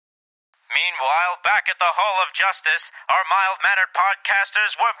Meanwhile, back at the Hall of Justice, our mild-mannered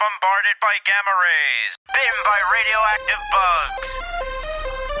podcasters were bombarded by gamma rays, bitten by radioactive bugs,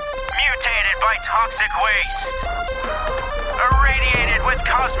 mutated by toxic waste, irradiated with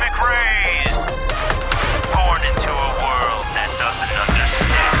cosmic rays, born into a world that doesn't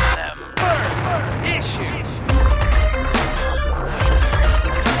understand them. First issue.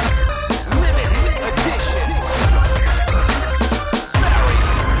 Limited edition.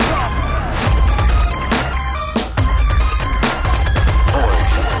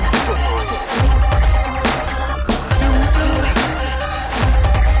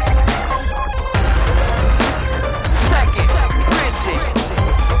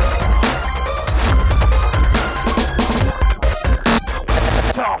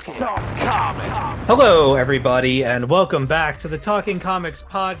 Hello, everybody, and welcome back to the Talking Comics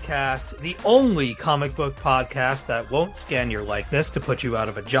podcast, the only comic book podcast that won't scan your likeness to put you out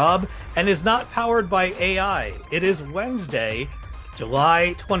of a job and is not powered by AI. It is Wednesday,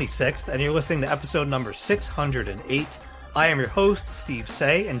 July 26th, and you're listening to episode number 608. I am your host, Steve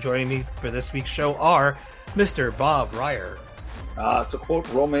Say, and joining me for this week's show are Mr. Bob Ryer. To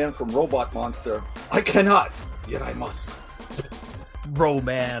quote Roman from Robot Monster, I cannot, yet I must.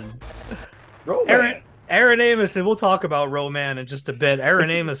 Roman. Aaron Amos, and we'll talk about Roman in just a bit. Aaron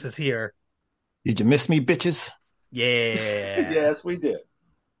Amos is here. Did you miss me, bitches? Yeah. Yes, we did.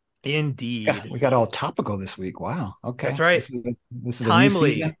 Indeed. God, we got all topical this week. Wow. Okay. That's right. This is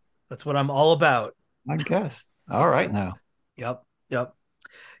timely. That's what I'm all about. I guess. All right now. Yep.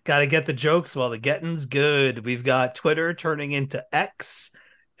 Got to get the jokes while the getting's good. We've got Twitter turning into X,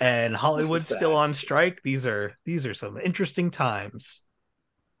 and Hollywood's still on strike. These are some interesting times.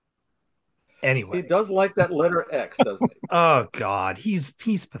 Anyway, he does like that letter X, doesn't he? Oh God, he's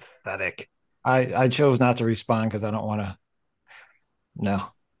pathetic. I chose not to respond because I don't want to. No,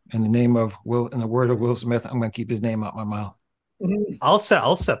 in the word of Will Smith, I'm going to keep his name out my mouth. I'll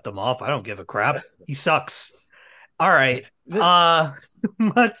set them off. I don't give a crap. He sucks. All right. It's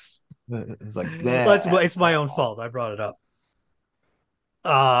my own fault. I brought it up.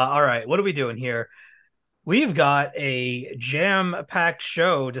 All right. What are we doing here? We've got a jam-packed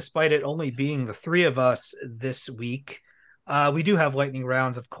show, despite it only being the three of us this week. We do have lightning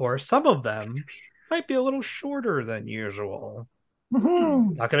rounds, of course. Some of them might be a little shorter than usual.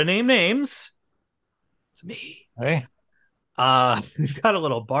 Mm-hmm. Not going to name names. It's me. Hey. We've got a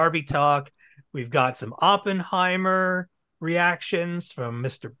little Barbie talk. We've got some Oppenheimer reactions from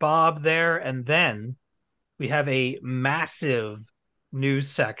Mr. Bob there. And then we have a massive news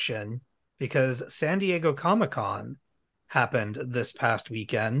section because San Diego Comic-Con happened this past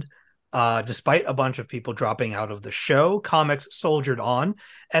weekend. Despite a bunch of people dropping out of the show, comics soldiered on.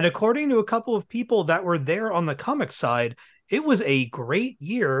 And according to a couple of people that were there on the comic side, it was a great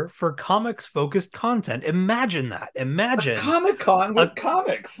year for comics-focused content. Imagine that. Imagine. A Comic-Con with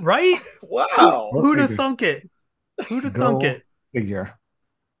comics. Right? Wow. Who'd have thunk it? Who'd have thunk it? Figure.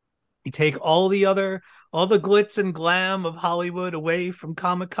 You take all the glitz and glam of Hollywood away from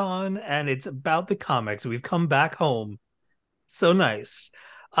Comic-Con, and it's about the comics. We've come back home. So nice.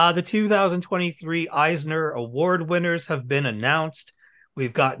 The 2023 Eisner Award winners have been announced.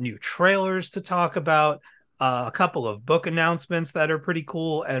 We've got new trailers to talk about, a couple of book announcements that are pretty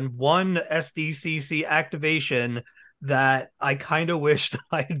cool, and one SDCC activation that I kind of wished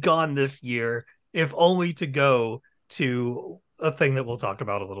I had gone this year, if only to go to a thing that we'll talk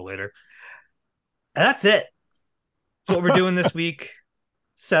about a little later. And that's it. That's what we're doing this week.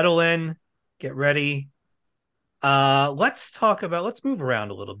 Settle in, get ready. Let's move around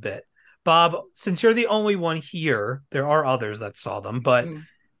a little bit. Bob, since you're the only one here, there are others that saw them, but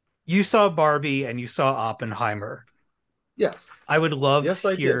you saw Barbie and you saw Oppenheimer. Yes. I would love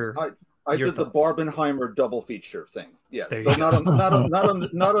to hear. I did the Barbenheimer double feature thing. Yes, but not on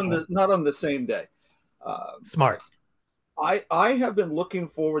the same day. Smart. I have been looking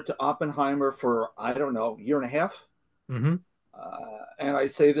forward to Oppenheimer for, I don't know, a year and a half. Mm-hmm. And I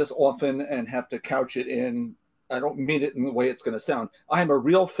say this often and have to couch it in, I don't mean it in the way it's going to sound. I am a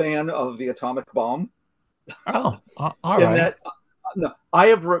real fan of the atomic bomb. Oh, all right. No, I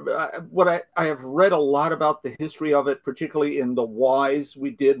have read a lot about the history of it, particularly in the whys we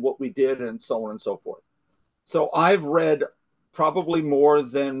did what we did and so on and so forth. So I've read probably more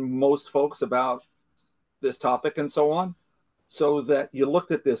than most folks about this topic and so on. So that you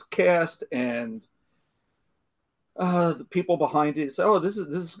looked at this cast and the people behind it say, "Oh, this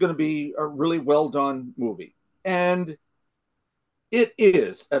is going to be a really well done movie," and it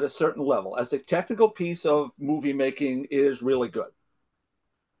is at a certain level. As a technical piece of movie making, it is really good.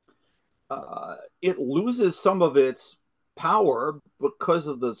 It loses some of its power because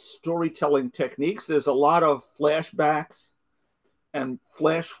of the storytelling techniques. There's a lot of flashbacks and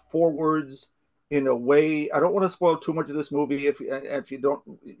flash forwards in a way. I don't want to spoil too much of this movie. If you don't,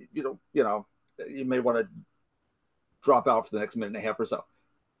 you may want to drop out for the next minute and a half or so.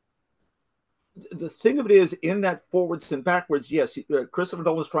 The thing of it is, in that forwards and backwards, yes, Christopher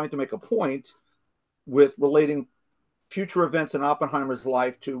Nolan is trying to make a point with relating future events in Oppenheimer's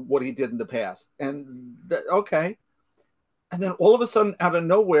life to what he did in the past. And okay. And then all of a sudden, out of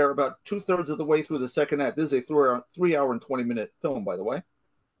nowhere, about 2/3 of the way through the second act, this is a 3-hour and 20-minute film, by the way,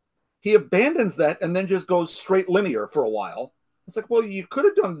 he abandons that and then just goes straight linear for a while. It's like, well, you could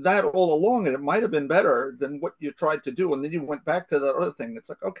have done that all along, and it might have been better than what you tried to do. And then you went back to that other thing. It's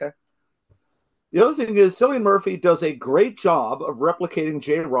like, okay. The other thing is, Cillian Murphy does a great job of replicating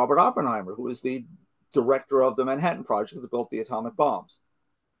J. Robert Oppenheimer, who is the director of the Manhattan Project that built the atomic bombs.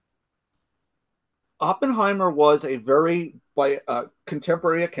 Oppenheimer was a very, by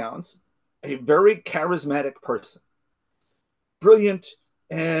contemporary accounts, a very charismatic person. Brilliant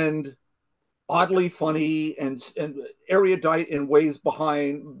and oddly funny and erudite in ways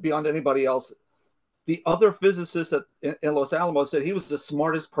beyond anybody else. The other physicists in Los Alamos said he was the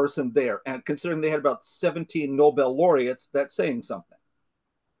smartest person there. And considering they had about 17 Nobel laureates, that's saying something.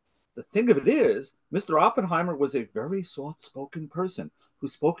 The thing of it is, Mr. Oppenheimer was a very soft-spoken person who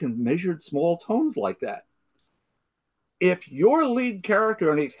spoke in measured small tones like that. If your lead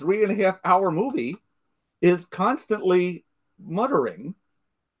character in a 3.5-hour movie is constantly muttering,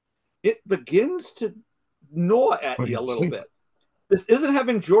 it begins to gnaw at you a little bit. This isn't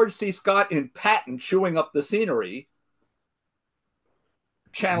having George C. Scott in Patton chewing up the scenery,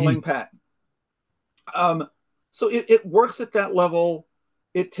 channeling Patton. So it works at that level.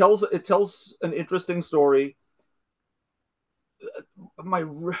 It tells an interesting story. My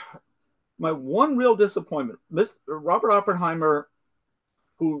one real disappointment, Mr. Robert Oppenheimer,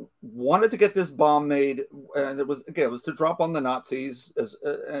 who wanted to get this bomb made, and it was to drop on the Nazis,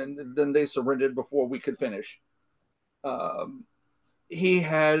 and then they surrendered before we could finish. He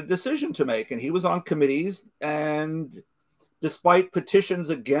had a decision to make, and he was on committees, and despite petitions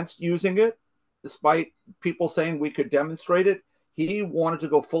against using it, despite people saying we could demonstrate it, he wanted to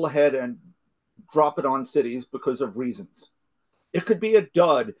go full ahead and drop it on cities because of reasons. It could be a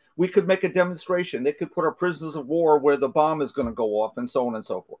dud. We could make a demonstration. They could put our prisoners of war where the bomb is going to go off, and so on and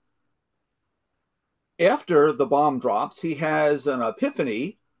so forth. After the bomb drops, he has an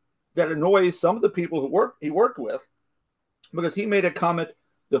epiphany that annoys some of the people he worked with, because he made a comment,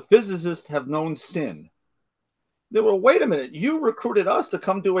 the physicists have known sin. They were, wait a minute, you recruited us to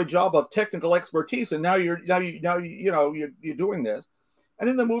come do a job of technical expertise, and now you're doing this. And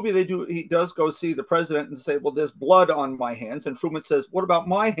in the movie, he does go see the president and say, well, there's blood on my hands. And Truman says, what about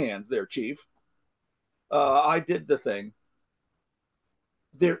my hands there, Chief? I did the thing.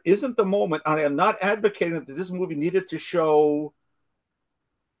 There isn't the moment, and I am not advocating that this movie needed to show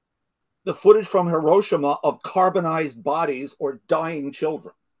the footage from Hiroshima of carbonized bodies or dying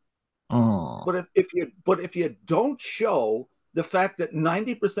children. Oh. But if you don't show the fact that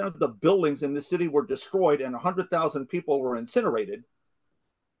 90% of the buildings in the city were destroyed and 100,000 people were incinerated,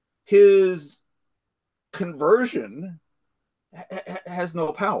 his conversion has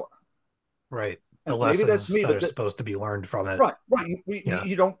no power. Right. The And lessons that are supposed to be learned from it. Right.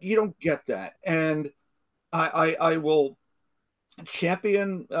 You don't get that. And I will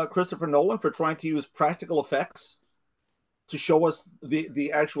champion Christopher Nolan for trying to use practical effects to show us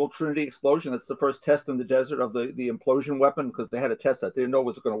the actual Trinity explosion. It's the first test in the desert of the implosion weapon, because they had to test that. They didn't know it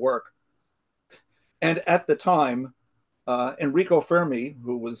was going to work. And at the time, Enrico Fermi,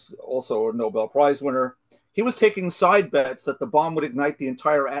 who was also a Nobel Prize winner, he was taking side bets that the bomb would ignite the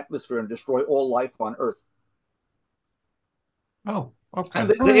entire atmosphere and destroy all life on Earth. Oh, okay. And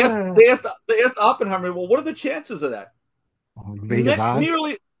they asked Oppenheimer, well, what are the chances of that?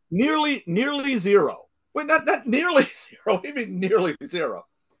 Nearly zero. Well, not nearly zero. I mean nearly zero.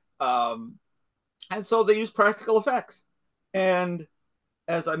 And so they use practical effects. And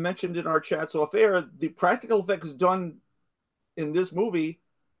as I mentioned in our chats off air, the practical effects done in this movie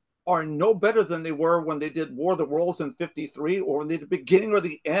are no better than they were when they did War of the Worlds in 1953, or when they did the beginning or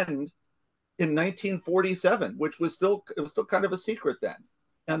the end in 1947, which was still kind of a secret then.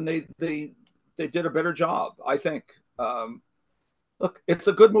 And they did a better job, I think. Look, it's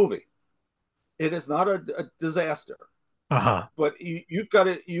a good movie. It is not a disaster. But you've got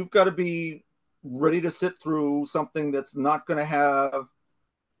to be ready to sit through something that's not going to have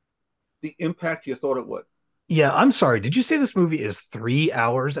the impact you thought it would. Yeah, I'm sorry. Did you say this movie is 3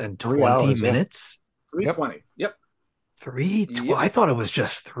 hours and 20 minutes? 3:20. Yep. 3:20. I thought it was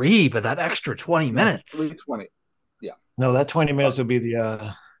just 3, but that extra 20 minutes. 3:20. Yeah. No, that 20 Uh, minutes would be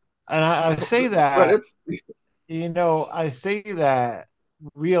the and I say the that, credits. I say that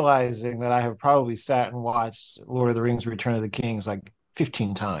realizing that I have probably sat and watched Lord of the Rings Return of the Kings like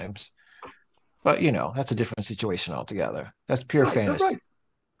 15 times. But that's a different situation altogether. That's pure Right, fantasy. right.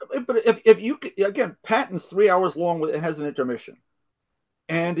 But if you again, Patton's 3 hours long. It has an intermission,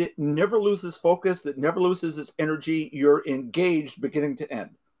 and it never loses focus. It never loses its energy. You're engaged beginning to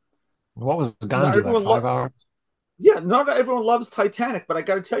end. What was Not Gandhi like everyone, 5 hours? yeah, not everyone loves Titanic, but I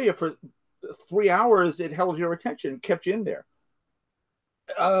got to tell you, for 3 hours, it held your attention, kept you in there.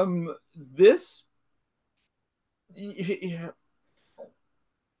 This, it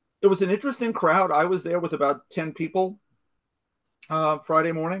was an interesting crowd. I was there with about 10 people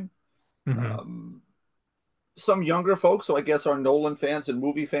Friday morning. Hmm. Um, some younger folks, so I guess are Nolan fans and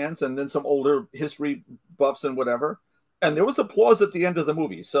movie fans, and then some older history buffs and whatever. And there was applause at the end of the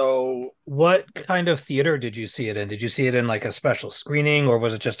movie. So What kind of theater did you see it in? Did you see it in like a special screening, or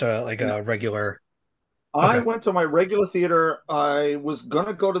was it just a like no, a regular? I Okay. went to my regular theater. I was going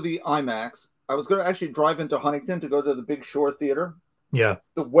to go to the IMAX. I was going to actually drive into Huntington to go to the Big Shore Theater. Yeah.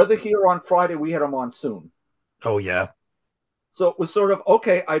 The weather here on Friday, we had a monsoon. Oh yeah. So it was sort of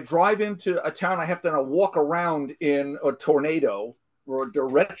okay. I drive into a town. I have to now walk around in a tornado or a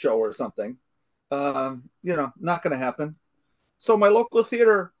derecho or something. Not going to happen. So my local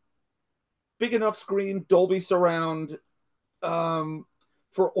theater, big enough screen, Dolby surround, um,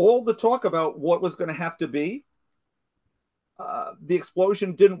 for all the talk about what was going to have to be. The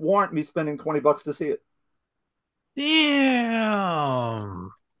explosion didn't warrant me spending $20 to see it.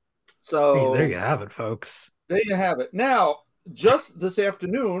 Damn. Hey, there you So have it, folks. there you have it. Now, just this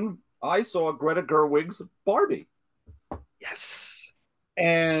afternoon, I saw Greta Gerwig's Barbie, Yes.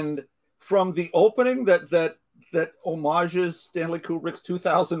 and from the opening that homages Stanley Kubrick's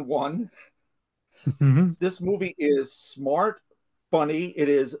 2001, Hmm. this movie is smart, funny. It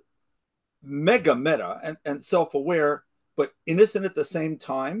is mega meta and self-aware, but innocent at the same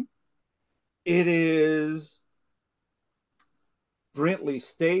time. It is brilliantly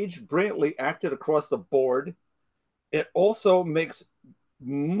staged, brilliantly acted across the board. It also makes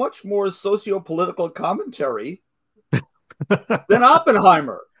much more socio-political commentary than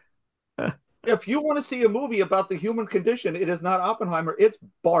Oppenheimer. If you want to see a movie about the human condition, it is not Oppenheimer, it's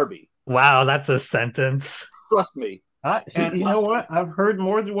Barbie. Wow, that's a sentence. Trust me. And You know what? I've heard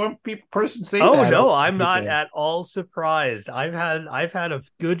more than one person say Oh that no, over I'm the not weekend. at all surprised. I've had a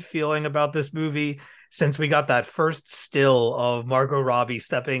good feeling about this movie since we got that first still of Margot Robbie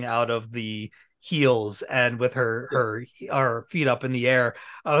stepping out of the heels and with yeah, her feet up in the air.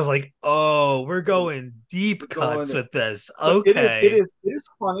 I was like, "Oh, we're going deep we're going cuts there. with this." So it is it Okay. is it is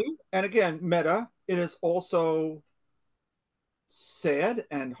funny, and again, meta. It is also sad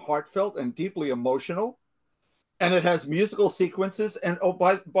and heartfelt and deeply emotional, and it has musical sequences. And oh,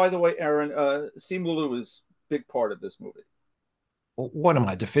 by the way, Aaron, Simu is a big part of this movie. What am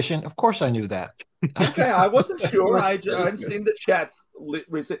I deficient? Of course I knew that. Okay, I wasn't sure. I hadn't seen the chats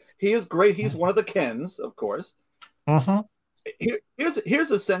recently. He is great. He's one of the Kens, of course. Hmm.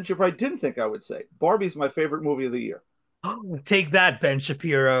 Here's a sentence you probably didn't think I would say. Barbie's my favorite movie of the year. Take that, Ben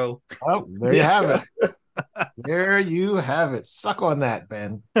Shapiro. Oh, there you Yeah, have it. There you have it. Suck on that,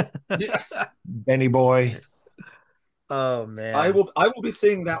 Ben. yes. Benny boy. Oh I man. will I will be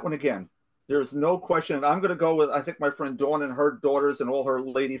seeing that one again. There's no question. And I'm going to go with I think my friend Dawn and her daughters and all her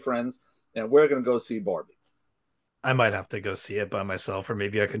lady friends, and we're going to go see Barbie. I might have to go see it by myself, or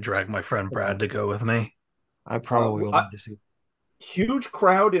maybe I could drag my friend Brad to go with me. I probably will I, need to see. huge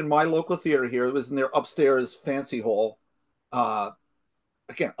crowd in my local theater here. It was in their upstairs fancy hall. Uh,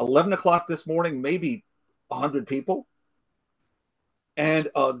 Again, 11 o'clock this morning, maybe 100 people, and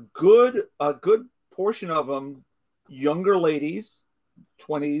a good portion of them, younger ladies,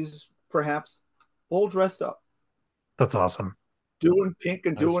 20s perhaps, all dressed up, That's awesome. doing pink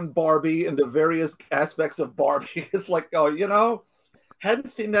and I was, doing Barbie and the various aspects of Barbie. It's like, oh, hadn't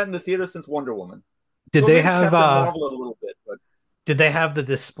seen that in the theater since Wonder Woman. Did Well, they maybe have Captain Marvel a little bit, but the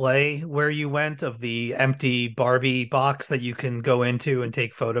display where you went of the empty Barbie box that you can go into and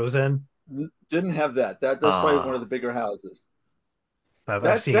take photos in? didn't have that. That's probably one of Ah, the bigger houses. I've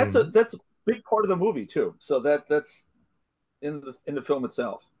That's seen. that's a big part of the movie too. So that's in the film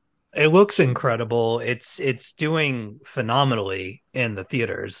itself. It looks incredible. It's doing phenomenally in the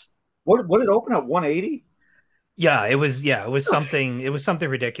theaters. What did it open at 180? It was something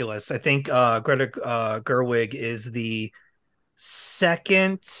ridiculous. I think Greta Gerwig is the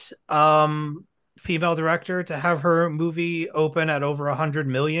second female director to have her movie open at over 100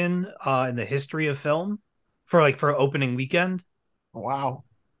 million in the history of film for opening weekend. wow.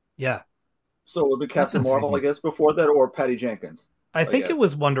 Yeah. So it would be That's Captain Marvel, I insane. guess, before that, or Patty Jenkins, I I think it guess.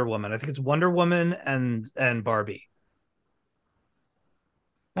 was Wonder Woman. I think it's Wonder Woman and Barbie.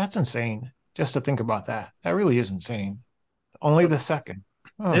 That's insane. Just to think about that. That really is insane. Only the second.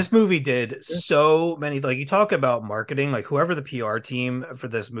 Oh, This movie did so many, like, you talk about marketing, like whoever the PR team for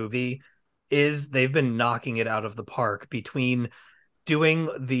this movie is, they've been knocking it out of the park between doing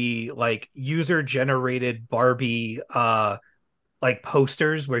the like user generated Barbie like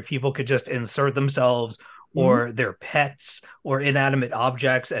posters where people could just insert themselves Mhm. or their pets or inanimate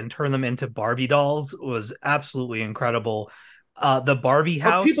objects and turn them into Barbie dolls was absolutely incredible. The Barbie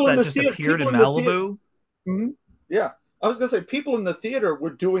house People in that the just theater, appeared in Malibu. yeah. I was gonna say people in the theater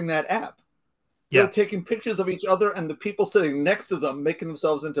were doing that app. They were Yeah, taking pictures of each other and the people sitting next to them, making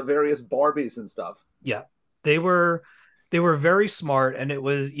themselves into various Barbies and stuff. yeah. They were they were very smart, and it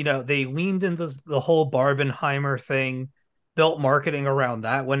was, they leaned into the whole Barbenheimer thing, built marketing around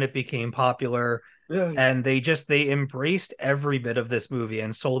that when it became popular, Yeah, and they embraced every bit of this movie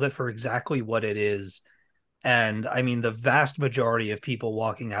and sold it for exactly what it is. And I mean, the vast majority of people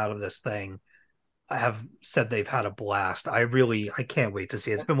walking out of this thing have said they've had a blast. I can't wait to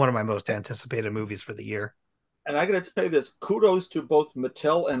see it. It's been one of my most anticipated movies for the year. and I got to tell you this: kudos to both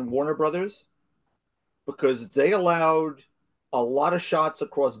Mattel and Warner Brothers because they allowed a lot of shots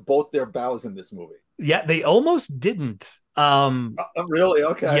across both their bows in this movie. Yeah, they almost didn't. Really?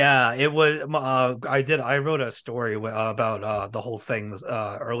 Okay. Yeah, it was. I wrote a story about the whole thing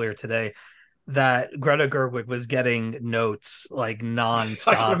earlier today, that Greta Gerwig was getting notes like I can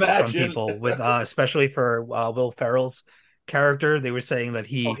nonstop from imagine. people with especially for Will Ferrell's character. They were saying that Oh,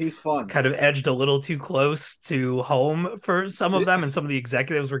 he he's fun. kind of edged a little too close to home for some of them, and some of the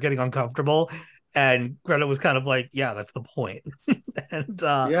executives were getting uncomfortable. And Greta was kind of like, "Yeah, that's the point." And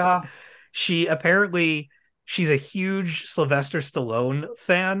Yeah, she apparently she's a huge Sylvester Stallone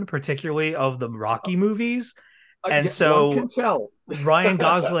fan, particularly of the Rocky movies. And yeah, one can so tell. Ryan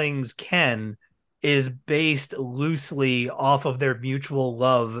Gosling's Ken is based loosely off of their mutual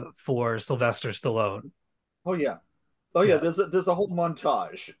love for Sylvester Stallone. Oh yeah, oh yeah. Yeah. There's a whole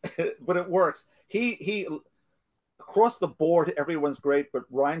montage, but it works. He across the board, everyone's great, but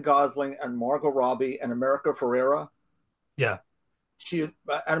Ryan Gosling and Margot Robbie and America Ferrera, Yeah. she and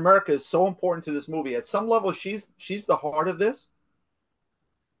America is so important to this movie. At some level, she's the heart of this.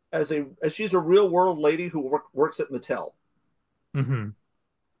 As she's a real world lady who works at Mattel, Mm-hmm.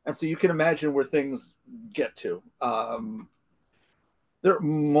 and so you can imagine where things get to. There are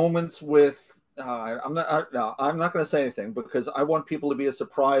moments with no, I'm not going to say anything because I want people to be as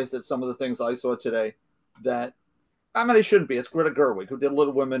surprised at some of the things I saw today that I mean, it shouldn't be. It's Greta Gerwig who did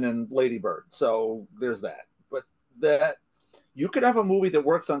Little Women and Lady Bird, so there's that. But that you could have a movie that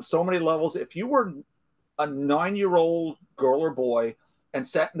works on so many levels. If you were a 9-year-old girl or boy and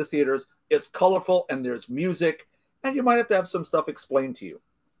sat in the theaters, it's colorful and there's music, and you might have to have some stuff explained to you.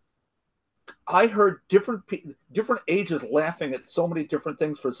 I heard different ages laughing at so many different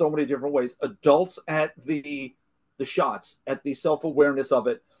things for so many different ways. Adults at the shots, at the self awareness of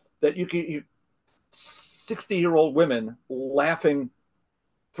it, that you 60-year-old women laughing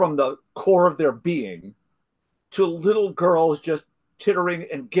from the core of their being to little girls just tittering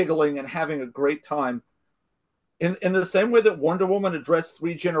and giggling and having a great time. In the same way that Wonder Woman addressed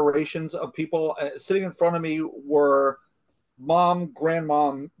 3 generations of people, sitting in front of me were mom,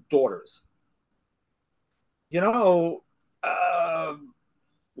 grandmom, daughters. You know, a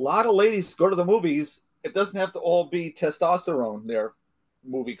lot of ladies go to the movies. It doesn't have to all be testosterone. Their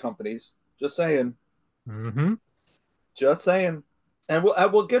movie companies. Just saying. Mm-hmm. Just saying. And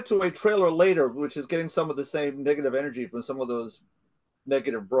we'll get to a trailer later, which is getting some of the same negative energy from some of those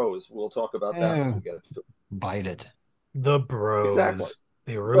negative bros. We'll talk about that as yeah. we get to it. Bite it. The Exactly. bros.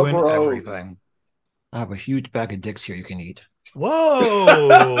 They The ruin bros. everything. I have a huge bag of dicks here you can eat.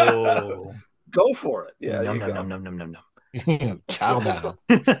 Whoa. Go for it. Yeah, Num you num go. num num num num num. Chow down.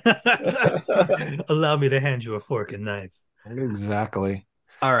 Allow me to hand you a fork and knife. Exactly.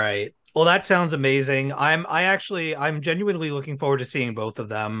 All right. Well, that sounds amazing. I'm genuinely looking forward to seeing both of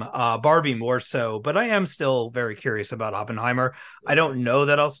them. Barbie more so, but I am still very curious about Oppenheimer. I don't know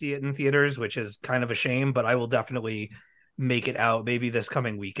that I'll see it in theaters, which is kind of a shame, but I will definitely make it out maybe this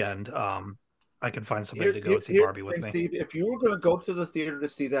coming weekend. I can find somebody to go and see Here's Barbie the with thing, me. Steve. If you were going to go to the theater to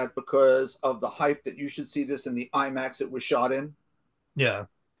see that because of the hype that you should see this in the IMAX it was shot in, Yeah.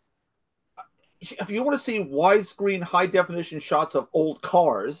 if you want to see widescreen, high definition shots of old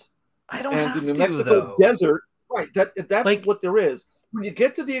cars I don't and the have New to Mexico though. desert, right? That's Like what there is. When you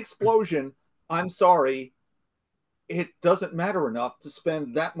get to the explosion, I'm sorry, it doesn't matter enough to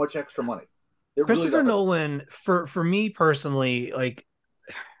spend that much extra money. It really Christopher doesn't. Nolan, for me personally, like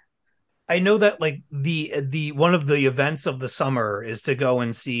I know that like the one of the events of the summer is to go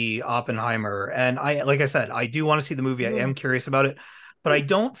and see Oppenheimer, and I like I said, I do want to see the movie. I am curious about it, but I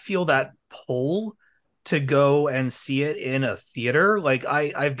don't feel that pull to go and see it in a theater. Like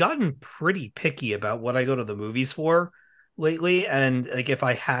I've gotten pretty picky about what I go to the movies for lately, and like if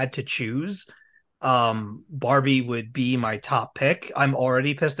I had to choose, Barbie would be my top pick. I'm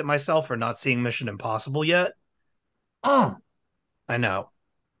already pissed at myself for not seeing Mission Impossible yet. Oh, I know,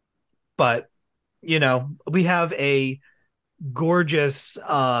 but we have a gorgeous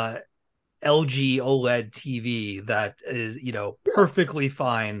LG OLED TV that is, perfectly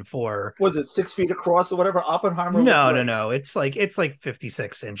fine for. Was it 6 feet across or whatever? Oppenheimer looked No, no, great. no. It's like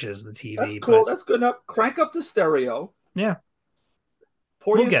 56 inches the That's TV, cool. but That's good enough. Crank up the stereo. yeah,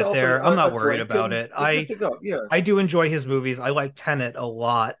 Pour we'll get yourself there. I'm not a worried drink, about and it. you're good I to go. Yeah. I do enjoy his movies. I like Tenet a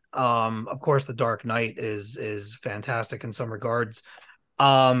lot. Of course, The Dark Knight is fantastic in some regards.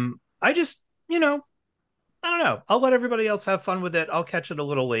 I just, I don't know. I'll let everybody else have fun with it. I'll catch it a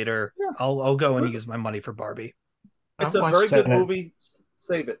little later. Yeah. I'll go and Good. use my money for Barbie. It's I've a very watched good Tenet. movie.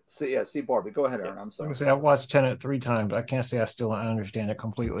 Save it. See Barbie. Go ahead, Aaron. I'm Like sorry. I say, I've watched Tenet 3 times. I can't say I still understand it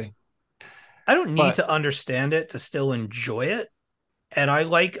completely. I don't need But to understand it to still enjoy it. And I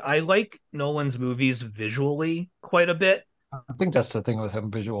like Nolan's movies visually quite a bit. I think that's the thing with him,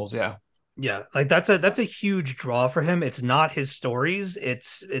 visuals. Yeah. Yeah, like that's a huge draw for him. It's not his stories.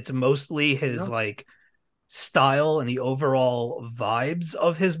 It's mostly his No. like style and the overall vibes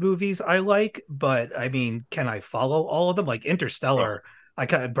of his movies I like, but I mean, can I follow all of them? Like Interstellar, I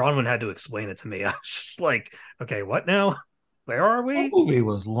kind of Bronwyn had to explain it to me. I was just like, okay, what now? Where are That we? movie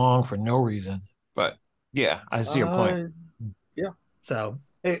was long for no reason. But yeah, I see your point. Yeah. So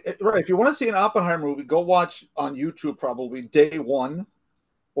Hey, right. If you want to see an Oppenheimer movie, go watch on YouTube probably Day One,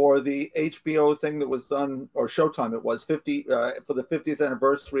 or the HBO thing that was done, or Showtime. It was 50 for the 50th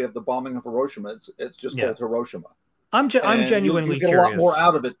anniversary of the bombing of Hiroshima. It's just yeah, called Hiroshima, I'm and you genuinely get a lot more curious.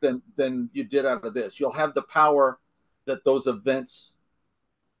 out of it than you did out of this. You'll have the power that those events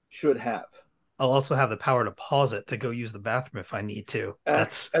should have. I'll also have the power to pause it to go use the bathroom if I need to. At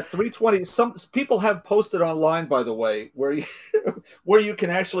That's 3:20, some people have posted online, by the way, where you where you can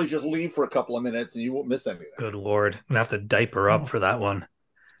actually just leave for a couple of minutes and you won't miss anything. good lord. I'm gonna have to diaper up for that one.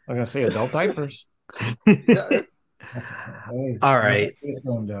 I'm gonna say adult diapers. Yeah, Hey, All how's right. that face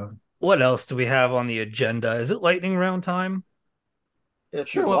going down? What else do we have on the agenda? Is it lightning round time? if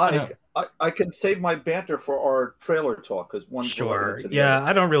Sure, you'd why not? like, I can save my banter for our trailer talk because one's related Sure. to the Yeah, other.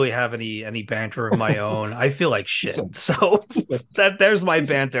 I don't really have any banter of my own. I feel like He shit. said, So there's my he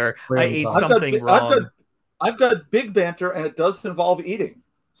said banter. I trailer ate talk. I've got something I've got wrong. I've got big banter, and it does involve eating.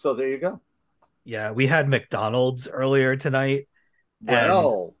 So there you go. Yeah, we had McDonald's earlier tonight, and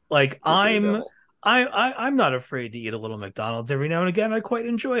Well, like dippity I'm devil. I'm not afraid to eat a little McDonald's every now and again. I quite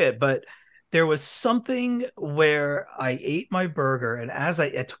enjoy it, but there was something where I ate my burger, and as I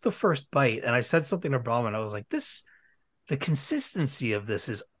took the first bite, and I said something to Brahman, I was like, "This, the consistency of this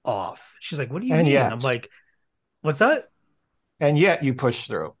is off." She's like, "What do you And mean?" I'm yet, like, "What's that?" and yet you push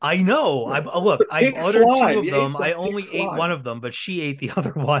through. I know. I look. I've Pig ordered two slime. of You ate them. some I pig only ate one slime. of them, but she ate the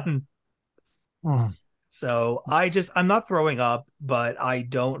other one. Hmm. So I'm not throwing up, but I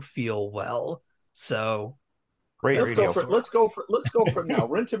don't feel well. So Great that's my radio. story. Let's go for now.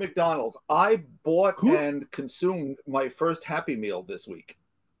 We're into McDonald's. I bought Who and consumed my first Happy Meal this week.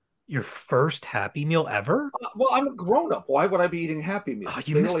 your first Happy Meal ever? Well, I'm a grown up. Why would I be eating Happy Oh, Meals?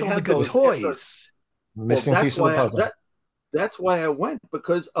 you They missed only all the had good those after. toys. Well, Missing piece of the puzzle. that's why I went,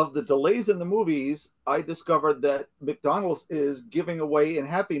 because of the delays in the movies. I discovered that McDonald's is giving away in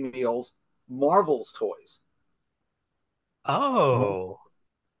Happy Meals Marvel's toys, Oh, Oh,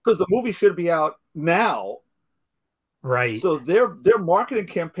 because the movie should be out now. right. So their marketing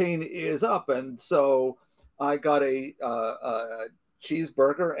campaign is up, and so I got a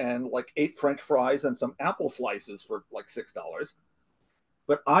cheeseburger and like 8 French fries and some apple slices for like $6.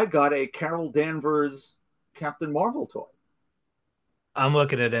 But I got a Carol Danvers Captain Marvel toy, I'm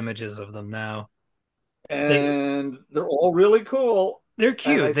looking at images of them now. They and they're all really cool. they're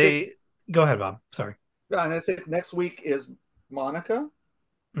And cute. They Go ahead, Bob. Sorry. I think next week is Monica,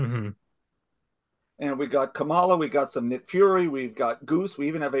 Hmm. and we got Kamala, we got some Nick Fury, we've got Goose, we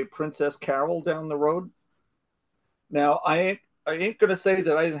even have a Princess Carol down the road. Now I ain't gonna say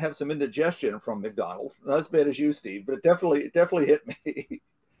that I didn't have some indigestion from McDonald's, not as bad as you, Steve, but it definitely hit me.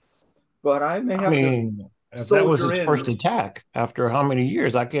 But I may I have to mean, if that was soldier its first in. attack after how many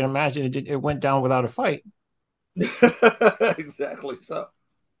years, I can't imagine it went down without a fight. Exactly so.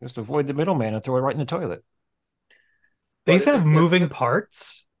 Just avoid the middleman and throw it right in the toilet. They But used to have moving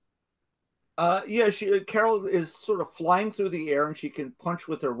parts. Yeah, Carol is sort of flying through the air, and she can punch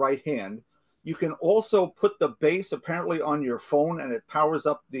with her right hand. You can also put the base apparently on your phone, and it powers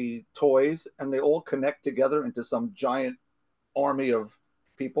up the toys, and they all connect together into some giant army of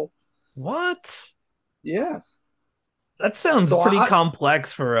people. What? Yes. That sounds So pretty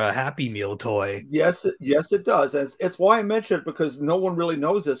complex for a Happy Meal toy. yes, it does. And it's why I mentioned it, because no one really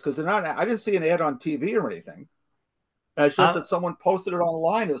knows this, because they're not. I didn't see an ad on TV or anything. And it's just Uh, that someone posted it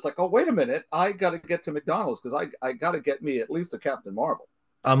online. It's like, oh, wait a minute, I got to get to McDonald's because I got to get me at least a Captain Marvel.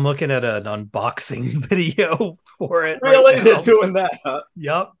 I'm looking at an unboxing video for it right Really, they're now. doing that? Huh?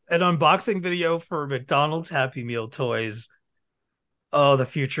 Yep, an unboxing video for McDonald's Happy Meal toys. Oh, the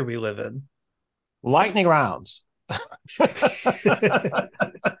future we live in. Lightning rounds.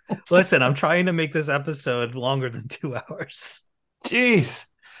 Listen, I'm trying to make this episode longer than 2 hours. Jeez.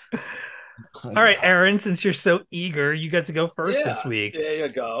 All right, Aaron, since you're so eager, you get to go first this week. There you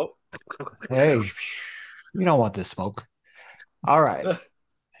go. Hey, you don't want this smoke. All right.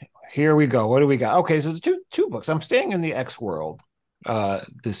 Here we go. What do we got? Okay, so there's two books. I'm staying in the X world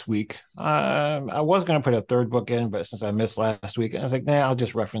this week. I was going to put a third book in, but since I missed last week, I was like, nah, I'll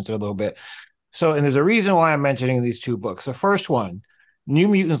just reference it a little bit. So, and there's a reason why I'm mentioning these two books. The first one, New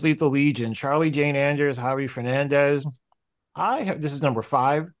Mutants Lethal Legion, Charlie Jane Anders, Javi Fernandez. This is number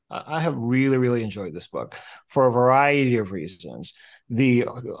 5. I have really, really enjoyed this book for a variety of reasons.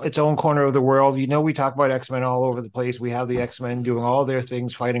 Its own corner of the world. We talk about X-Men all over the place. We have the X-Men doing all their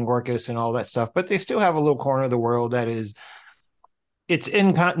things, fighting Orcus and all that stuff, but they still have a little corner of the world that it's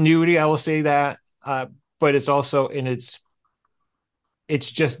in continuity. I will say that, but it's also it's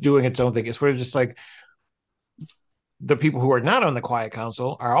just doing its own thing. It's sort of just like the people who are not on the Quiet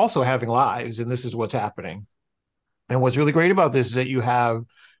Council are also having lives, and this is what's happening. And what's really great about this is that you have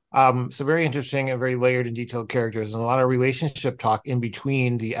some very interesting and very layered and detailed characters and a lot of relationship talk in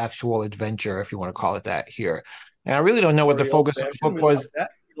between the actual adventure, if you want to call it that, here. And I really don't know what the focus of the book was.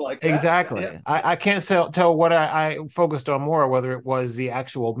 Like exactly. Yeah. I can't tell what I focused on more, whether it was the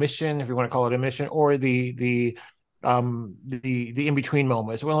actual mission, if you want to call it a mission, or the in-between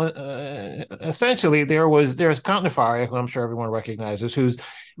moments. Well, essentially there's Count Nefari, who I'm sure everyone recognizes, who's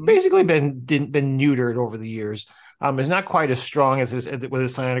basically been neutered over the years. Is not quite as strong with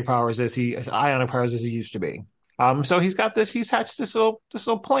his psionic powers as ionic powers as he used to be. So he's hatched this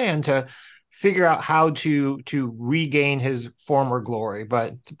little plan to figure out how to regain his former glory.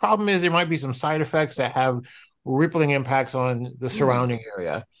 But the problem is there might be some side effects that have rippling impacts on the surrounding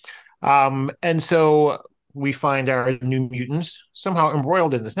area. And so we find our New Mutants somehow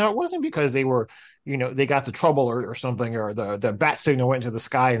embroiled in this. Now, it wasn't because they were, they got the trouble or something, or the bat signal went to the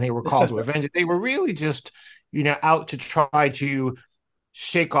sky and they were called to avenge it. They were really just out to try to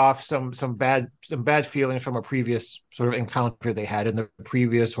shake off some bad feelings from a previous sort of encounter they had in the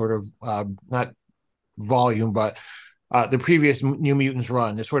previous sort of not volume, but the previous New Mutants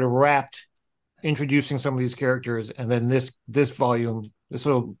run. They sort of wrapped introducing some of these characters, and then this volume, this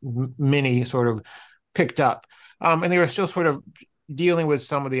little mini, sort of picked up, and they were still sort of dealing with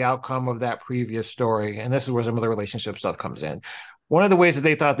some of the outcome of that previous story, and this is where some of the relationship stuff comes in. One of the ways that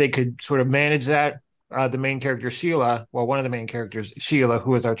they thought they could sort of manage that, the main character one of the main characters, Sheila,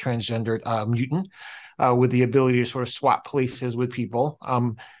 who is our transgendered mutant, with the ability to sort of swap places with people.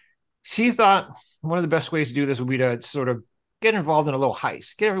 She thought one of the best ways to do this would be to sort of get involved in a little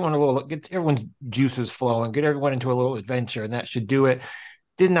heist, get everyone's juices flowing, get everyone into a little adventure, and that should do it.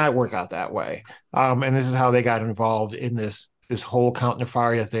 Did not work out that way. And this is how they got involved in this whole Count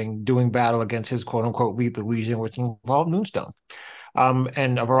Nefaria thing, doing battle against his quote unquote Lethal Legion, which involved Moonstone,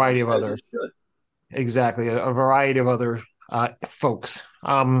 and a variety of other. Exactly, a variety of other folks.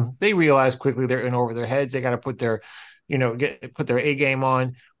 They realize quickly they're in over their heads. They got to put their A game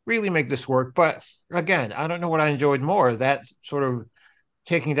on, really make this work. But again, I don't know what I enjoyed more, that sort of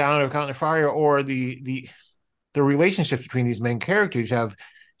taking down of Count Nefaria, or the relationships between these main characters. You have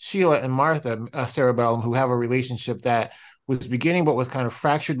Sheila and Martha Cerebellum, who have a relationship that was beginning but was kind of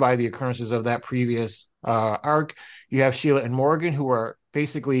fractured by the occurrences of that previous arc. You have Sheila and Morgan, who are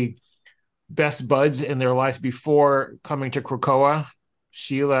basically best buds in their lives before coming to Krakoa.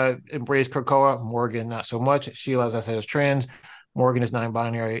 Sheila embraced Krakoa, Morgan not so much. Sheila, as I said, is trans. Morgan is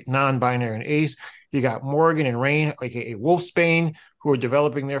non-binary and ace. You got Morgan and Rain, aka Wolfsbane, who are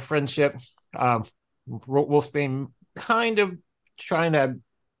developing their friendship. Wolfsbane kind of trying to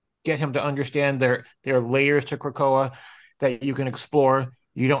get him to understand there are layers to Krakoa that you can explore.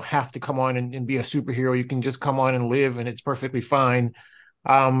 You don't have to come on and be a superhero. You can just come on and live, and it's perfectly fine.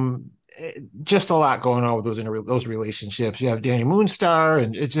 Just a lot going on with those relationships. You have Danny Moonstar,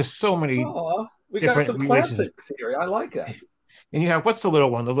 and it's just so many. We got some classics here. I like that. And you have, what's the little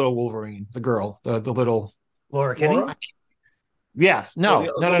one, the little Wolverine, the girl, the little. Laura Kinney? Laura? Yes, Oh, no,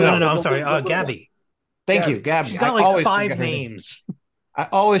 no, no, No, no. no, I'm the sorry. little one. Gabby. Thank you, Gabby. Gabby. She's I got like always 5 forget her name. names. I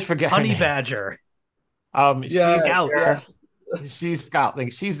always forget her Honey name. Badger. Yes, Scout. yes. She's Scott.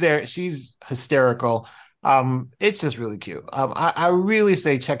 Like, she's there. She's hysterical. It's just really cute. I really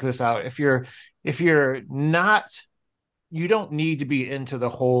say check this out. If you're not, you don't need to be into the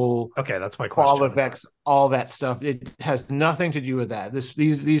whole Okay, that's my fall question. effects, all that stuff. It has nothing to do with that.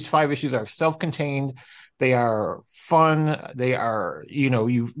 These 5 issues are self-contained. They are fun. They are,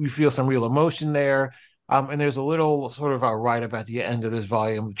 you feel some real emotion there. And there's a little sort of a write-up at the end of this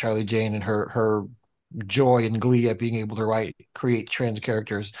volume, Charlie Jane and her joy and glee at being able to create trans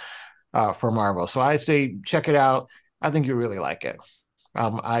characters for Marvel. So I say check it out. I think you really like it.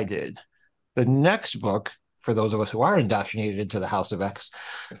 I did. The next book, for those of us who are indoctrinated into the House of X,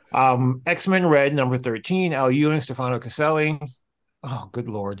 X-Men Red, number 13, Al Ewing, Stefano Caselli. Oh, good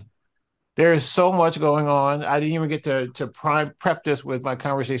Lord. There's so much going on. I didn't even get to prep this with my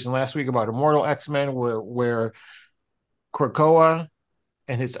conversation last week about Immortal X-Men, where Krakoa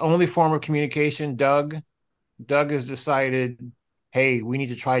and its only form of communication, Doug has decided, hey, we need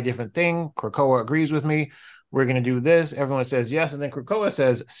to try a different thing. Krakoa agrees with me. We're going to do this. Everyone says yes. And then Krakoa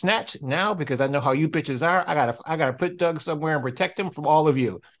says, snatch now, because I know how you bitches are. I gotta put Doug somewhere and protect him from all of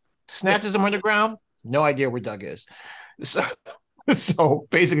you. Snatches him underground. No idea where Doug is. So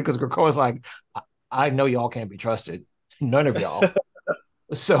basically, because Krakoa's like, I know y'all can't be trusted. None of y'all.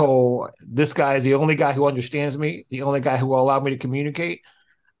 So this guy is the only guy who understands me, the only guy who will allow me to communicate.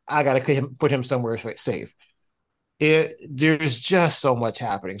 I got to put him somewhere safe. There's just so much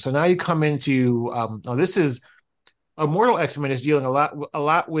happening. So now you come into this is Immortal X-Men is dealing a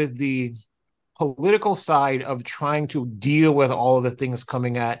lot with the political side of trying to deal with all of the things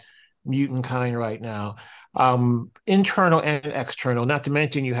coming at mutant kind right now, internal and external. Not to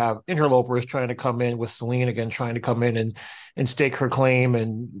mention you have interlopers trying to come in with Selene again, trying to come in and stake her claim,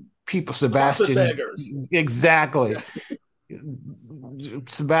 and people Sebastian exactly.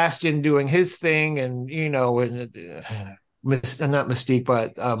 Sebastian doing his thing, and not Mystique,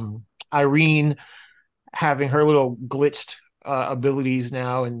 but Irene having her little glitched abilities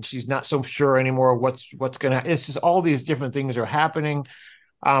now, and she's not so sure anymore what's gonna. It's just all these different things are happening.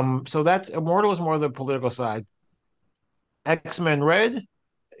 So that's Immortal is more the political side. X-Men Red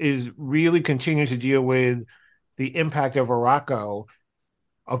is really continuing to deal with the impact of Arakko,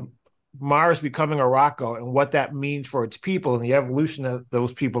 of Mars becoming Arakko, and what that means for its people and the evolution that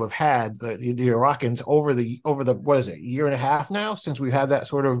those people have had, the Arakans over the what is it, year and a half now since we've had that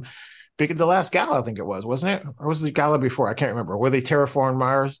sort of the last gala, I think it was, wasn't it? Or was it the gala before? I can't remember. Where they terraformed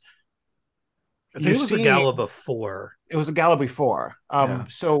Mars? I think it was a gala before. It was a gala before.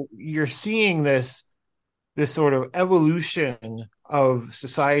 So you're seeing this sort of evolution of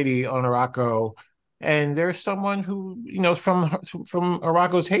society on Arakko. And there's someone who, from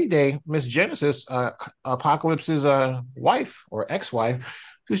Arakko's heyday, Miss Genesis, Apocalypse's wife or ex-wife,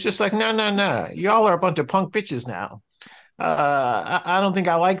 who's just like, no, y'all are a bunch of punk bitches now. I don't think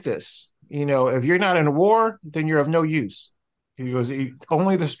I like this. If you're not in war, then you're of no use. He goes,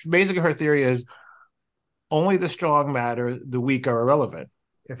 basically her theory is only the strong matter, the weak are irrelevant.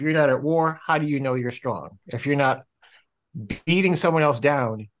 If you're not at war, how do you know you're strong? If you're not beating someone else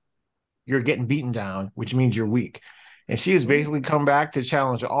down, you're getting beaten down, which means you're weak. And she has basically come back to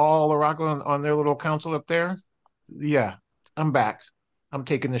challenge all Arakko on their little council up there. Yeah, I'm back. I'm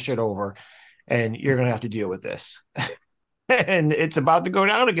taking this shit over, and you're going to have to deal with this. And it's about to go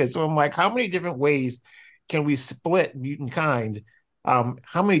down again. So I'm like, how many different ways can we split mutant kind?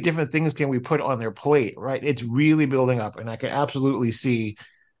 How many different things can we put on their plate, right? It's really building up, and I can absolutely see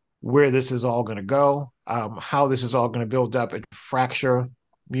where this is all going to go, how this is all going to build up and fracture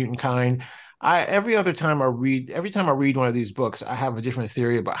mutant kind. Every time I read one of these books, I have a different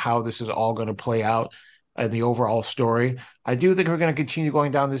theory about how this is all going to play out and the overall story. I do think we're going to continue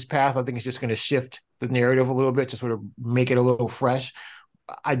going down this path. I think it's just going to shift the narrative a little bit to sort of make it a little fresh.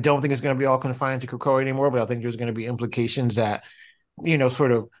 I don't think it's going to be all confined to Krakoa anymore, but I think there's going to be implications that,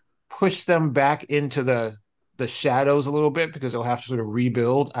 sort of push them back into the shadows a little bit, because they'll have to sort of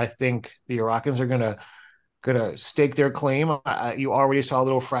rebuild. I think the Arakans are gonna stake their claim. You already saw a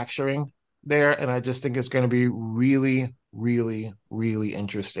little fracturing there, and I just think it's going to be really, really, really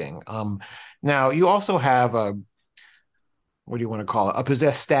interesting. Now you also have what do you want to call it? A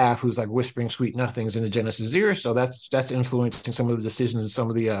possessed staff who's like whispering sweet nothings in the Genesis ear. So that's influencing some of the decisions and some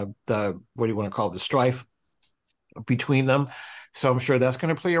of the what do you want to call it? The strife between them. So I'm sure that's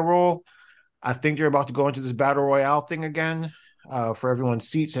going to play a role. I think they're about to go into this battle royale thing again, for everyone's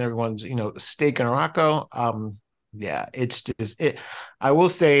seats and everyone's stake in Arakko. Yeah, it's just it. I will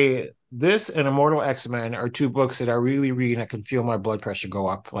say this and Immortal X-Men are two books that I really read and I can feel my blood pressure go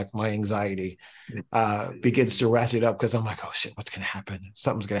up, like my anxiety begins to ratchet up because I'm like, oh shit, what's gonna happen?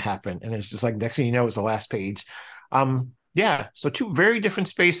 Something's gonna happen. And it's just like next thing you know, it's the last page. Yeah, so two very different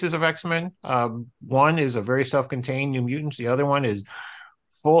spaces of X-Men. One is a very self-contained New Mutants, the other one is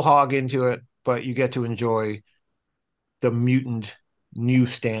full hog into it, but you get to enjoy the mutant new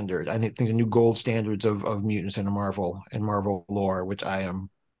standard. I think the new gold standards of mutants in Marvel lore, which I am,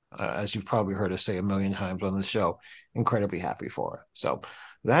 as you've probably heard us say a million times on this show, incredibly happy for. So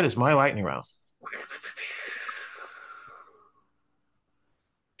that is my lightning round.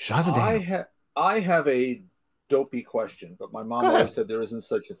 Shazadam. I have a dopey question, but my mom Go always ahead. said there isn't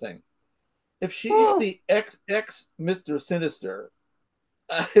such a thing. If she's Oh, the ex Mr. Sinister,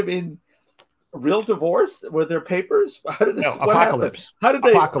 I mean, real divorce? Were there papers? How did no, this? What happened? Apocalypse. How did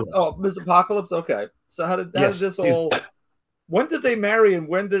they? Apocalypse. Oh, Miss Apocalypse. Okay. So how did Yes. this all? When did they marry and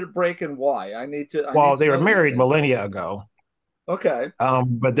when did it break and why? I Well, need to they were know these married things. millennia ago. Okay.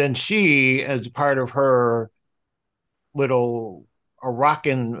 But then she, as part of her little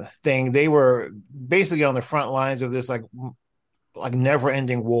Moroccan thing, they were basically on the front lines of this like never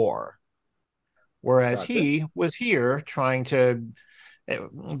ending war. Whereas Gotcha. he was here trying to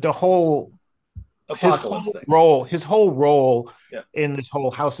the whole Apocalypse thing. his whole role Yeah. in this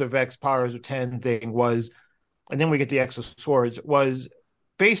whole House of X Powers of 10 thing was, and then we get the X of Swords, was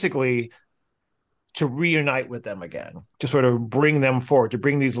basically to reunite with them again, to sort of bring them forward, to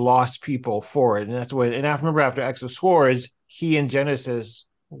bring these lost people forward. And that's what, and I remember after X of Swords, he and Genesis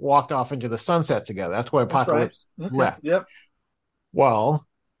walked off into the sunset together. That's why That's right. Apocalypse Okay. left. Yep. Well,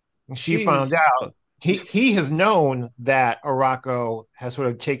 she found She's out he has known that Araco has sort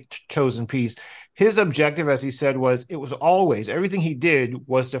of chosen peace. His objective, as he said, was it was always everything he did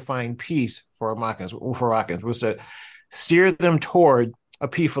was to find peace for Arakans, was to steer them toward a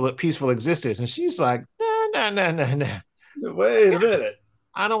peaceful existence. And she's like, no. wait a minute.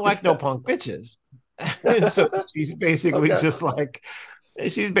 I don't like no punk bitches. And so she's basically Okay. just like,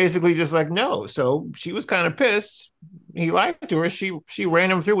 no. So she was kind of pissed. He lied to her. She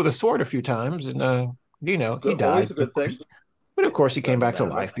ran him through with a sword a few times, and he died. Always a good thing. But of course, he came back to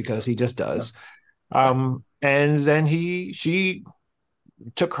Never. life because he just does. Yeah. And then she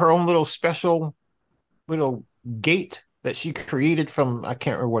took her own little special little gate that she created from, I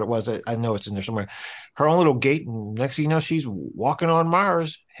can't remember what it was. I know it's in there somewhere. Her own little gate, and next thing you know, she's walking on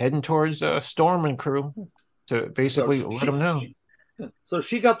Mars, heading towards Storm and crew to basically let them know. So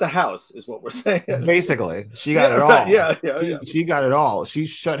she got the house, is what we're saying. Basically, she got Yeah, it all. right. Yeah. She got it all. She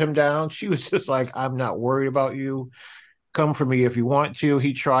shut him down. She was just like, I'm not worried about you. Come for me if you want to.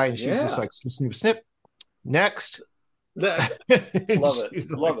 He tried, and she's just Yeah. like, snip, snip. Next. Love it.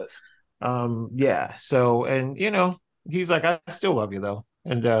 She's Love like, it. yeah. So, and he's like, I still love you though,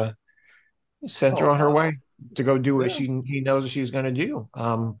 and sent her on her way to go do what he knows she's going to do.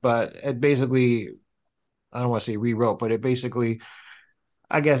 But it basically, I don't want to say rewrote, but it basically,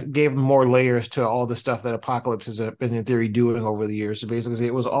 I guess, gave more layers to all the stuff that Apocalypse has been in theory doing over the years. So basically,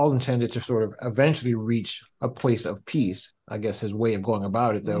 it was all intended to sort of eventually reach a place of peace. I guess his way of going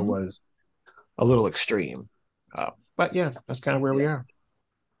about it, though, was a little extreme. But yeah, that's kind of where we are.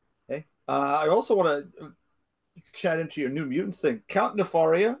 Okay. I also want to chat into your New Mutants thing. Count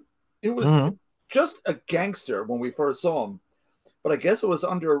Nefaria, it was just a gangster when we first saw him. But I guess it was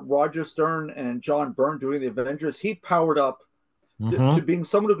under Roger Stern and John Byrne doing the Avengers. He powered up to being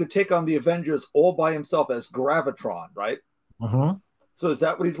someone who could take on the Avengers all by himself as Gravitron, right? So is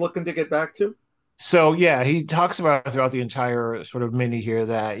that what he's looking to get back to? So yeah, he talks about throughout the entire sort of mini here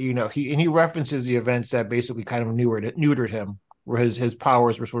that he references the events that basically kind of neutered him, where his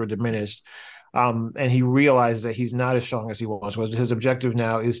powers were sort of diminished, and he realizes that he's not as strong as he once was. His objective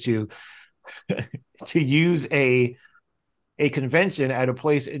now is to use a convention at a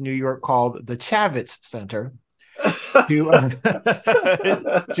place in New York called the Chavits Center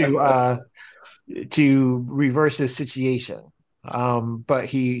to reverse his situation. But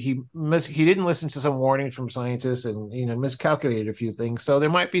he didn't listen to some warnings from scientists and miscalculated a few things. So there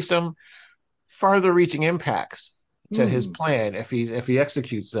might be some farther reaching impacts to his plan if he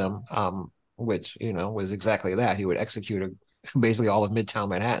executes them. Which was exactly that. He would execute basically all of Midtown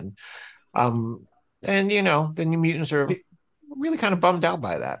Manhattan. And the New Mutants are really kind of bummed out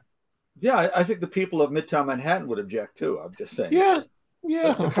by that. Yeah, I think the people of Midtown Manhattan would object too. I'm just saying. Yeah.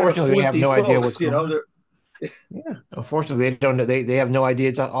 Unfortunately, they have no idea what's going on. Yeah, unfortunately, they don't know. They have no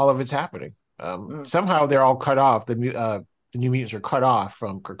idea all of it's happening. Somehow they're all cut off. The New Mutants are cut off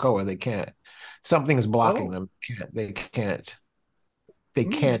from Krakoa. They can't. Something is blocking them. They can't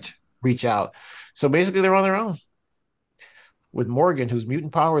reach out. So basically, they're on their own. with Morgan, whose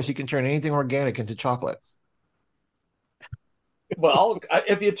mutant power is he can turn anything organic into chocolate. Well,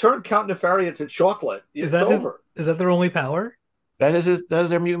 if you turn Count Nefaria into chocolate, it's over. Is that their only power? That is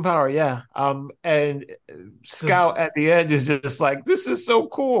their mutant power, yeah. And Scout at the end is just like, this is so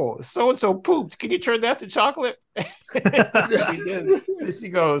cool. So and so pooped. Can you turn that to chocolate? And she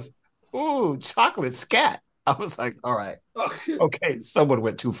goes, ooh, chocolate scat. I was like, all right, okay, someone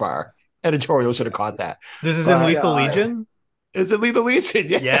went too far. Editorial should have caught that. This is in Lethal Legion. It's in Lethal Legion.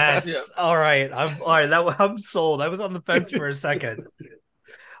 Yes. Yeah. All right. I'm sold. I was on the fence for a second.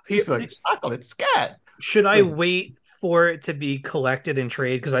 He's like, chocolate scat. Should I wait for it to be collected and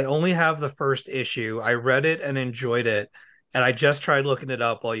trade? Because I only have the first issue. I read it and enjoyed it, and I just tried looking it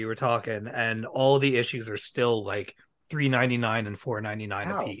up while you were talking, and all the issues are still like $3.99 and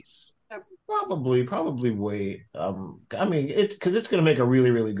 $4.99 a piece. Probably wait. I mean, because it's going to make a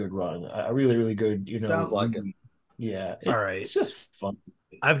really, really good run. A really, really good. Sounds like it. Yeah. All right. It's just fun.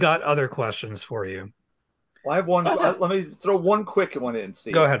 I've got other questions for you. Well, I have one. Let me throw one quick one in,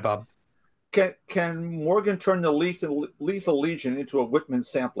 Steve. Go ahead, Bob. Can Morgan turn the Lethal Legion into a Whitman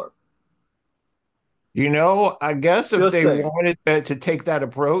sampler? I guess if they wanted to take that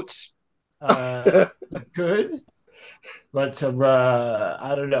approach, could. But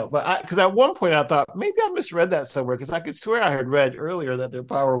I don't know. But because at one point I thought maybe I misread that somewhere, because I could swear I had read earlier that their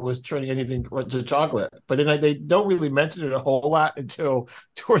power was turning anything to chocolate. But then they don't really mention it a whole lot until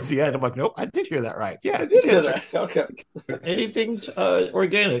towards the end. I'm like, nope, I did hear that right. Yeah, I did hear that. Okay. Anything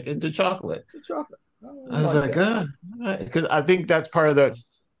organic into chocolate. Chocolate. I was like, because I think that's part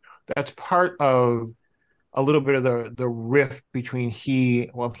of a little bit of the rift between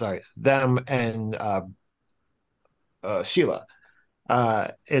them and Sheila,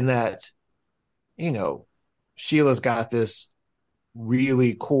 in that, Sheila's got this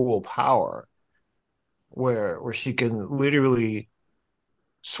really cool power where she can literally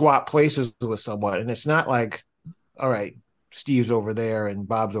swap places with someone, and it's not like, all right, Steve's over there and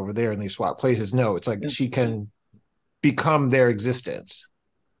Bob's over there and they swap places. No, it's like she can become their existence.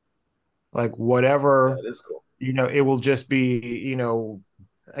 Like whatever, that is cool. It will just be,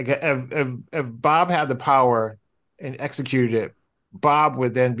 like if Bob had the power and executed it, Bob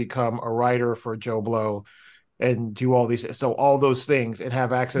would then become a writer for Joe Blow and do all those things and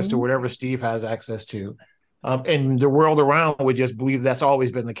have access to whatever Steve has access to. And the world around would just believe that's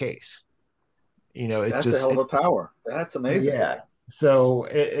always been the case. That's a hell of a power. That's amazing. Yeah. So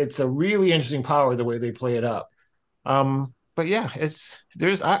it's a really interesting power the way they play it up. But yeah,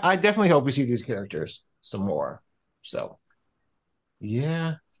 I definitely hope we see these characters some more. So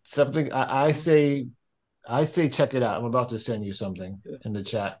yeah, something I say check it out. I'm about to send you something in the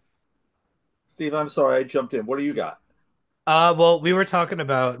chat. Steve, I'm sorry I jumped in. What do you got? Well, we were talking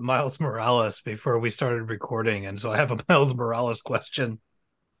about Miles Morales before we started recording, and so I have a Miles Morales question.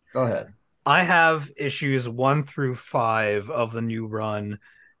 Go ahead. I have issues 1 through 5 of the new run,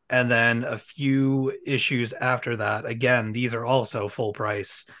 and then a few issues after that. Again, these are also full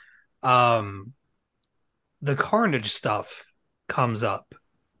price. The Carnage stuff comes up.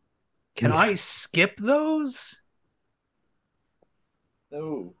 Can I skip those?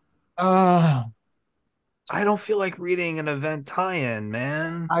 No. I don't feel like reading an event tie-in,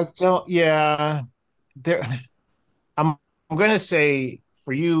 man. I don't. Yeah, I'm going to say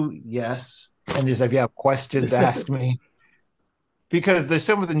for you, yes. And just if you have questions, ask me, because there's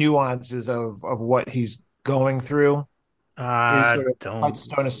some of the nuances of what he's going through. Is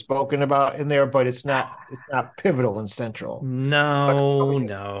sort of spoken about in there, but it's not pivotal and central. No.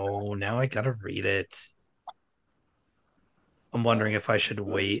 Now I gotta read it. I'm wondering if I should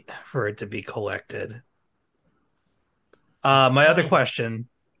wait for it to be collected. My other question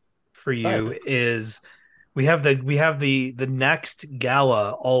for you is: we have the next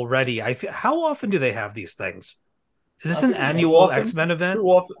gala already. How often do they have these things? Is this an annual X-Men event?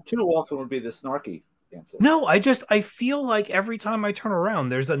 Too often would be the snarky answer. No, I feel like every time I turn around,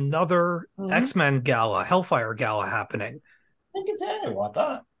 there's another X-Men gala, Hellfire gala happening. I think it's annual. I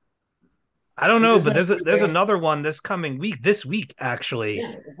thought. I don't know, but there's another one this week actually.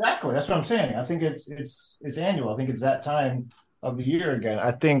 Yeah, exactly. That's what I'm saying. I think it's annual. I think it's that time of the year again.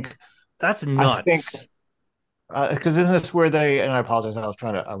 I think that's nuts. Because isn't this where they? And I apologize. I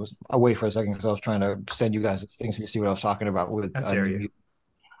was away for a second because I was trying to send you guys things so you see what I was talking about with. How dare you?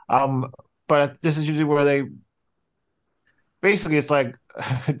 But this is usually where they. Basically, it's like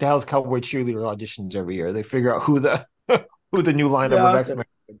Dallas Cowboy cheerleader auditions every year. They figure out who the new lineup of X-Men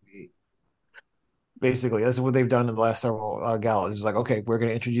would be. Basically, that's what they've done in the last several galas. It's like, okay, we're going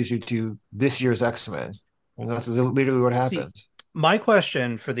to introduce you to this year's X-Men, and that's literally what happens. My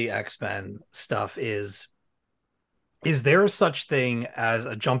question for the X-Men stuff is, is there such thing as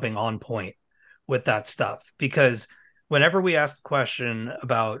a jumping on point with that stuff? Because whenever we ask the question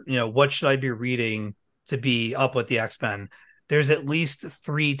about, what should I be reading to be up with the X-Men, there's at least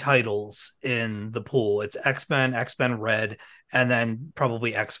three titles in the pool. It's X-Men, X-Men Red, and then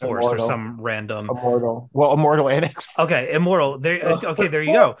probably X-Force or Immortal, some random. Immortal and X. Okay, Immortal. There. Okay, there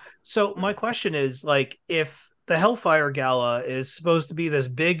you go. So my question is, like, if the Hellfire Gala is supposed to be this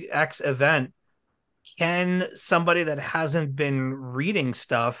big X event, can somebody that hasn't been reading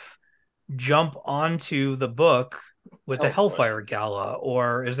stuff jump onto the book with the Hellfire Gala,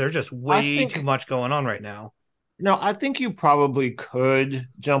 or is there just way too much going on right now? No, I think you probably could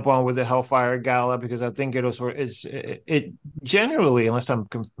jump on with the Hellfire Gala because I think it'll sort of, it generally, unless I'm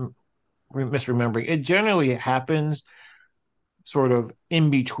misremembering, it generally happens sort of in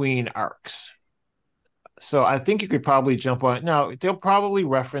between arcs. So I think you could probably jump on. Now, they'll probably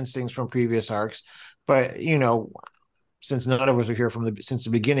reference things from previous arcs, but since none of us are here since the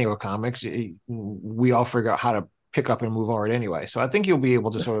beginning of comics, we all figure out how to pick up and move on anyway. So I think you'll be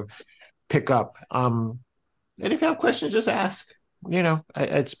able to sort of pick up. And if you have questions, just ask.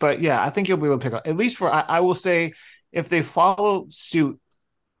 But yeah, I think you'll be able to pick up. At least I will say, if they follow suit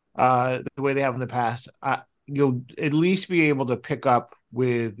the way they have in the past, you'll at least be able to pick up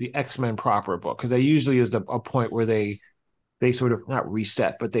with the X-Men proper book, because there usually is a point where they sort of not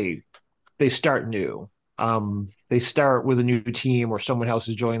reset, but they start new. They start with a new team, or someone else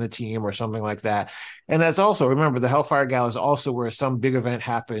is joining the team, or something like that. And that's also, remember, the Hellfire Gala is also where some big event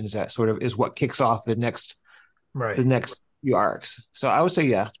happens that sort of is what kicks off the next few arcs. So I would say,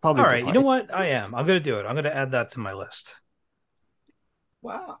 yeah, it's probably all right. You know what? I'm going to do it. I'm going to add that to my list.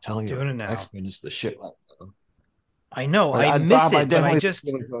 Wow, I'm telling you, doing it now. X-Men is the shit. I know. I miss it,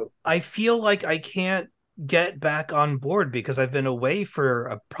 but I feel like I can't get back on board because I've been away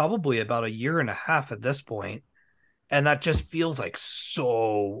for probably about a year and a half at this point, and that just feels like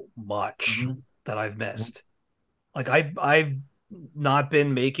so much that I've missed. Like I've not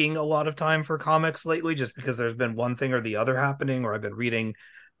been making a lot of time for comics lately, just because there's been one thing or the other happening, or I've been reading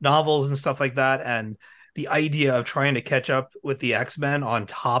novels and stuff like that, and the idea of trying to catch up with the X-Men on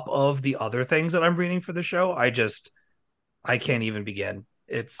top of the other things that I'm reading for the show, I can't even begin.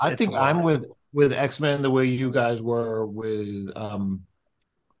 I think I'm with X-Men the way you guys were with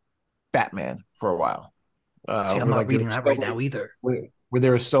Batman for a while. See, I'm not reading that right now either. Where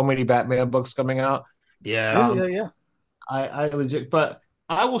there are so many Batman books coming out. Yeah. I legit, but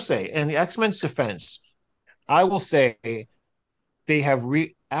I will say, in the X-Men's defense, I will say they have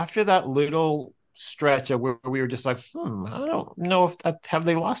after that little stretch of where we were just like, I don't know if have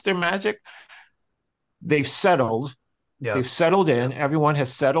they lost their magic. They've settled. Yeah. They've settled in. Everyone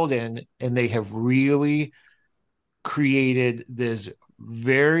has settled in, and they have really created this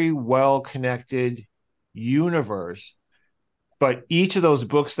very well-connected universe. But each of those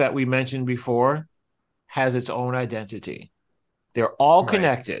books that we mentioned before has its own identity. They're all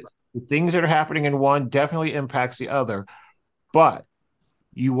connected. The things that are happening in one definitely impacts the other, but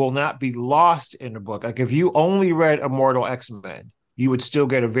you will not be lost in a book. Like if you only read Immortal X-Men, you would still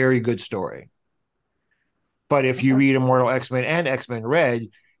get a very good story. But if you read Immortal X-Men and X-Men Red,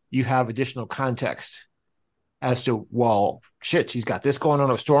 you have additional context as to, well, shit, she's got this going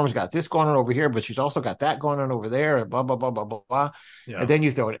on. Storm's got this going on over here, but she's also got that going on over there, and blah, blah, blah, blah, blah, blah. Yeah. And then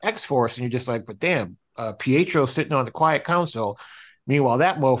you throw in X-Force, and you're just like, but damn, Pietro's sitting on the Quiet Council. Meanwhile,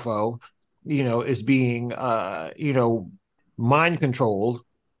 that mofo, is being, mind controlled.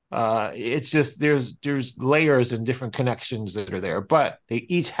 It's just there's layers and different connections that are there, but they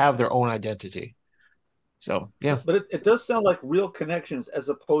each have their own identity. So, yeah. But it does sound like real connections as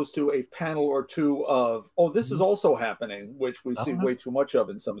opposed to a panel or two of, this is also happening, which we see way too much of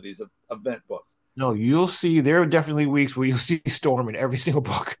in some of these event books. No, you'll see, there are definitely weeks where you'll see Storm in every single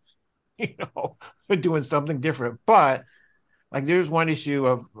book, doing something different. But, like, there's one issue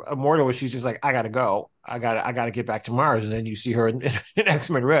of Immortal where she's just like, I got to go. I got to get back to Mars. And then you see her in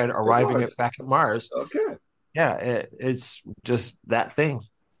X-Men Red arriving back at Mars. Okay. Yeah, it's just that thing.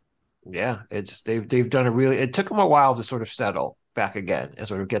 Yeah, they've done it took them a while to sort of settle back again and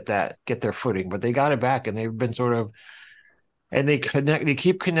sort of get their footing, but they got it back, and they've been sort of, and they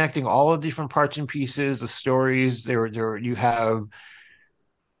keep connecting all the different parts and pieces, the stories. You have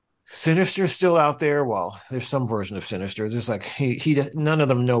Sinister still out there. Well, there's some version of Sinister. There's like none of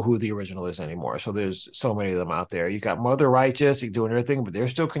them know who the original is anymore. So there's so many of them out there. You got Mother Righteous doing everything, but they're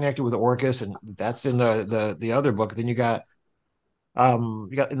still connected with Orcus, and that's in the other book. Then you got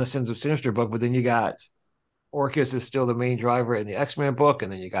in the Sins of Sinister book, but then you got Orcus is still the main driver in the X-Men book,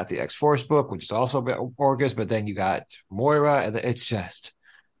 and then you got the X-Force book, which is also about Orcus, but then you got Moira, and it's just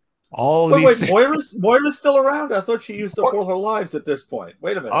All Wait, these. Moira's still around? I thought she used up all her lives at this point.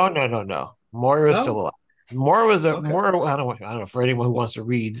 Wait a minute. Oh no. Moira's No? still alive. Moira was a Okay. Moira. I don't know. For anyone who wants to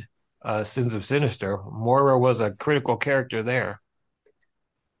read Sins of Sinister, Moira was a critical character there.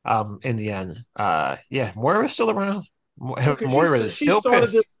 In the end, yeah, Moira's still around. Okay, Moira is still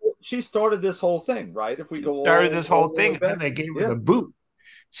pissed. she started this whole thing, right? If we go Started this whole all the way thing, and then back. they gave her Yeah. the boot.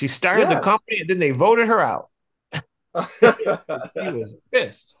 She started the Yes. company, and then they voted her out. She was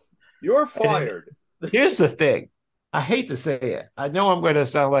pissed. You're fired. Here's the thing. I hate to say it. I know I'm going to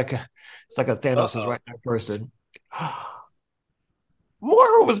sound like it's like a Thanos is right now person.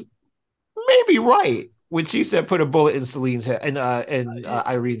 Moira was maybe right when she said put a bullet in Celine's head and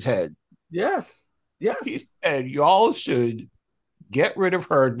Irene's head. Yes. Yes. He said y'all should get rid of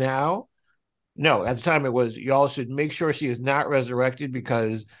her now. No, at the time it was y'all should make sure she is not resurrected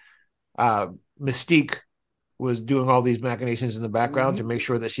because Mystique was doing all these machinations in the background to make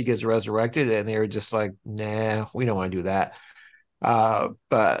sure that she gets resurrected, and they were just like, nah, we don't want to do that.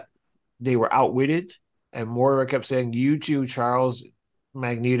 But they were outwitted, and Moira kept saying, you two, Charles,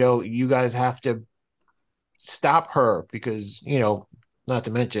 Magneto, you guys have to stop her because, not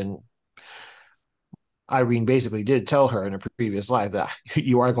to mention Irene basically did tell her in a previous life that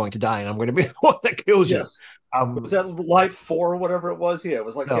you are going to die and I'm going to be the one that kills you. Was that life 4 or whatever it was? Yeah, it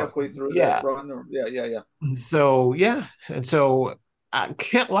was like halfway through that run. Yeah. So, yeah. And so I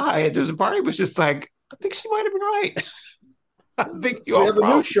can't lie. There's a part of me was just like, I think she might have been right. I think we have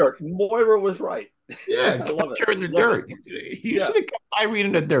a new shirt. Moira was right. Yeah, kept her in the dirt. You should have kept Irene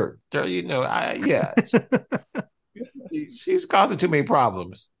in the dirt. She's causing too many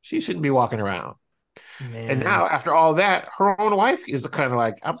problems. She shouldn't be walking around. Man. And now, after all that, her own wife is kind of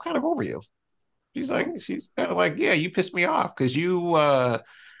like, I'm kind of over you. She's kind of like, yeah, you pissed me off because you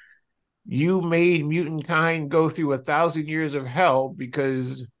made mutant kind go through 1,000 years of hell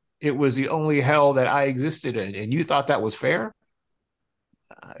because it was the only hell that I existed in, and you thought that was fair.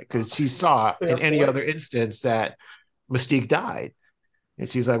 Because she saw in any other instance that Mystique died, and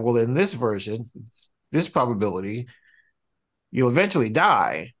she's like, well, in this version, this probability, you'll eventually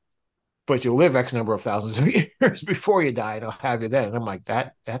die. But you'll live X number of thousands of years before you die, and I'll have you then. And I'm like,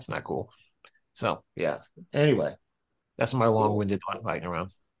 that's not cool. So, yeah. Anyway, that's my long-winded fighting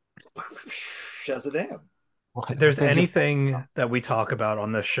around. Shazam. If there's anything that we talk about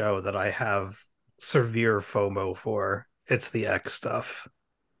on this show that I have severe FOMO for, it's the X stuff.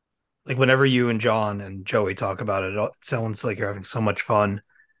 Like, whenever you and John and Joey talk about it, it sounds like you're having so much fun.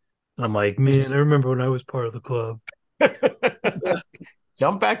 And I'm like, man, I remember when I was part of the club.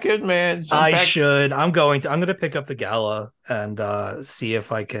 Jump back in, man. I'm going to pick up the gala and see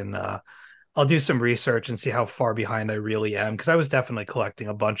if I can I'll do some research and see how far behind I really am, because I was definitely collecting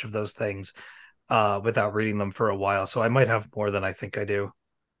a bunch of those things without reading them for a while, so I might have more than I think I do.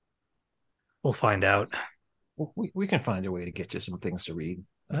 We'll find out. We can find a way to get you some things to read.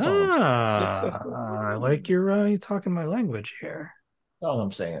 I like you're talking my language here. That's all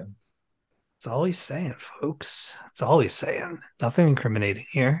I'm saying. That's all he's saying, folks. That's all he's saying. Nothing incriminating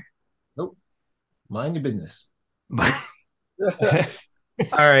here. Nope. Mind your business.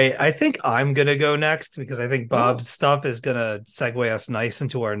 All right. I think I'm going to go next because I think Bob's stuff is going to segue us nice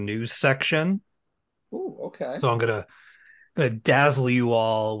into our news section. Ooh, okay. So I'm going to dazzle you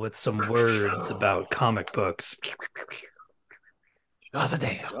all with some words about comic books.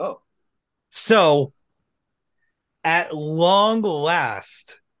 So, at long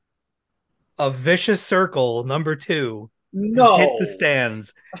last, A Vicious Circle #2 has hit the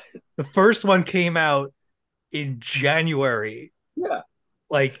stands. The first one came out in January. Yeah.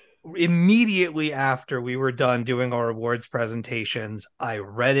 Like, immediately after we were done doing our awards presentations, I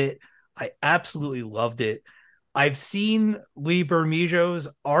read it. I absolutely loved it. I've seen Lee Bermejo's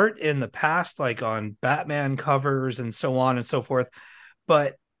art in the past, like on Batman covers and so on and so forth,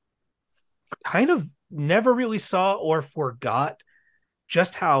 but kind of never really saw or forgot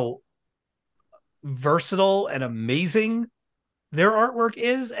just how versatile and amazing their artwork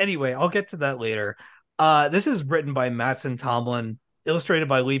is. Anyway, I'll get to that later. This is written by Mattson Tomlin, illustrated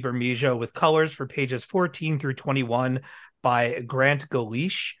by Lee Bermejo, with colors for pages 14 through 21 by Grant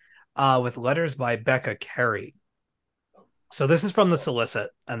Galish, with letters by Becca Carey. So this is from the solicit,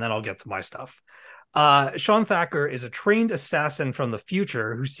 and then I'll get to my stuff. Sean Thacker is a trained assassin from the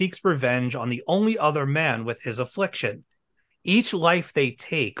future who seeks revenge on the only other man with his affliction. Each life they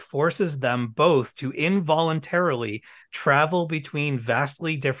take forces them both to involuntarily travel between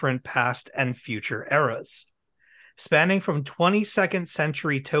vastly different past and future eras. Spanning from 22nd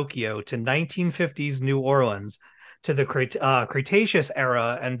century Tokyo to 1950s New Orleans to the Cretaceous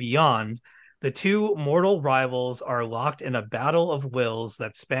era and beyond, The two mortal rivals are locked in a battle of wills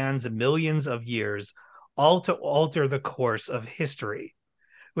that spans millions of years, all to alter the course of history.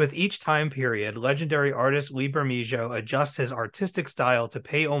 With each time period, legendary artist Lee Bermejo adjusts his artistic style to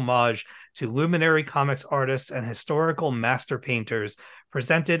pay homage to luminary comics artists and historical master painters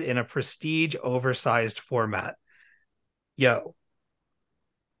presented in a prestige oversized format. Yo,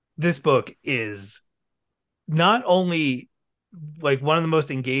 this book is not only like one of the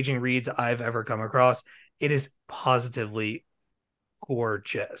most engaging reads I've ever come across, it is positively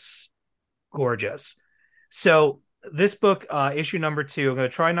gorgeous. Gorgeous. So this book, issue number 2, I'm going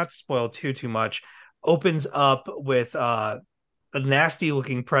to try not to spoil too much, opens up with a nasty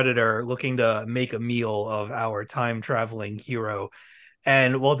looking predator looking to make a meal of our time traveling hero.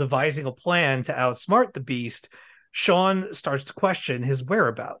 And while devising a plan to outsmart the beast, Sean starts to question his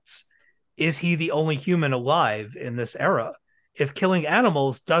whereabouts. Is he the only human alive in this era? If killing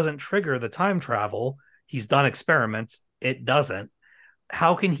animals doesn't trigger the time travel, he's done experiments, it doesn't.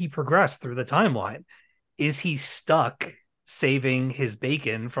 How can he progress through the timeline? Is he stuck saving his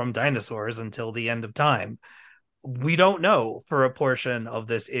bacon from dinosaurs until the end of time? We don't know for a portion of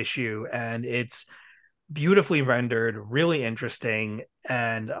this issue, and it's beautifully rendered, really interesting,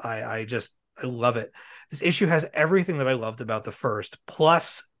 and I love it. This issue has everything that I loved about the first,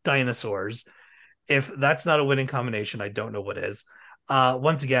 plus dinosaurs. If that's not a winning combination, I don't know what is.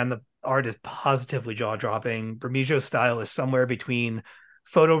 Once again, the art is positively jaw-dropping. Bermejo's style is somewhere between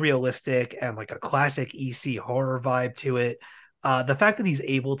photorealistic and like a classic EC horror vibe to it. The fact that he's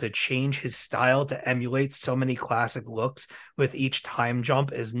able to change his style to emulate so many classic looks with each time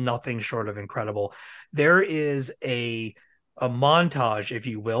jump is nothing short of incredible. There is a montage, if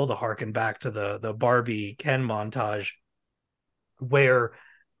you will, to harken back to the Barbie Ken montage, where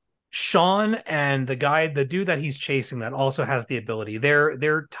Sean and the dude that he's chasing that also has the ability,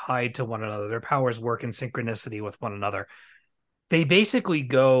 they're tied to one another. Their powers work in synchronicity with one another. They basically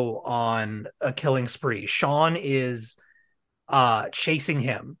go on a killing spree. Sean is chasing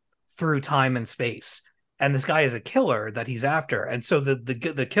him through time and space, and this guy is a killer that he's after. And so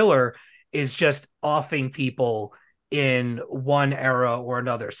the killer is just offing people in one era or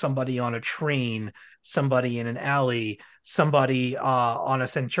another. Somebody on a train, somebody in an alley, somebody on a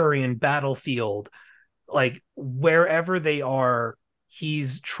Centurion battlefield. Like wherever they are,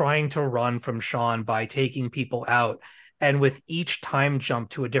 he's trying to run from Sean by taking people out. And with each time jump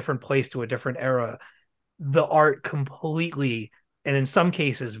to a different place, to a different era, the art completely, and in some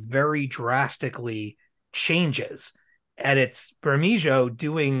cases very drastically, changes. And it's Bermejo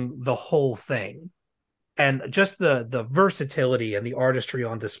doing the whole thing. And just the versatility and the artistry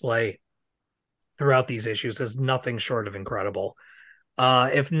on display throughout these issues is nothing short of incredible.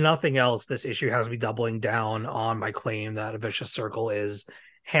 If nothing else, this issue has me doubling down on my claim that A Vicious Circle is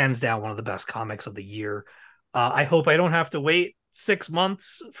hands down one of the best comics of the year. I hope I don't have to wait 6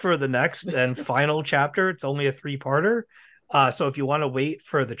 months for the next and final chapter. It's only a 3-parter. So if you want to wait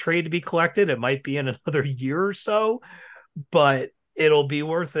for the trade to be collected, it might be in another year or so, but it'll be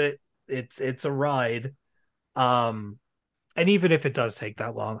worth it. It's a ride. And even if it does take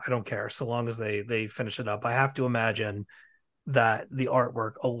that long, I don't care, so long as they finish it up. I have to imagine that the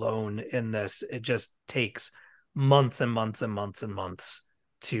artwork alone in this, it just takes months and months and months and months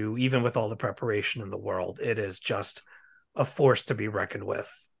to, even with all the preparation in the world, it is just a force to be reckoned with,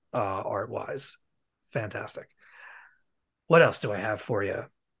 art-wise. Fantastic. What else do I have for you?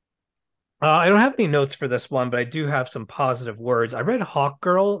 I don't have any notes for this one, but I do have some positive words. I read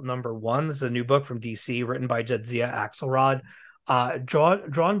Hawkgirl #1. This is a new book from DC, written by Jadzia Axelrod,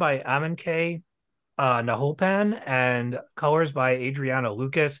 drawn by Aminke Naholpan, and colors by Adriano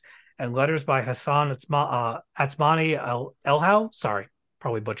Lucas, and letters by Hassan Atsmani Elhau. Sorry,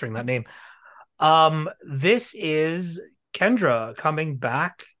 probably butchering that name. This is Kendra coming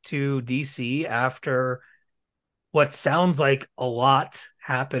back to DC after what sounds like a lot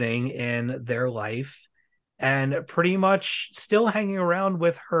happening in their life, and pretty much still hanging around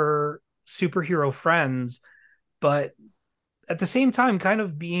with her superhero friends, but at the same time kind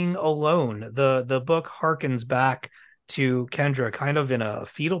of being alone. The book harkens back to Kendra kind of in a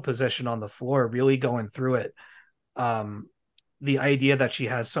fetal position on the floor, really going through it. The idea that she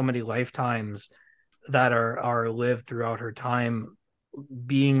has so many lifetimes that are lived throughout her time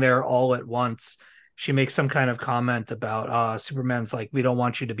being there all at once. She makes some kind of comment about Superman's like, we don't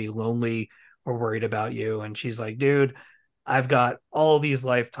want you to be lonely. We're worried about you. And she's like, dude, I've got all these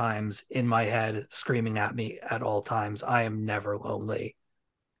lifetimes in my head screaming at me at all times. I am never lonely.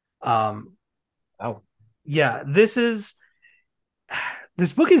 Oh, Yeah, this is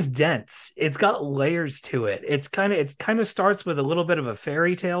This book is dense. It's got layers to it. It's kind of starts with a little bit of a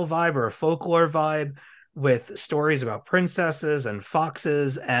fairy tale vibe or a folklore vibe with stories about princesses and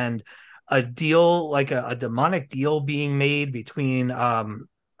foxes and a deal like a demonic deal being made between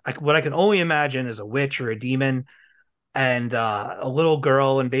what I can only imagine is a witch or a demon and a little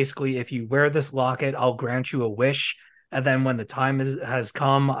girl. And basically, if you wear this locket, I'll grant you a wish. And then when the has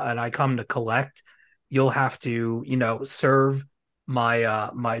come and I come to collect, you'll have to, serve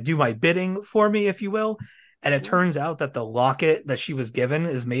my do my bidding for me, if you will. And it turns out that the locket that she was given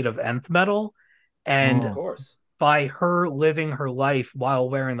is made of nth metal. And Of course. by her living her life while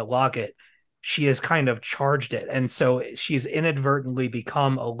wearing the locket, she has kind of charged it. And so she's inadvertently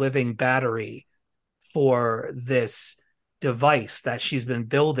become a living battery for this device that she's been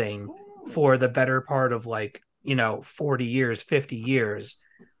building for the better part of 40 years, 50 years.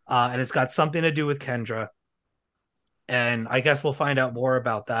 And it's got something to do with Kendra. And I guess we'll find out more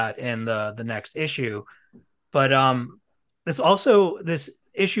about that in the next issue. But this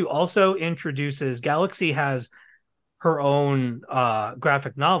issue also introduces Galaxy has her own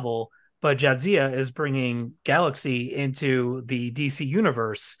graphic novel, but Jadzia is bringing Galaxy into the DC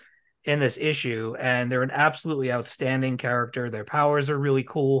universe in this issue, and they're an absolutely outstanding character. Their powers are really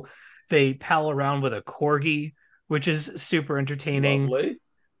cool. They pal around with a corgi, which is super entertaining. Lovely.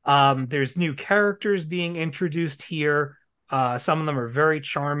 There's new characters being introduced here. Some of them are very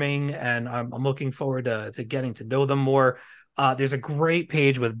charming, and I'm looking forward to getting to know them more. There's a great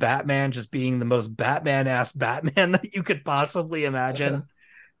page with Batman just being the most Batman-ass Batman that you could possibly imagine,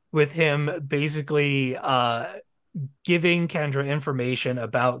 with him basically giving Kendra information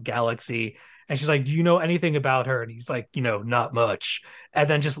about Galaxy. And she's like, do you know anything about her? And he's like, not much. And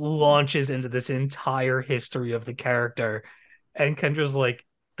then just launches into this entire history of the character. And Kendra's like,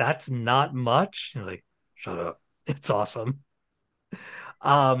 that's not much. He's like, shut up. It's awesome.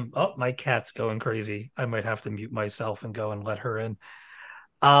 Oh, my cat's going crazy. I might have to mute myself and go and let her in.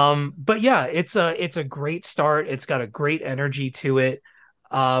 But yeah, it's a great start. It's got a great energy to it.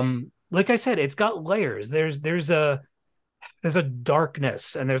 Like I said, it's got layers. There's a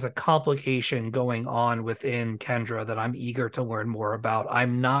darkness and there's a complication going on within Kendra that I'm eager to learn more about.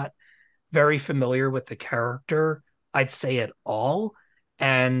 I'm not very familiar with the character, I'd say, at all.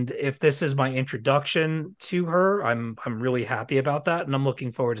 And if this is my introduction to her, I'm really happy about that. And I'm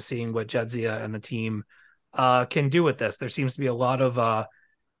looking forward to seeing what Jadzia and the team can do with this. There seems to be a lot of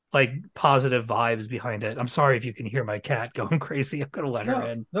positive vibes behind it. I'm sorry if you can hear my cat going crazy. I'm gonna let her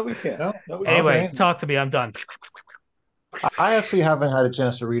in. No, we can't. No. No, we Anyway, can't. talk to me. I'm done. I actually haven't had a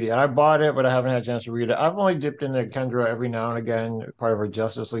chance to read it. I bought it, but I haven't had a chance to read it. I've only dipped into Kendra every now and again, part of her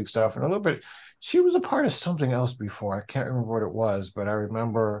Justice League stuff, and a little bit. She was a part of something else before. I can't remember what it was, but I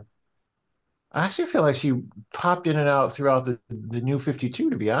remember. I actually feel like she popped in and out throughout the New 52.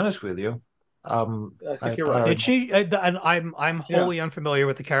 To be honest with you, I think you're right. Did she? I'm wholly unfamiliar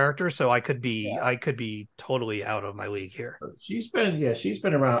with the character, so I could be totally out of my league here. She's been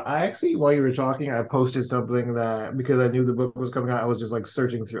around. I actually, while you were talking, I posted something that because I knew the book was coming out, I was just like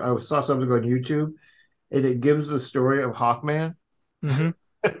searching through. I saw something on YouTube, and it gives the story of Hawkman. Mm-hmm.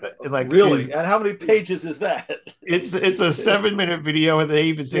 Like really, and how many pages is that? It's a 7-minute video, and they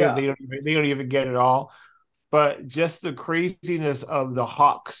even say they don't even get it all. But just the craziness of the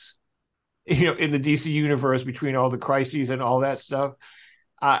Hawks, in the DC universe between all the crises and all that stuff.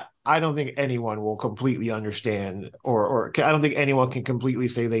 I don't think anyone will completely understand, or I don't think anyone can completely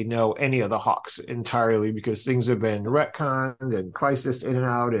say they know any of the Hawks entirely, because things have been retconned and crisis in and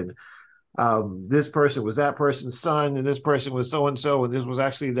out, and this person was that person's son, and this person was so and so, and this was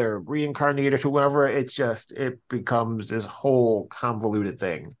actually their reincarnated whoever. It becomes this whole convoluted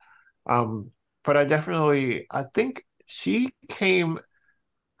thing. But I think she came.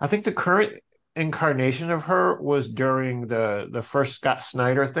 I think the current incarnation of her was during the first Scott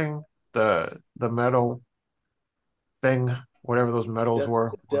Snyder thing, the metal thing, whatever those metals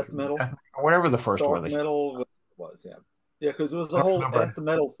were, death metal, whatever the first dark one metal was. Because there was a whole death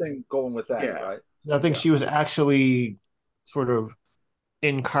metal thing going with that, right? I think she was actually sort of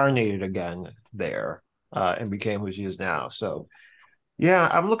incarnated again there, and became who she is now. So yeah,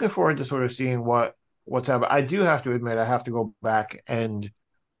 I'm looking forward to sort of seeing what's happening. I do have to admit, I have to go back and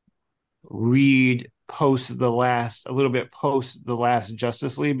read post the last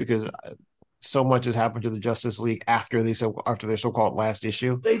Justice League, because so much has happened to the Justice League after their so-called last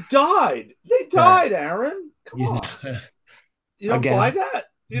issue. They died, Aaron. Come on. You don't buy that?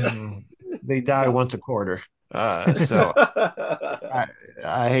 They die once a quarter. So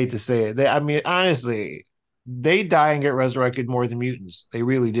I hate to say it. Honestly, they die and get resurrected more than mutants. They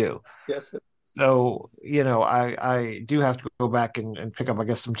really do. Yes. So, I do have to go back and pick up, I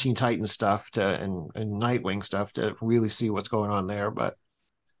guess, some Teen Titans stuff and Nightwing stuff to really see what's going on there. But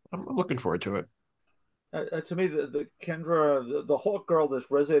I'm looking forward to it. To me, the Kendra, the Hawkgirl that's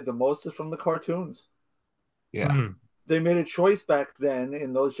resonated the most is from the cartoons. Yeah. Mhm. They made a choice back then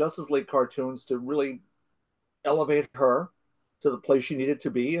in those Justice League cartoons to really elevate her to the place she needed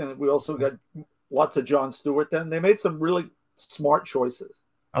to be. And we also got lots of John Stewart then. They made some really smart choices.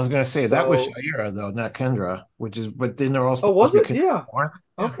 I was going to say that was So, Shaira, though, not Kendra, but then they're all oh, supposed was to be it? Kendra. Yeah.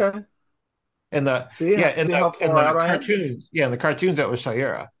 Yeah. Okay. And the See, yeah, and see how in far the out I am? cartoons, in the cartoons that was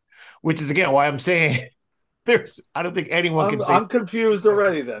Shaira, which is again why I'm saying I don't think anyone can say I'm confused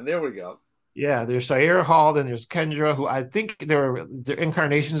already then. There we go. yeah, there's Shaira Hall, then there's Kendra, who I think their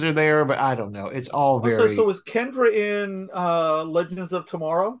incarnations are there, but I don't know. It's all Also, so very was Kendra in Legends of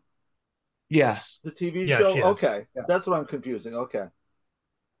Tomorrow, yes. the TV Yeah, show? she is. Okay. Yeah. That's what I'm confusing. Okay.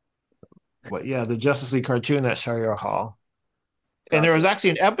 But yeah, the Justice League cartoon that Shaira Hall. And there was Gotcha. actually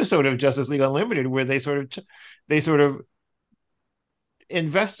an episode of Justice League Unlimited where they sort of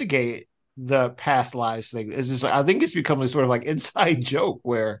investigate the past lives thing. It's just I think it's become a sort of like inside joke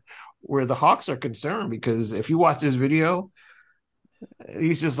where the Hawks are concerned because if you watch this video,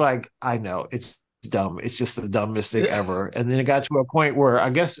 he's just like, I know it's dumb. It's just the dumbest thing ever. And then it got to a point where I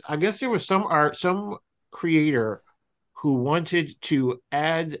guess there was some creator who wanted to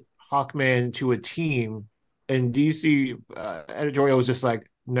add Hawkman to a team, and DC editorial was just like,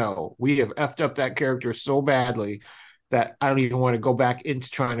 no, we have effed up that character so badly that I don't even want to go back into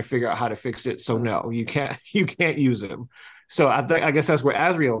trying to figure out how to fix it. So no, you can't use him. So I guess that's where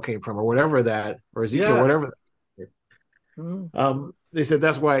Azrael came from, or whatever that, or Ezekiel, Yes. whatever. They said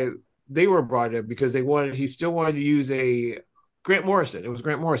that's why they were brought in because he still wanted to use a Grant Morrison. It was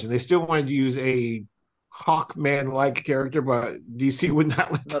Grant Morrison. They still wanted to use a Hawkman like character, but DC would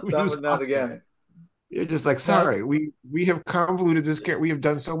not let Not them that use one, not Hawkman. again. You're just like, Now, sorry, we have convoluted this character. We have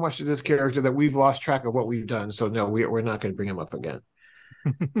done so much to this character that we've lost track of what we've done. So no, we're not going to bring him up again.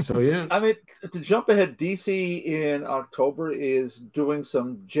 So yeah, I mean, to jump ahead, DC in October is doing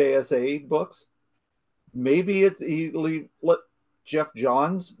some JSA books. Maybe let Jeff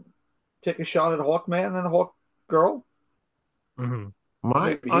Johns take a shot at Hawkman and Hawkgirl. Hmm.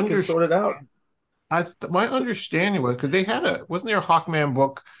 my Maybe he can sort it out. understand, my understanding was because they had wasn't there a Hawkman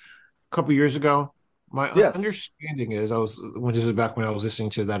book a couple years ago? My Yes. understanding is this is back when I was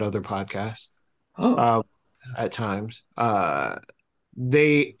listening to that other podcast. Oh, Uh, at times,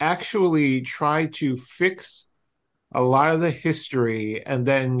 they actually tried to fix a lot of the history and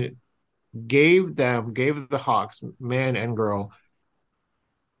then gave the Hawks, man and girl,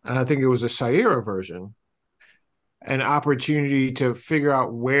 and I think it was a Saira version, an opportunity to figure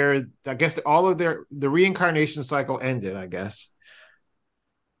out where I guess all of the reincarnation cycle ended, I guess.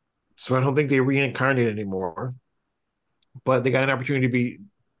 So I don't think they reincarnate anymore, but they got an opportunity to be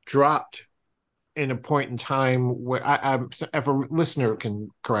dropped in a point in time where if a listener can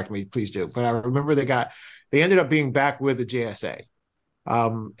correct me, please do. But I remember they ended up being back with the JSA.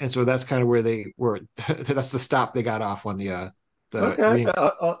 And so that's kind of where they were. That's the stop they got off on okay.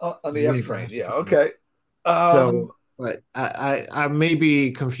 On the F train. reincarnation. Yeah. Okay. So, Um, but I may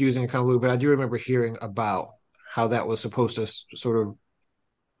be confusing and convoluted, but I do remember hearing about how that was supposed to sort of,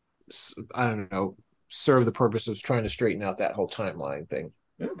 I don't know, serve the purpose of trying to straighten out that whole timeline thing.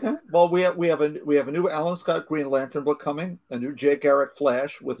 okay. Well, we have a new Alan Scott Green Lantern book coming, a new Jay Garrick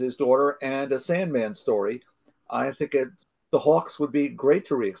Flash with his daughter, and a Sandman story. I think the Hawks would be great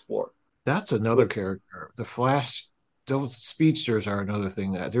to re-explore. That's another With character. The Flash, those speedsters are another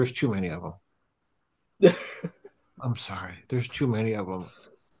thing that there's too many of them. I'm sorry, there's too many of them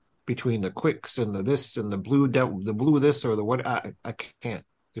between the quicks and the this and the blue this or the what. I can't.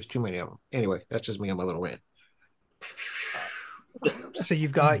 There's too many of them. Anyway, that's just me on my little rant. So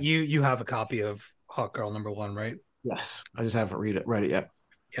you have a copy of Hawkgirl #1, right? Yes, I just haven't read it yet.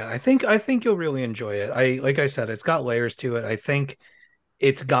 Yeah, I think you'll really enjoy it. Like I said, it's got layers to it. I think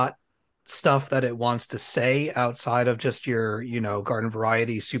it's got stuff that it wants to say outside of just your, garden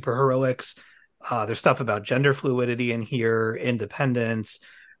variety superheroics. There's stuff about gender fluidity in here, independence,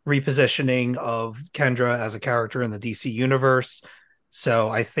 repositioning of Kendra as a character in the DC universe. So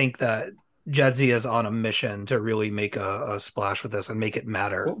I think that Jedzia is on a mission to really make a splash with this and make it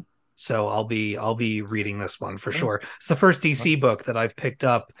matter. Cool. So I'll be reading this one for sure. It's the first DC book that I've picked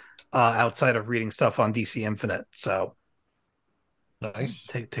up outside of reading stuff on DC Infinite. So Nice.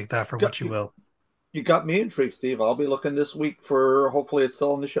 take that for what you will. You got me intrigued, Steve. I'll be looking this week for hopefully it's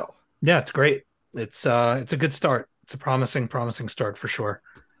still on the shelf. Yeah, it's great. It's a good start. It's a promising start for sure.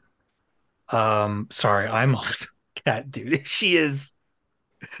 Sorry, I'm on cat dude. She is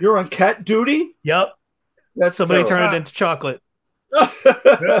You're on cat duty? Yep. That's Somebody turn it terrible. into chocolate.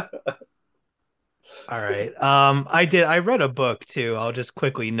 All right. I read a book too. I'll just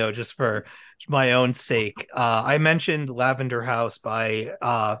quickly note just for my own sake. I mentioned Lavender House by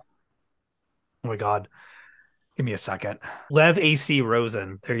oh my God. Give me a second. Lev A.C.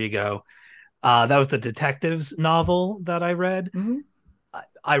 Rosen. There you go. That was the detectives novel that I read. Mhm.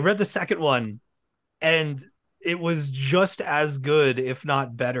 I read the second one and it was just as good, if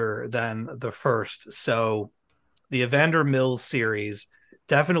not better, than the first. So the Evander Mills series,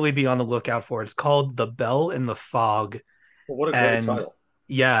 definitely be on the lookout for. It's called The Bell in the Fog. Well, what a great And title.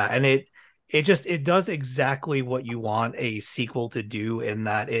 yeah, and it does exactly what you want a sequel to do in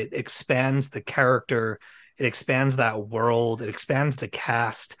that it expands the character, it expands that world, it expands the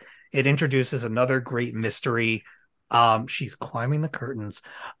cast, it introduces another great mystery. She's climbing the curtains.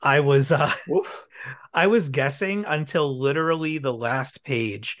 I was Oof. I was guessing until literally the last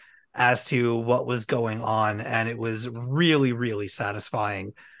page as to what was going on, and it was really, really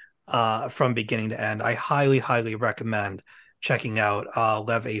satisfying from beginning to end. I highly, highly recommend checking out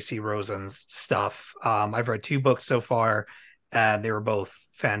Lev A.C. Rosen's stuff. I've read 2 books so far, and they were both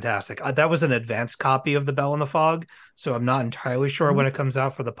fantastic. That was an advanced copy of The Bell in the Fog, so I'm not entirely sure when Mhm. it comes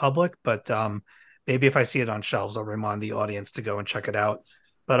out for the public, but maybe if I see it on shelves, I'll remind the audience to go and check it out.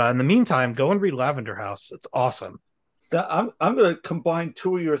 But in the meantime, go and read Lavender House. It's awesome. Now, I'm going to combine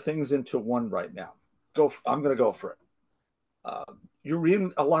two of your things into one right now. I'm going to go for it. You're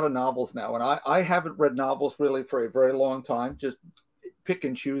reading a lot of novels now, and I haven't read novels really for a very long time. Just pick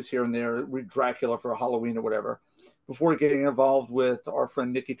and choose here and there. Read Dracula for Halloween or whatever. Before getting involved with our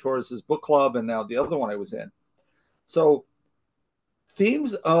friend Nikki Torres's book club, and now the other one I was in. So,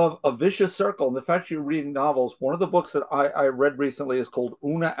 themes of a vicious circle, and the fact you're reading novels. One of the books that I read recently is called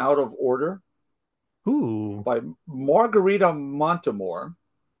Una Out of Order Ooh. by Margarita Montemor.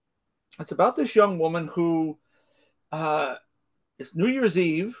 It's about this young woman who uh, it's New Year's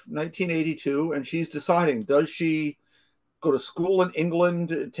Eve, 1982, and she's deciding, does she go to school in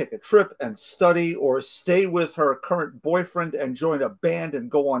England, take a trip and study, or stay with her current boyfriend and join a band and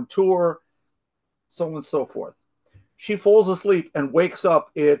go on tour, so on and so forth. She falls asleep and wakes up.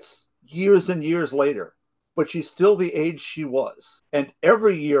 It's years and years later, but she's still the age she was. And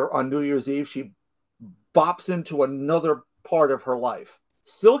every year on New Year's Eve, she bops into another part of her life.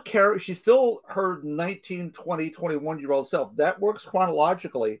 She's still her 19, 20, 21-year-old self. That works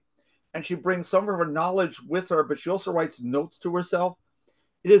chronologically, and she brings some of her knowledge with her, but she also writes notes to herself.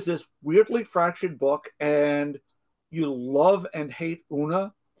 It is this weirdly fractured book, and you love and hate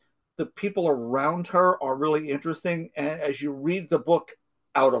Una. The people around her are really interesting, and as you read the book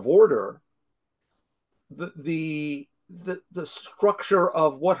out of order, the structure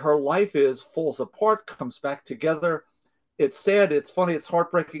of what her life is falls apart, comes back together. It's sad, it's funny, it's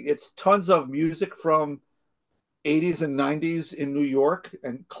heartbreaking. It's tons of music from 80s and 90s in New York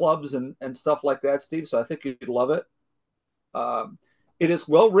and clubs and stuff like that, Steve. So I think you'd love it. It is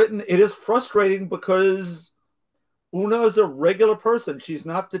well written. It is frustrating because Una is a regular person. She's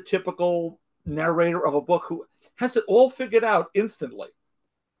not the typical narrator of a book who has it all figured out instantly.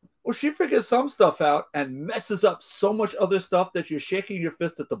 Well, she figures some stuff out and messes up so much other stuff that you're shaking your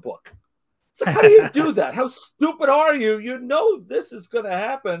fist at the book. It's like, how do you do that? How stupid are you? You know this is going to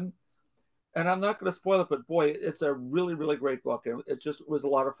happen. And I'm not going to spoil it, but boy, it's a really, really great book. And it just was a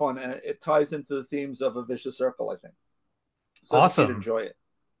lot of fun. And it ties into the themes of A Vicious Circle, I think. So I think you'd Awesome. enjoy it.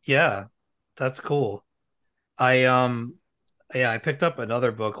 Yeah, that's cool. I yeah, I picked up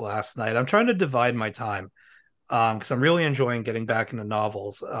another book last night. I'm trying to divide my time because I'm really enjoying getting back into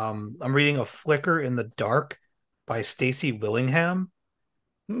novels. I'm reading A Flicker in the Dark by Stacey Willingham.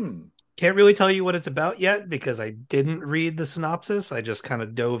 Hmm. Can't really tell you what it's about yet because I didn't read the synopsis. I just kind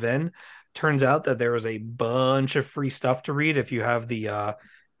of dove in. Turns out that there was a bunch of free stuff to read if you have the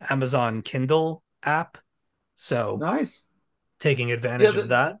Amazon Kindle app. So Nice. taking Yeah, advantage of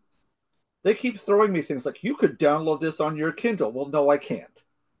that. they keep throwing me things like, you could download this on your Kindle. Well, no, I can't.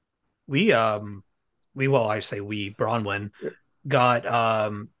 We well, I say we, Bronwyn got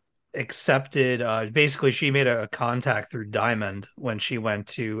accepted. Basically, she made a contact through Diamond when she went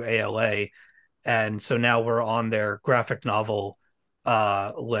to ALA, and so now we're on their graphic novel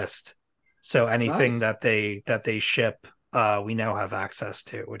list. So anything Nice. that they ship, we now have access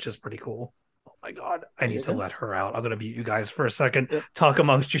to, which is pretty cool. Oh my god, I There need you to go. let her out. I'm gonna mute you guys for a second. Yep. Talk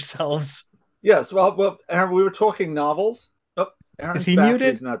amongst yourselves. Yes. Well, Aaron, we were talking novels. Oh, Is Aaron's he back. muted?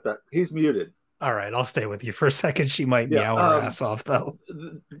 He's not back. He's muted. All right, I'll stay with you for a second. She might Yeah. meow her ass off though.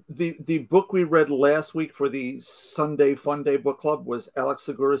 The book we read last week for the Sunday Fun Day book club was Alex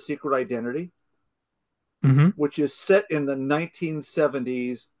Segura's Secret Identity. Mm-hmm. which is set in the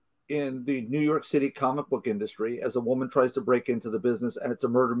 1970s in the New York City comic book industry as a woman tries to break into the business, and it's a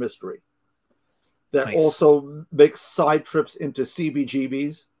murder mystery that Nice. also makes side trips into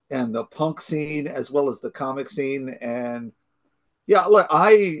CBGBs and the punk scene as well as the comic scene. And yeah, look,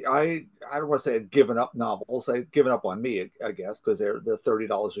 I don't want to say I'd given up novels. I'd given up on me, I guess, because they're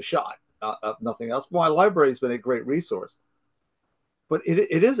 $30 a shot, nothing else. My library's been a great resource, but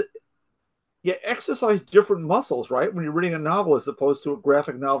it is, you exercise different muscles, right? When you're reading a novel as opposed to a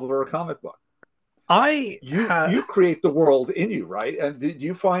graphic novel or a comic book. I You have. create the world in you, right? And did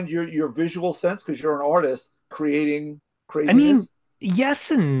you find your visual sense, because you're an artist, creating I mean, craziness? yes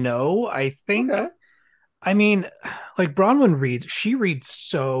and no. I think. Okay. I mean, like Bronwyn reads. She reads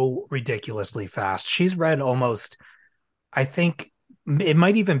so ridiculously fast. She's read almost. I think it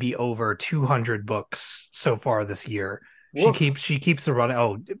might even be over 200 books so far this year. Woof. She keeps the run.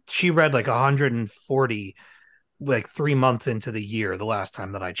 Oh, she read like 140 like 3 months into the year. The last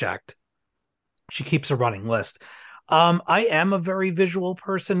time that I checked, she keeps a running list. I am a very visual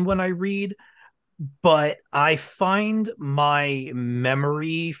person when I read, but I find my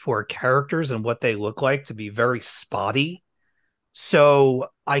memory for characters and what they look like to be very spotty. So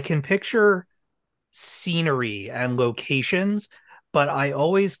I can picture scenery and locations, but I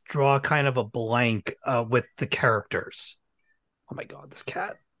always draw kind of a blank with the characters. Oh my God, this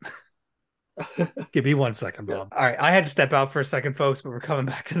cat. Give me 1 second, Yeah. Bob. All right, I had to step out for a second, folks, but we're coming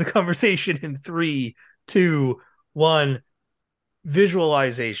back to the conversation in three, two, one.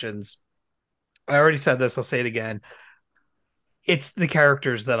 Visualizations. I already said this, I'll say it again. It's the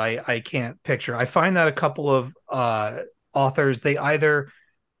characters that I can't picture. I find that a couple of authors,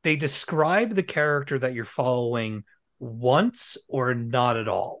 they describe the character that you're following once or not at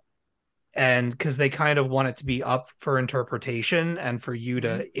all. And because they kind of want it to be up for interpretation and for you Mhm.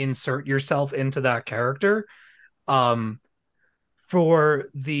 to insert yourself into that character. Um, for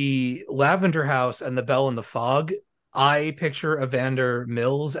the Lavender House and the Bell in the Fog, I picture Evander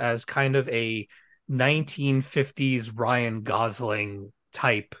Mills as kind of a 1950s Ryan Gosling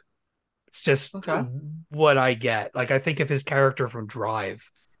type. It's just Okay. what I get. Like I think of his character from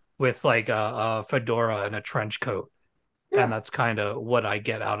Drive with like a fedora and a trench coat, and Yeah. that's kind of what I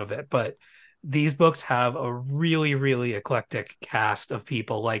get out of it. But these books have a really, really eclectic cast of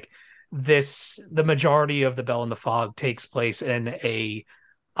people. Like the majority of the Bell in the Fog takes place in a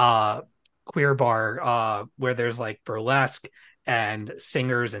uh, queer bar where there's like burlesque and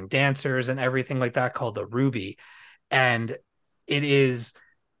singers and dancers and everything like that called the Ruby, and it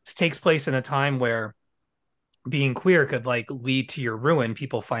takes place in a time where being queer could like lead to your ruin.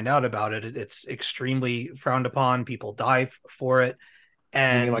 People find out about it. It's extremely frowned upon. People die for it. You mean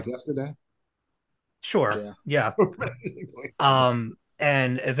And like yesterday? sure, Yeah. yeah.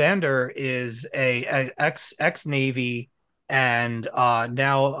 And Evander is a ex Navy and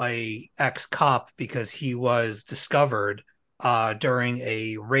now a ex cop because he was discovered during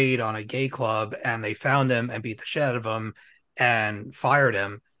a raid on a gay club, and they found him and beat the shit out of him and fired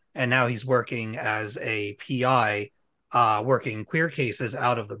him. And now he's working as a PI, working queer cases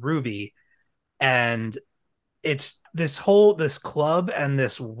out of the Ruby. And it's this club and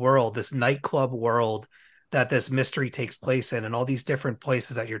this world, this nightclub world that this mystery takes place in, and all these different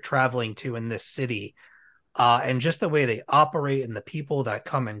places that you're traveling to in this city. And just the way they operate and the people that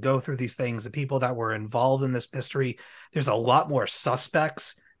come and go through these things, the people that were involved in this mystery. There's a lot more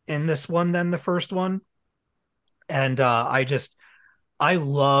suspects in this one than the first one. And I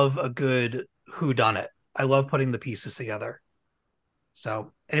love a good whodunit. I love putting the pieces together.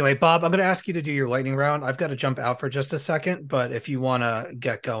 So anyway, Bob, I'm going to ask you to do your lightning round. I've got to jump out for just a second, but if you want to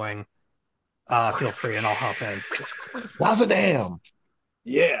get going, feel free and I'll hop in. That's a damn.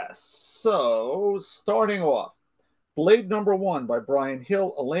 Yes. So starting off, Blade number one by Brian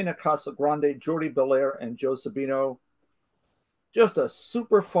Hill, Elena Casagrande, Jordi Belair, and Joe Sabino. Just a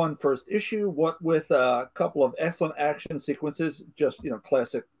super fun first issue, what with a couple of excellent action sequences, just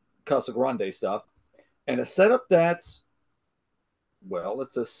classic Casagrande stuff, and a setup that's, well,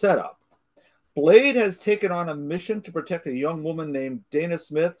 it's a setup. Blade has taken on a mission to protect a young woman named Dana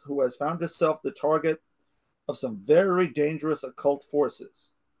Smith, who has found herself the target of some very dangerous occult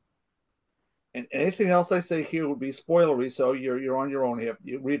forces. And anything else I say here would be spoilery, so you're on your own here.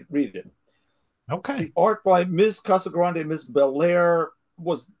 You read it. Okay. The art by Ms. Casagrande, Ms. Belair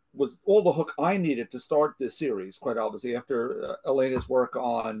was all the hook I needed to start this series, quite obviously, after Elena's work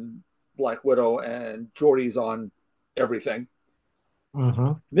on Black Widow and Jordy's on everything.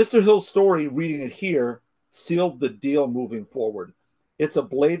 Mm-hmm. Mr. Hill's story, reading it here, sealed the deal moving forward. It's a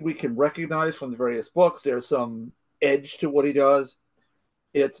Blade we can recognize from the various books. There's some edge to what he does.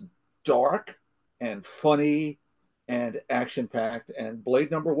 It's dark and funny and action-packed. And Blade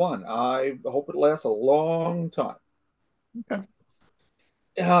 #1, I hope it lasts a long time. Okay.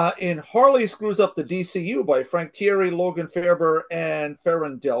 In Harley Screws Up the DCU by Frank Thierry, Logan Faerber, and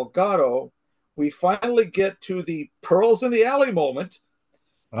Ferran Delgado, we finally get to the Pearls in the Alley moment.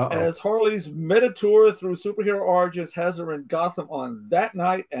 As Harley's meta tour through superhero origins has her in Gotham on that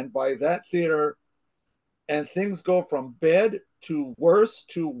night and by that theater, and things go from bad to worst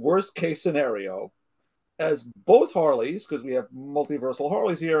case scenario. As both Harleys, because we have multiversal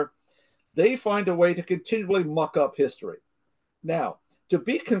Harleys here, they find a way to continually muck up history. Now, to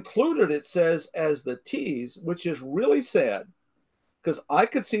be concluded, it says, as the tease, which is really sad, because I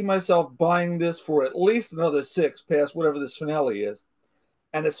could see myself buying this for at least another 6 past whatever this finale is.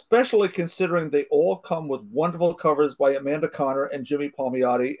 And especially considering they all come with wonderful covers by Amanda Conner and Jimmy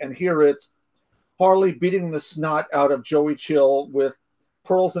Palmiotti. And here it's Harley beating the snot out of Joey Chill with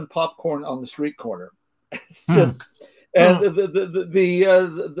pearls and popcorn on the street corner. It's just, and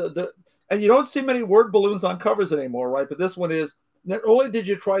and you don't see many word balloons on covers anymore, right? But this one is, not only did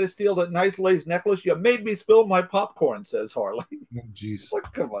you try to steal that nice lace necklace, you made me spill my popcorn, says Harley. Jeez.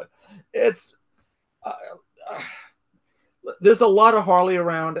 Like, come on. It's, there's a lot of Harley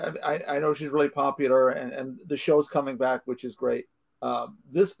around. I know she's really popular, and the show's coming back, which is great.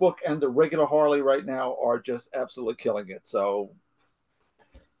 This book and the regular Harley right now are just absolutely killing it. So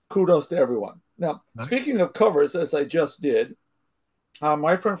kudos to everyone. Now, Speaking of covers, as I just did,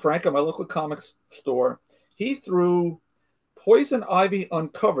 my friend Frank at my local comics store, he threw Poison Ivy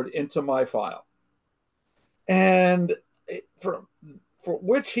Uncovered into my file. And for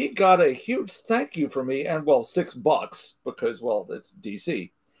which he got a huge thank you from me, and well, $6 because, well, it's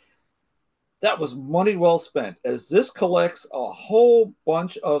DC. That was money well spent, as this collects a whole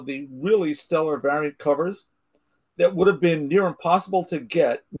bunch of the really stellar variant covers that would have been near impossible to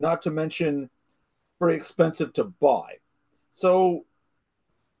get, not to mention very expensive to buy. So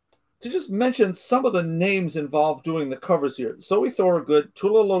to just mention some of the names involved doing the covers here: Zoe Thorogood,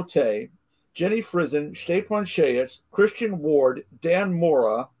 Tula Lotay, Jenny Frison, Stepan Shayet, Christian Ward, Dan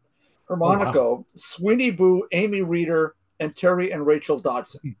Mora, Hermonico, Sweeney Boo, Amy Reeder, and Terry and Rachel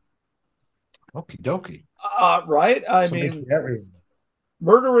Dodson. Okie dokie. Right? I mean,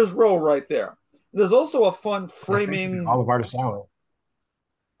 Murderer's Row right there. There's also a fun framing. All of Artist Alley.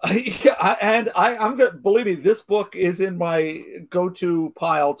 I'm gonna believe me, this book is in my go-to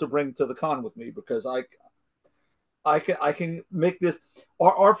pile to bring to the con with me, because I can make this.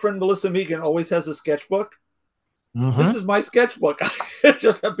 Our friend Melissa Megan always has a sketchbook. Mm-hmm. This is my sketchbook. I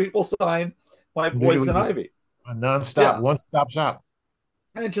just have people sign my Poison Ivy. A non-stop, one-stop shop.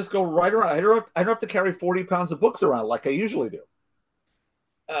 And just go right around. I don't have to carry 40 pounds of books around like I usually do.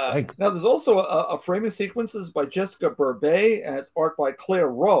 Now, there's also a framing sequences by Jessica Burbet, and it's art by Claire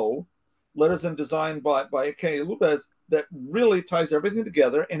Rowe, letters and design by Kenny Lopez, that really ties everything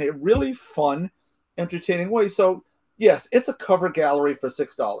together in a really fun, entertaining way. So, yes, it's a cover gallery for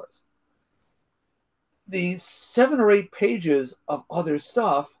 $6. The 7 or 8 pages of other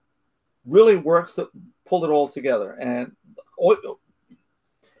stuff really works to pull it all together. And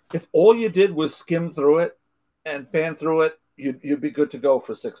if all you did was skim through it and fan through it, you'd be good to go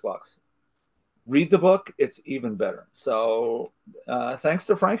for $6. Read the book; it's even better. So, thanks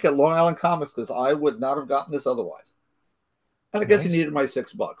to Frank at Long Island Comics, because I would not have gotten this otherwise. And I guess he needed my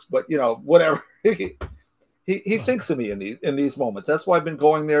 $6, but whatever. he thinks of me in these moments. That's why I've been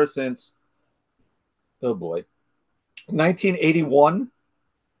going there since, oh boy, 1981.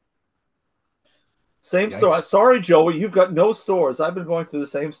 Same store. Sorry, Joey, you've got no stores. I've been going to the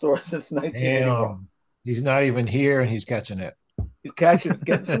same store since 1981. He's not even here, and he's catching it. He's catching it,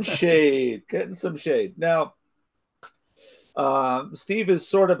 getting some shade, Now, Steve is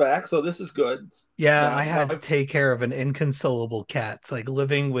sort of back, so this is good. Yeah, now, I had to take care of an inconsolable cat. It's like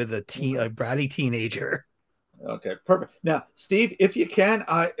living with a bratty teenager. Okay, perfect. Now, Steve, if you can,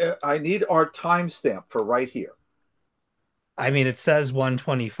 I need our timestamp for right here. I mean, it says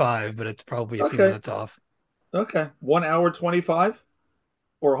 1:25, but it's probably a few minutes off. Okay, 1 hour 25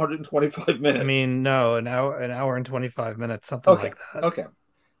 or 125 minutes. I mean, no, an hour and 25 minutes, something like that. Okay.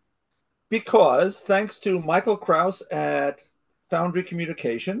 Because thanks to Michael Krause at Foundry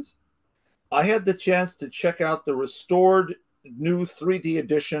Communications, I had the chance to check out the restored new 3D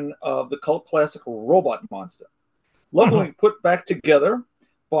edition of the cult classic Robot Monster. Lovingly put back together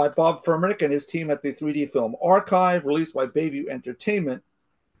by Bob Furmanek and his team at the 3D Film Archive, released by Bayview Entertainment.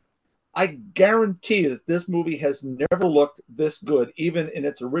 I guarantee that this movie has never looked this good, even in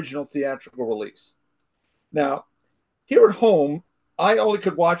its original theatrical release. Now, here at home, I only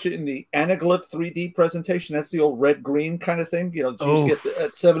could watch it in the Anaglyph 3D presentation. That's the old red-green kind of thing, that you get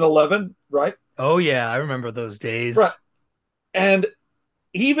at 7-Eleven, right? Oh yeah, I remember those Right. days. And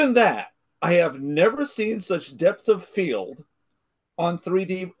even that, I have never seen such depth of field on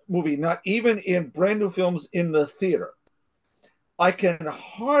 3D movie, not even in brand new films in the theater. I can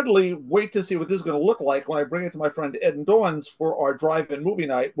hardly wait to see what this is going to look like when I bring it to my friend Ed and Dawn's for our drive-in movie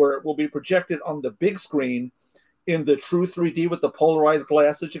night, where it will be projected on the big screen in the true 3D with the polarized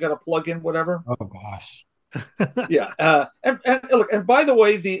glasses you got to plug in, whatever. Oh gosh. Yeah. And look, and by the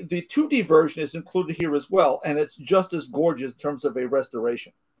way, the 2D version is included here as well, and it's just as gorgeous in terms of a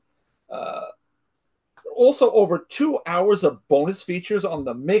restoration. Uh, Also, over 2 hours of bonus features on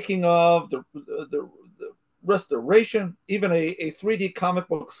the making of the restoration, even a 3D comic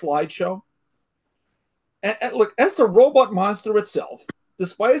book slideshow. And look, as the robot monster itself,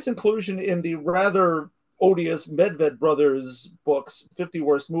 despite its inclusion in the rather odious Medved Brothers books, 50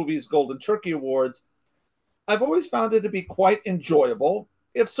 Worst Movies Golden Turkey Awards, I've always found it to be quite enjoyable,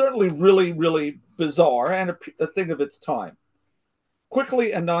 if certainly really, really bizarre and a thing of its time.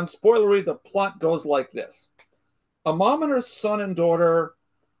 Quickly and non-spoilery, the plot goes like this. A mom and her son and daughter,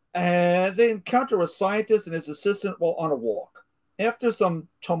 and they encounter a scientist and his assistant while on a walk. After some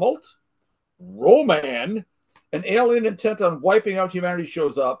tumult, Roman, an alien intent on wiping out humanity,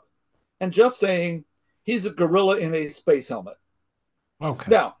 shows up, and just saying he's a gorilla in a space helmet.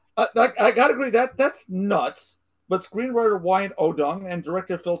 Okay. Now, I gotta agree that's nuts. But screenwriter Wyatt Odung and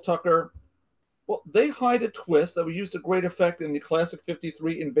director Phil Tucker, well, they hide a twist that was used to great effect in the classic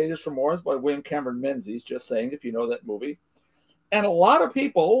 '53 Invaders from Mars by William Cameron Menzies. Just saying, if you know that movie, and a lot of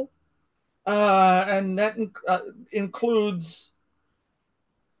people, and that includes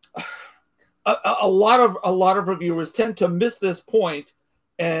a lot of reviewers tend to miss this point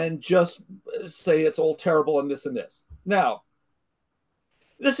and just say it's all terrible and this and this. Now,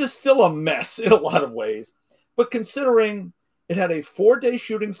 this is still a mess in a lot of ways, but considering it had a 4-day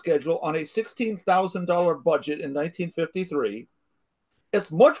shooting schedule on a $16,000 budget in 1953,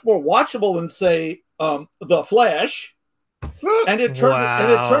 it's much more watchable than, say, The Flash, and it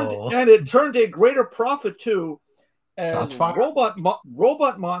Wow. turned a greater profit too, as That's fine.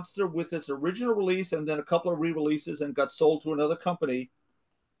 Robot Monster, with its original release and then a couple of re-releases and got sold to another company.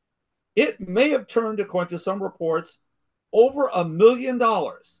 It may have turned, according to some reports, over $1 million,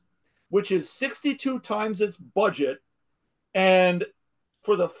 which is 62 times its budget. And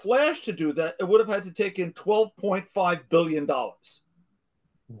for the Flash to do that, it would have had to take in $12.5 billion.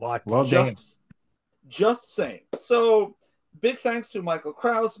 What? Well, damn. Just saying. So big thanks to Michael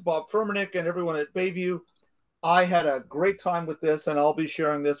Krause, Bob Furmanek, and everyone at Bayview. I had a great time with this, and I'll be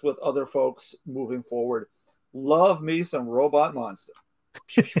sharing this with other folks moving forward. Love me some Robot Monster.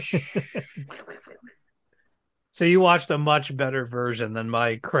 So you watched a much better version than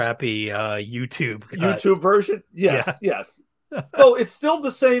my crappy YouTube cut. YouTube version? Yes, Yeah. yes. Though it's still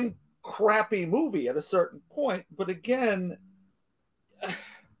the same crappy movie at a certain point, but again,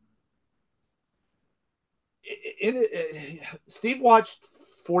 Steve watched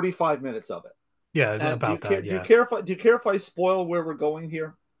 45 minutes of it. Yeah, And about that. do you Yeah. care if I spoil where we're going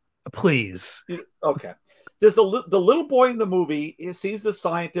here? Please. Okay. There's the little boy in the movie. He sees the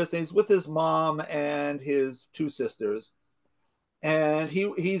scientist, and he's with his mom and his two sisters. And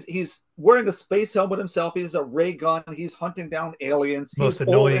he's wearing a space helmet himself. He has a ray gun. He's hunting down aliens. Most He's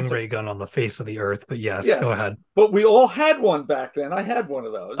all annoying into ray gun on the face of the earth, but yes, go yes, ahead. but we all had one back then. I had one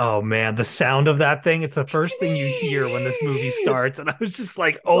of those. Oh man, the sound of that thing, it's the first thing you hear when this movie starts. And I was just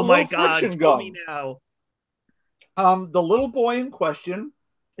like, The oh my little God, friction tell gun. me now. The little boy in question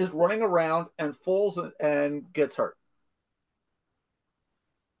is running around and falls and gets hurt.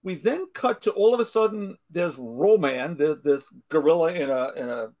 We then cut to, all of a sudden, there's Roman, this gorilla in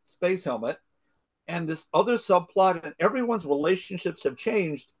a space helmet, and this other subplot, and everyone's relationships have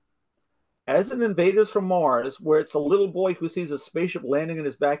changed. As in Invaders from Mars, where it's a little boy who sees a spaceship landing in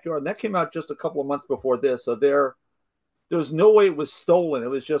his backyard, and that came out just a couple of months before this, so there's no way it was stolen. It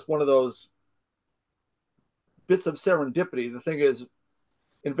was just one of those bits of serendipity. The thing is,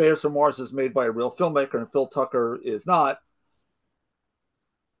 Invaders from Mars is made by a real filmmaker, and Phil Tucker is not.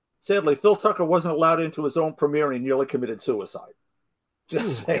 Sadly, Phil Tucker wasn't allowed into his own premiere, and he nearly committed suicide.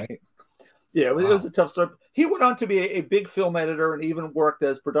 Just saying. Okay. Yeah, it was a tough start. He went on to be a big film editor and even worked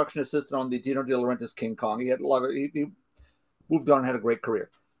as production assistant on the Dino De Laurentiis King Kong. He had a lot of, he moved on and had a great career.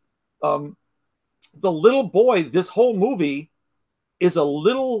 The little boy, this whole movie is a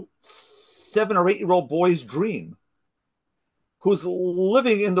little 7 or 8-year-old boy's dream who's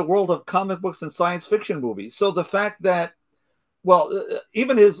living in the world of comic books and science fiction movies. So the fact that, well,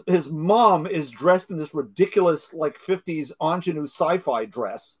 even his mom is dressed in this ridiculous, like, 50s ingenue sci-fi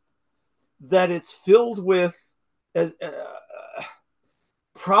dress, that it's filled with, as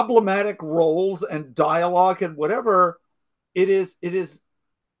problematic roles and dialogue and whatever, it is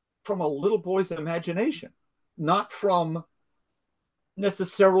from a little boy's imagination, not from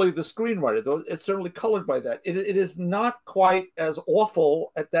necessarily the screenwriter, though it's certainly colored by that. It is not quite as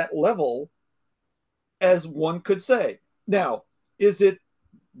awful at that level as one could say. Now, is it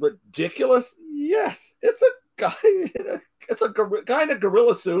ridiculous? Yes. It's a guy it's a guy in a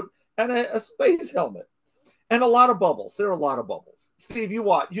gorilla suit and a space helmet. And a lot of bubbles. There are a lot of bubbles. Steve, you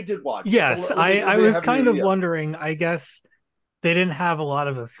did watch it. So Yes, I me was have you, kind of yeah. wondering. I guess they didn't have a lot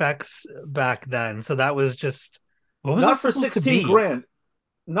of effects back then, so that was just what was it Not for supposed to 16 be? grand.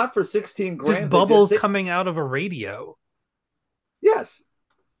 Not for 16 Just grand. bubbles coming out of a radio. Yes.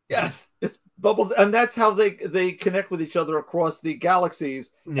 Yes. It's bubbles. And that's how they connect with each other across the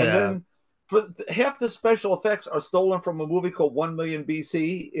galaxies. And Yeah, then half the special effects are stolen from a movie called 1 Million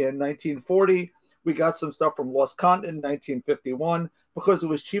BC in 1940. We got some stuff from Lost Continent in 1951 because it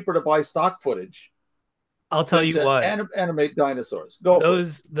was cheaper to buy stock footage I'll tell than you to what. animate dinosaurs. Go for it.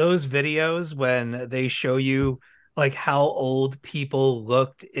 Those videos when they show you like how old people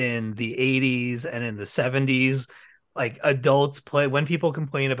looked in the 80s and in the 70s, like adults play when people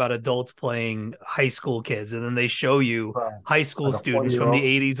complain about adults playing high school kids, and then they show you Right. high school Like a students 40 year from the old.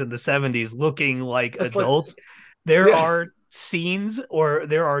 80s and the 70s looking like It's like, adults. There yes. are scenes or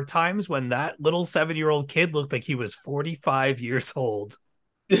there are times when that little 7-year-old kid looked like he was 45 years old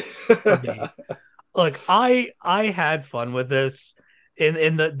for me. Look, I had fun with this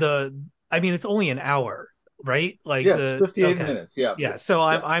in the I mean it's only an hour, right? Like Yes, the 58 okay. minutes. Yeah. Yeah, so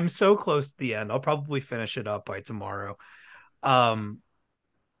Yeah. I'm so close to the end. I'll probably finish it up by tomorrow. Um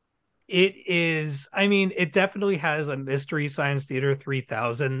it is, I mean, it definitely has a Mystery Science Theater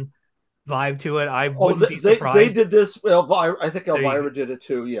 3000 vibe to it. I Oh, wouldn't be they surprised. did this. Elvira, I think There you Elvira did it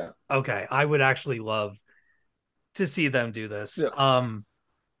too. Yeah. okay. I would actually love to see them do this. Yeah.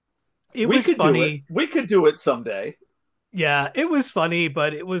 It We was could do it. funny. We could do it someday. Yeah, it was funny,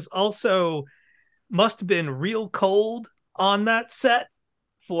 but it was also must have been real cold on that set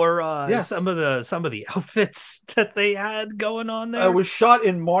for Yes. some of the outfits that they had going on It there. was shot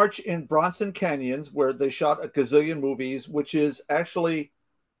in March in Bronson Canyons, where they shot a gazillion movies, which is actually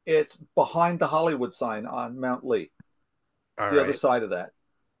it's behind the Hollywood sign on Mount Lee. It's All the other right. side of that.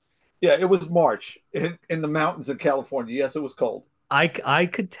 Yeah, it was March in the mountains in California. Yes, it was cold. I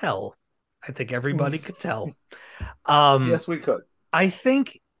could tell. I think everybody could tell. Um Yes, we could. I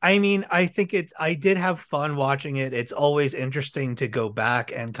think, I mean, I think it's, I did have fun watching it. It's always interesting to go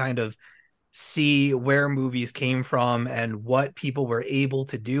back and kind of see where movies came from and what people were able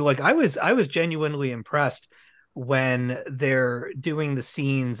to do. Like I was genuinely impressed when they're doing the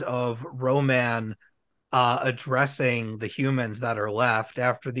scenes of Roman addressing the humans that are left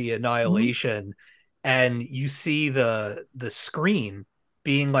after the Mhm. annihilation, and you see the screen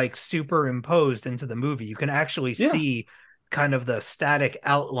being like superimposed into the movie. You can actually Yeah, see kind of the static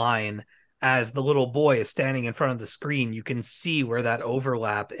outline as the little boy is standing in front of the screen. You can see where that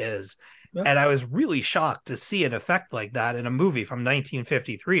overlap is. yeah, And I was really shocked to see an effect like that in a movie from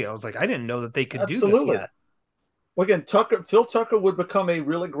 1953. I was like, I didn't know that they could do this absolutely. yet. Well, again, Phil Tucker would become a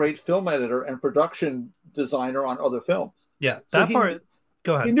really great film editor and production designer on other films. Yeah, So that part.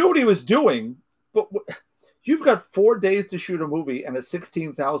 Go he ahead. knew what he was doing, but you've got 4 days to shoot a movie and a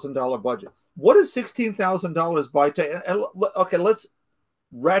 $16,000 budget. What is $16,000 by today? Okay, let's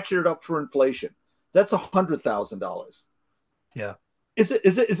ratchet it up for inflation. That's $100,000. Yeah. Is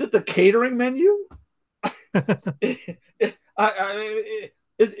it the catering menu?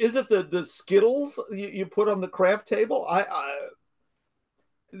 Is it the Skittles you put on the craft table?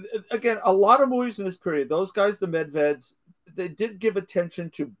 Again, a lot of movies in this period, those guys, the Medveds, they did give attention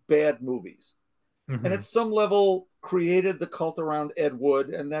to bad movies, and Mm-hmm. at some level created the cult around Ed Wood,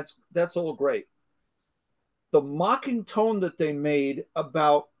 and that's all great. The mocking tone that they made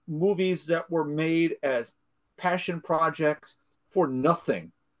about movies that were made as passion projects for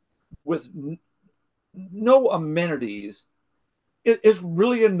nothing, with no amenities, is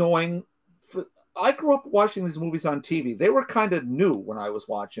really annoying. I grew up watching these movies on TV. They were kind of new when I was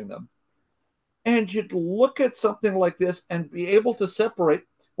watching them. And you'd look at something like this and be able to separate,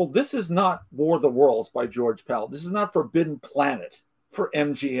 well, this is not War of the Worlds by George Pell. This is not Forbidden Planet for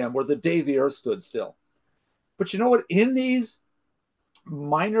MGM or The Day the Earth Stood Still. But you know what? In these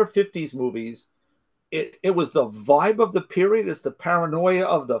minor 50s movies, it was the vibe of the period. It's the paranoia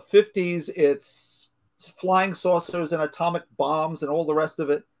of the 50s. It's flying saucers and atomic bombs and all the rest of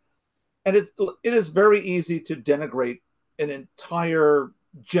it. And it is very easy to denigrate an entire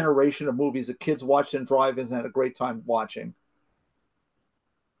generation of movies that kids watched in drive-ins and had a great time watching.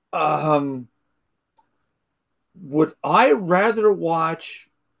 Um, Would I rather watch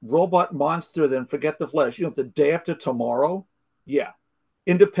Robot Monster than Forget the Flesh? You know, the day after tomorrow? Yeah.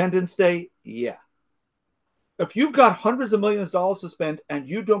 Independence Day? Yeah. If you've got hundreds of millions of dollars to spend and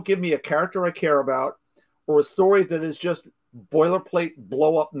you don't give me a character I care about or a story that is just boilerplate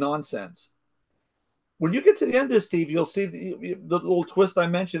blow up nonsense, when you get to the end of Steve, you'll see the little twist I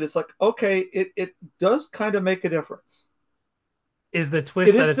mentioned. It's like, okay, it does kind of make a difference. Is the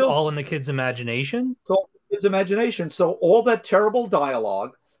It twist is that it's still all in the kid's imagination? so his imagination. So all that terrible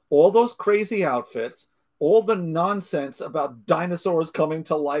dialogue, all those crazy outfits, all the nonsense about dinosaurs coming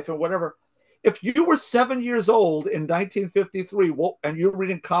to life and whatever. If you were 7 years old in 1953 and you're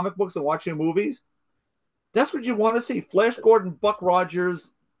reading comic books and watching movies, that's what you want to see. Flash Gordon, Buck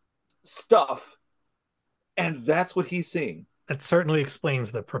Rogers stuff. And that's what he's seeing. That certainly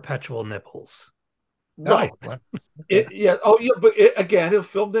explains the perpetual nipples. Right. Oh, Yeah. Oh, yeah. But again, it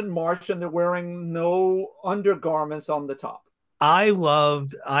filmed in March and they're wearing no undergarments on the top.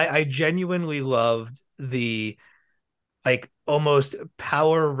 I genuinely loved the like almost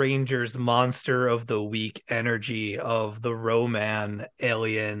Power Rangers monster of the week energy of the Roman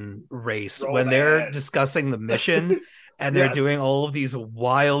alien race when they're Roman. discussing the mission and they're Yes. doing all of these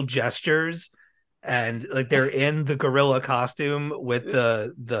wild gestures and like they're in the gorilla costume with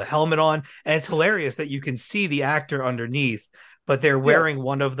the helmet on, and it's hilarious that you can see the actor underneath, but they're Yes. wearing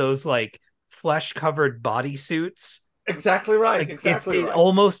one of those like flesh covered bodysuits. Exactly right. Like Exactly it right.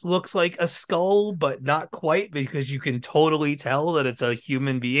 almost looks like a skull, but not quite because you can totally tell that it's a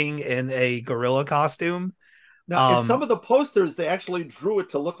human being in a gorilla costume. Now, in some Um, of the posters, they actually drew it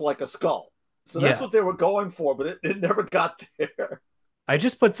to look like a skull. So that's yeah, what they were going for, but it never got there. I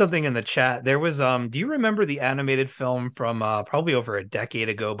just put something in the chat. There was do you remember the animated film from probably over a decade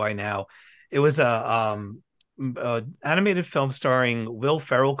ago by now? It was a animated film starring Will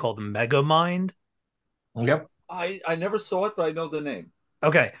Ferrell called Megamind. yep. I never saw it, but I know the name.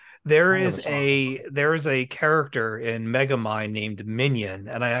 Okay. I never saw it. There is a character in Megamind named Minion,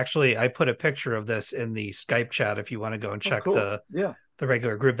 and I put a picture of this in the Skype chat if you want to go and Oh, check cool. Yeah. the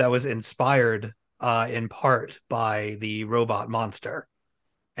regular group that was inspired in part by the robot monster.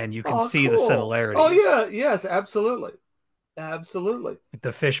 And you can Oh, see the cool. Oh, similarities. yeah. Yes, absolutely. Absolutely. Like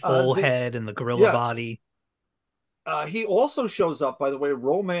the fishbowl The head and the gorilla Yeah. body. He also shows up, by the way.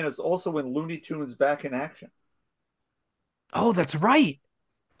 Roman is also in Looney Tunes Back in Action. Oh, that's right.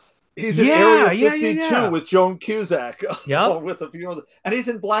 He's in Area Yeah, yeah, yeah, 52 yeah. with Joan Cusack, Yep. along with a few other, and he's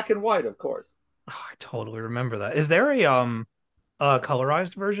in black and white, of course. Oh, I totally remember that. Is there a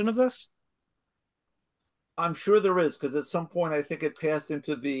colorized version of this? I'm sure there is, because at some point I think it passed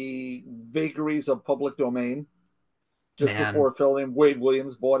into the vagaries of public domain just Man, before Philip Wade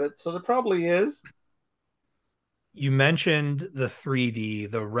Williams bought it. So there probably is. you mentioned the 3D,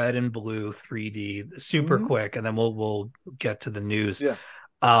 the red and blue 3D, super Mm-hmm. quick, and then we'll get to the news. Yeah.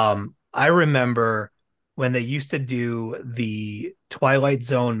 I remember when they used to do the Twilight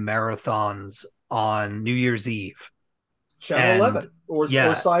Zone marathons on New Year's Eve. Channel And 11 or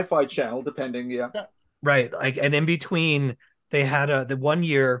yeah, Sci-Fi Channel, depending. Yeah. right. Like, and in between, they had the one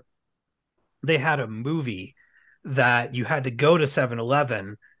year they had a movie that you had to go to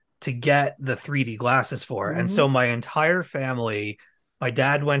 7-Eleven to get the 3D glasses for. And Mm-hmm. so my entire family, my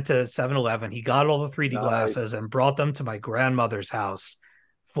dad went to 7-Eleven, he got all the 3D Nice. glasses and brought them to my grandmother's house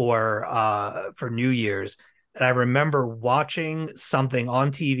for New Year's. And I remember watching something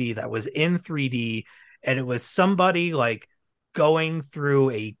on TV that was in 3D, and it was somebody like going through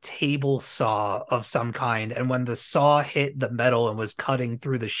a table saw of some kind, and when the saw hit the metal and was cutting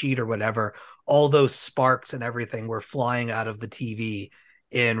through the sheet or whatever, all those sparks and everything were flying out of the TV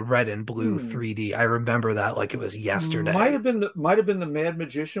in red and blue Hmm. 3D. I remember that like it was Might yesterday. have been the Mad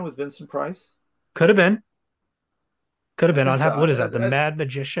Magician with Vincent Price. Could have been. Could have I been. think I'd so. have, what is that? The Mad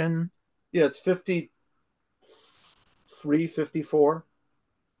Magician? Yeah, it's 53, 54.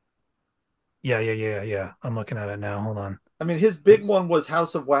 Yeah, yeah, yeah, yeah. I'm looking at it now. Hold on. I mean, his big one was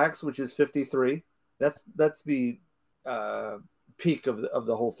House of Wax, which is 53. That's the uh, peak of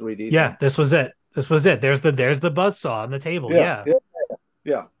the whole 3D Yeah, thing. this was it. This was it. There's the buzz saw on the table. Yeah, Yeah. yeah,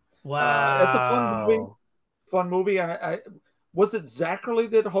 yeah. It's a fun movie. Wow. Fun movie. I was it Zachary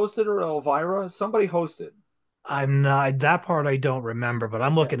that hosted or Elvira? Somebody hosted. I'm not that part I don't remember, but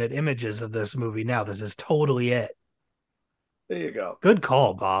I'm Yeah, looking at images of this movie now. This is totally it. there you go. Good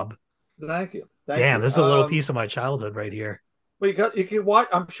call, Bob. Thank you, thank Damn, you. this is a little piece of my childhood right here. Well, you can watch.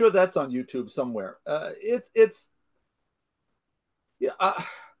 I'm sure that's on YouTube somewhere. It's yeah.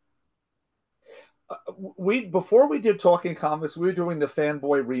 We before we did Talking Comics, we were doing the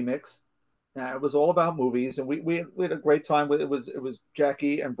Fanboy remix. It was all about movies, and we had a great time with it. Was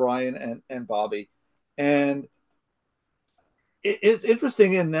Jackie and Brian and Bobby, and it's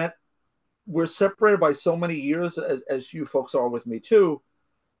interesting in that we're separated by so many years, as you folks are with me too.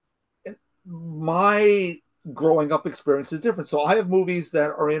 My growing up experience is different. So I have movies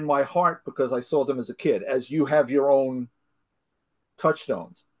that are in my heart because I saw them as a kid, as you have your own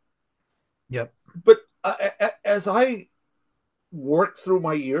touchstones. Yep. But as I worked through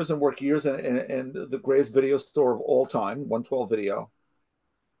my years and worked years in the greatest video store of all time, 112 Video,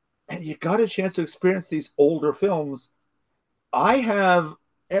 and you got a chance to experience these older films, I have,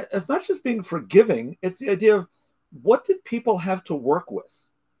 it's not just being forgiving, it's the idea of what did people have to work with?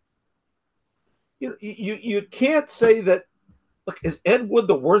 You can't say that, look, is Ed Wood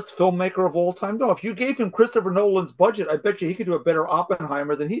the worst filmmaker of all time? No, if you gave him Christopher Nolan's budget, I bet you he could do a better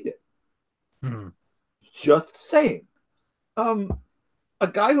Oppenheimer than he did. Hmm. Just saying. A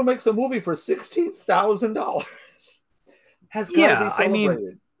guy who makes a movie for $16,000 has got to be celebrated. I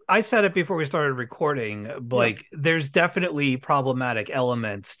mean, I said it before we started recording. Like, there's definitely problematic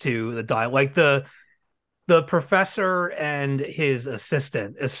elements to the dialogue, like the professor and his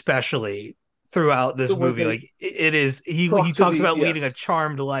assistant, especially throughout this movie. Like, it is he talks about leading a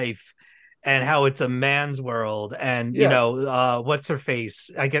charmed life and how it's a man's world. And you know, what's her face?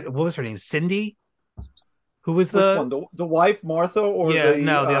 What was her name? Cindy. Who was Which one? The wife, Martha, or the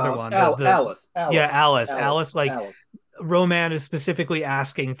other one? Alice. Yeah, Alice. Like, Roman is specifically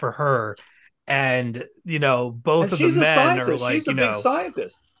asking for her, and you know, both of the men are like, she's a big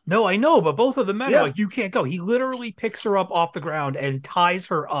scientist. No, I know, but both of the men are like, you can't go. He literally picks her up off the ground and ties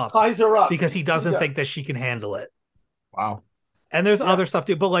her up because he doesn't think that she can handle it. Wow. And there's other stuff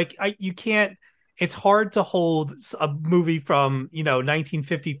too, but like, you can't. It's hard to hold a movie from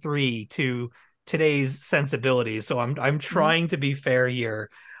 1953 to today's sensibilities. So I'm trying to be fair here.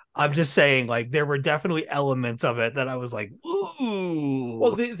 I'm just saying, like, there were definitely elements of it that I was like, ooh.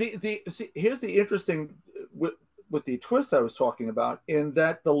 Well, here's the interesting with the twist I was talking about, in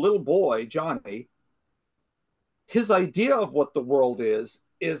that the little boy Johnny, his idea of what the world is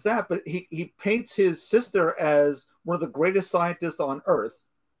that, but he paints his sister as one of the greatest scientists on Earth,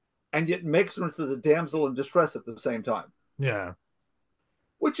 and yet makes her into the damsel in distress at the same time. Yeah,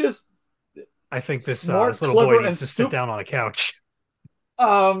 which is, I think this smart, this little boy needs to sit down on a couch.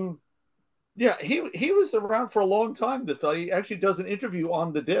 Yeah, he was around for a long time. This fellow, he actually does an interview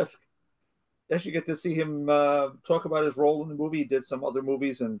on the disc. You actually get to see him talk about his role in the movie. He did some other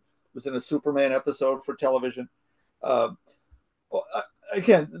movies and was in a Superman episode for television.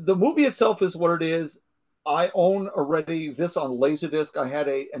 Again, the movie itself is what it is. I own already this on Laserdisc. I had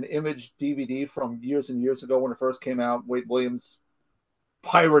an Image DVD from years and years ago when it first came out. Wade Williams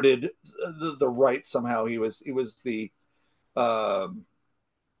pirated the rights somehow. He was the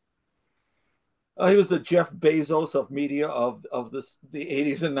Jeff Bezos of media of the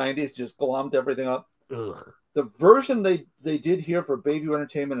 80s and 90s, just glommed everything up. Ugh. The version they did here for Bayview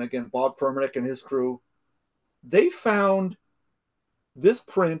Entertainment, again, Bob Furmanek and his crew, they found this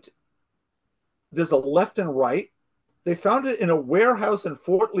print. There's a left and right. They found it in a warehouse in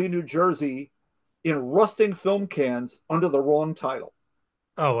Fort Lee, New Jersey, in rusting film cans under the wrong title.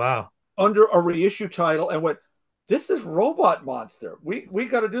 Oh, wow. Under a reissue title, and went, this is Robot Monster. We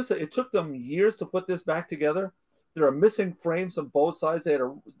got to do so. It took them years to put this back together. There are missing frames on both sides. They had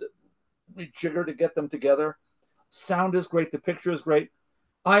to rejigger to get them together. Sound is great. The picture is great.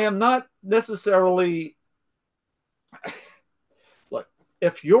 I am not necessarily... Look,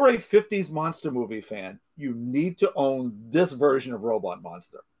 if you're a 50s monster movie fan, you need to own this version of Robot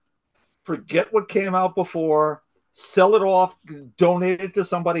Monster. Forget what came out before. Sell it off. Donate it to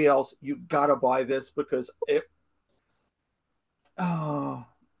somebody else. You got to buy this because it... Oh,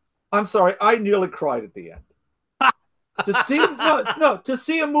 I'm sorry. I nearly cried at the end. To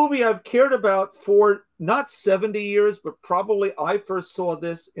see a movie I've cared about for not 70 years, but probably I first saw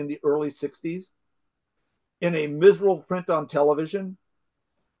this in the early 60s in a miserable print on television.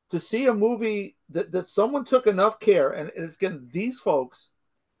 To see a movie that someone took enough care, and it's again these folks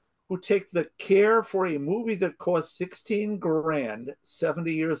who take the care for a movie that cost 16 grand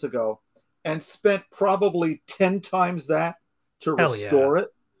 70 years ago and spent probably 10 times that to restore it,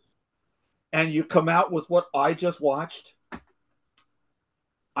 and you come out with what I just watched,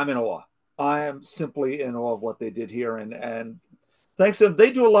 I'm in awe. I am simply in awe of what they did here, and thanks to them,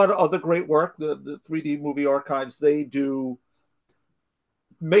 they do a lot of other great work. The 3D Movie Archives, they do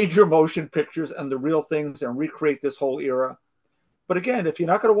major motion pictures and the real things and recreate this whole era. But again, if you're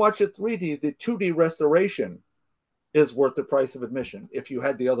not going to watch it 3D, the 2D restoration is worth the price of admission if you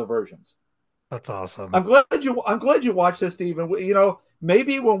had the other versions. That's awesome. I'm glad you watched this, Stephen.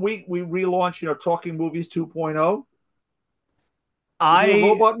 Maybe when we relaunch, Talking Movies 2.0,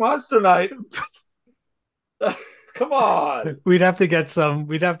 Robot Monster Night. Come Come on. We'd have to get some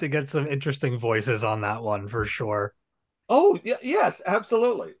interesting voices on that one for sure. Oh, yes,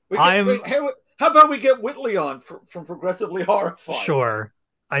 absolutely. I'm Hey, how about we get Whitley on from Progressively Horrified? sure.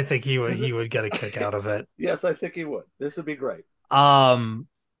 I think Because he would get a kick out of it. yes, I think he would. This would be great. Um,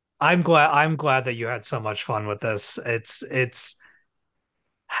 I'm glad that you had so much fun with this.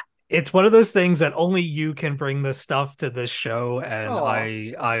 It's one of those things that only you can bring this stuff to this show, and Oh,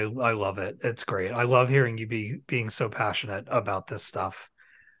 I love it. It's great. I love hearing you being so passionate about this stuff.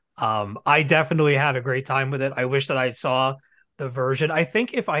 I definitely had a great time with it. I wish that I saw the version. I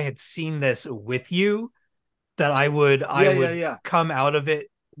think if I had seen this with you, that I yeah, yeah, would yeah. come out of it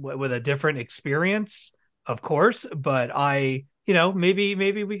with a different experience, of course. But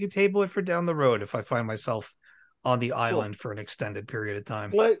maybe we could table it for down the road if I find myself on the Cool. island for an extended period of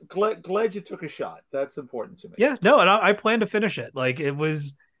time. Glad you took a shot. That's important to me. Yeah, no, and I plan to finish it. Like it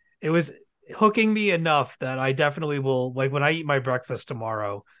was hooking me enough that I definitely will. Like when I eat my breakfast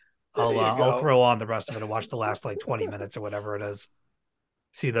tomorrow, There you I'll go. throw on the rest of it and watch the last like 20 minutes or whatever it is.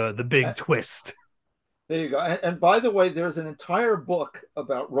 See the big twist. There you go. And by the way, there's an entire book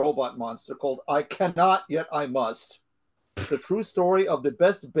about Robot Monster called "I Cannot Yet I Must." The true story of the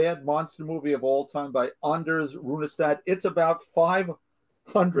best bad monster movie of all time by Anders Runestad. It's about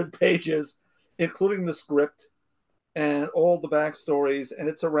 500 pages, including the script and all the backstories, and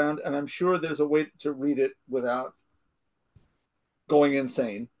it's around. And I'm sure there's a way to read it without going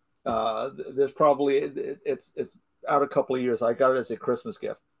insane. There's probably it's out a couple of years. I got it as a Christmas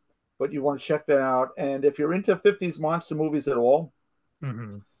gift, but you want to check that out. And if you're into 50s monster movies at all,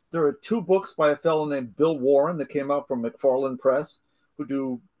 Mm-hmm. there are two books by a fellow named Bill Warren that came out from McFarland Press, who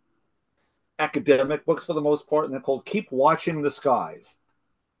do academic books for the most part, and they're called Keep Watching the Skies,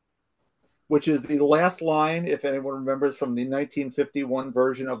 which is the last line, if anyone remembers, from the 1951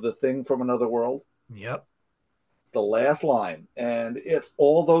 version of The Thing from Another World. Yep. It's the last line, and it's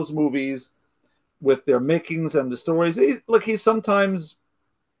all those movies with their makings and the stories. He's sometimes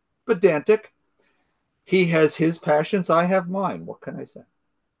pedantic. He has his passions. I have mine. What can I say?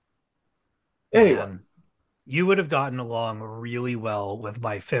 Anyway. Man, you would have gotten along really well with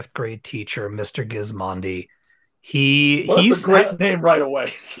my fifth grade teacher, Mr. Gismondi. Well, that's a great name right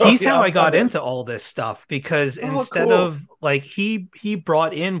away. So, he's yeah, how I got in. into all this stuff because instead cool. of like he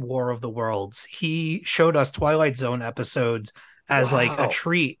brought in War of the Worlds, he showed us Twilight Zone episodes as like a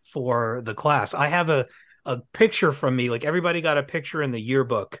treat for the class. I have a picture from me, like everybody got a picture in the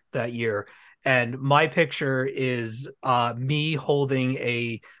yearbook that year, and my picture is me holding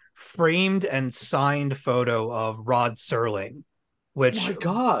a framed and signed photo of Rod Serling, which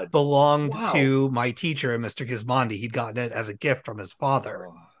belonged to my teacher, Mr. Gismondi. He'd gotten it as a gift from his father.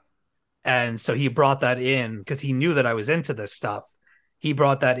 And so he brought that in because he knew that I was into this stuff. He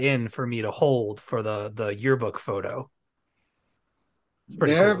brought that in for me to hold for the yearbook photo.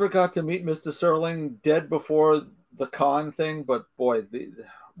 Never got to meet Mr. Serling, dead before the con thing, but boy,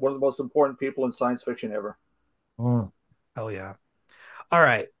 one of the most important people in science fiction ever. Hell yeah. All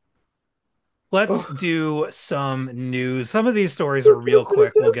right. Let's do some news. Some of these stories are real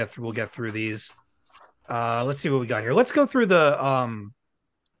quick. We'll get through these. Let's see what we got here. Let's go through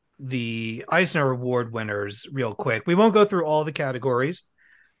the Eisner Award winners real quick. We won't go through all the categories,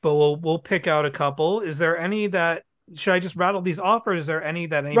 but we'll pick out a couple. Is there any that should I just rattle these off, or is there any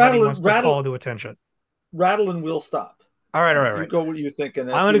that anybody wants to call to attention? Rattle and we'll stop. All right. You go what you think.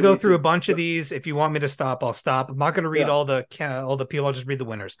 And I'm going to go through a bunch of these. If you want me to stop, I'll stop. I'm not going to read all the people. I'll just read the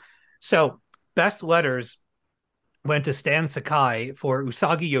winners. So, best letters went to Stan Sakai for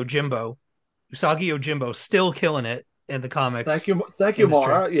Usagi Yojimbo. Usagi Yojimbo still killing it in the comics. Thank you,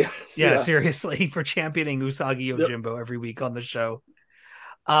 Mara. Yeah, seriously, for championing Usagi Yojimbo every week on the show.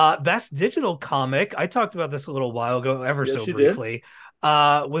 Best digital comic, I talked about this a little while ago, so briefly,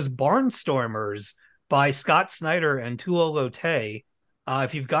 was Barnstormers by Scott Snyder and Tuo Lote.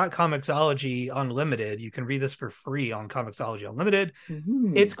 If you've got Comixology Unlimited, you can read this for free on Comixology Unlimited.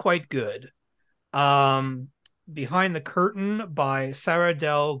 Mm-hmm. It's quite good. Behind the Curtain by Sarah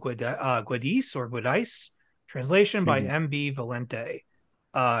Del Guadis, translation by MB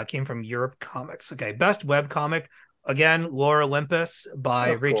Valente. Came from Europe Comics. Okay, best web comic, again, Lore Olympus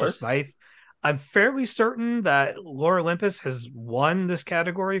by Rachel Smythe. I'm fairly certain that Lore Olympus has won this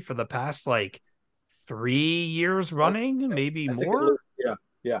category for the past 3 years running, maybe more.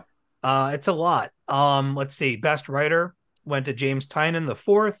 Yeah. It's a lot. Let's see. Best writer went to James Tynion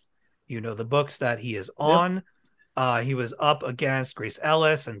IV. You know the books that he is on. Yep. He was up against Grace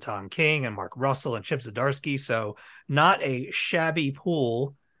Ellis and Tom King and Mark Russell and Chip Zdarsky, so not a shabby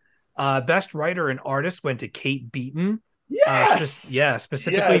pool. Best writer and artist went to Kate Beaton Yes.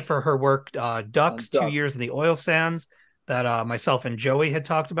 Specifically Yes. for her work, On Ducks, 2 years Ducks. in the Oil Sands, that myself and Joey had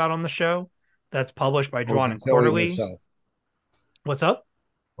talked about on the show. That's published by Or was Drawn it and Joey and Quarterly. yourself? What's up?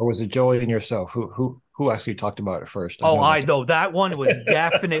 Or was it Joey and yourself? Who actually talked about it first? I Oh, know I that's know that one was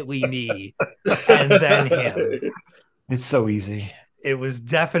definitely me, and then him. it's so easy. It was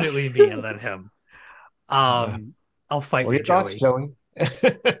definitely me, and then him. Um, I'll fight What are you, your thoughts, Joey. Joey?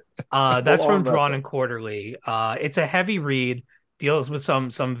 That's We'll from arm Drawn wrestle. and Quarterly. It's a heavy read, deals with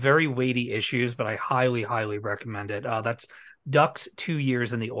some very weighty issues, but I highly recommend it. That's Ducks, 2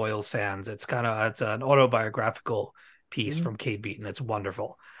 years in the Oil Sands. It's an autobiographical piece Mhm. from Kate Beaton. It's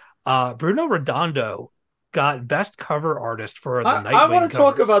wonderful. Bruno Redondo got best cover artist for the I Nightwing want to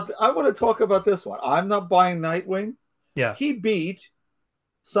talk covers. about this one. I'm not buying Nightwing. Yeah. He beat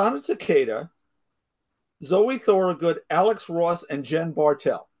Sana Takeda, Zoe Thorogood, Alex Ross, and Jen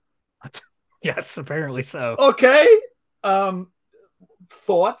Bartel. Yes, apparently so. Okay. Um,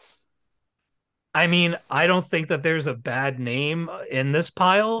 thoughts? I mean, I don't think that there's a bad name in this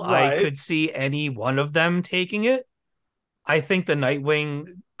pile. I Right. could see any one of them taking it. I think the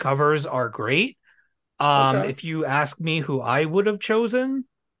Nightwing covers are great. Okay. If you ask me who I would have chosen,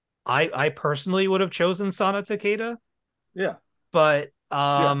 I personally would have chosen Sana Takeda, Yeah. but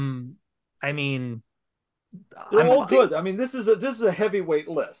Yeah. I mean, They're I'm all good. I mean, this is a heavyweight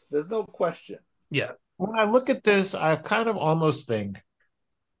list. There's no question. yeah, When I look at this, I kind of almost think,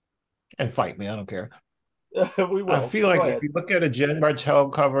 and fight me, I don't care. We I will. feel Go like if ahead. you look at a Jen Bartel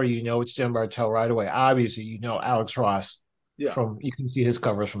cover, you know it's Jen Bartel right away. Obviously, you know Alex Ross Yeah. you can see his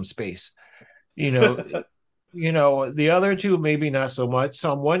covers from space. You know, the other two maybe not so much.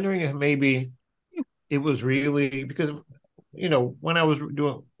 So I'm wondering if maybe it was really because when I was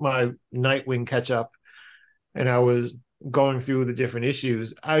doing my Nightwing catch up and I was going through the different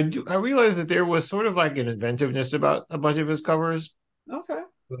issues, I realized that there was sort of like an inventiveness about a bunch of his covers Okay.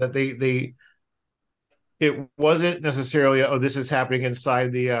 that they it wasn't necessarily, oh, this is happening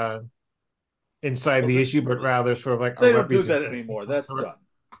inside Well, the issue, but rather sort of like a they don't do that representation of anymore. some That's sort. done.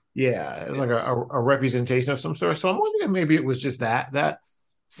 Yeah, it's Yeah. like a representation of some sort. So I'm wondering if maybe it was just that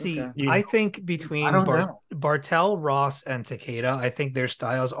see, Okay. I think I between don't know. Bartel, Ross, and Takeda, I think their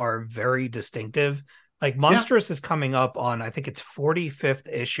styles are very distinctive. Like Yeah, Monstrous is coming up on, I think it's 45th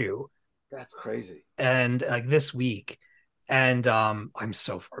issue, That's crazy. and like this week, and I'm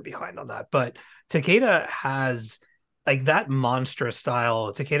so far behind on that. But Takeda has like that monstrous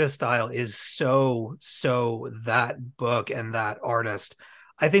style. Takeda style is so that book and that artist.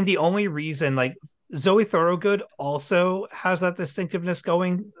 I think the only reason like Zoe Thorogood also has that distinctiveness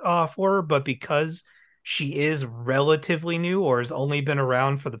going for her, but because she is relatively new or has only been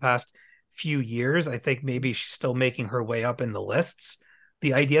around for the past few years, I think maybe she's still making her way up in the lists.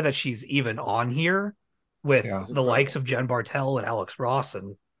 The idea that she's even on here with yeah. It's the likes incredible. of Jen Bartel and Alex Ross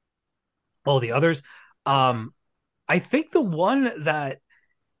and all the others, um, I think the one that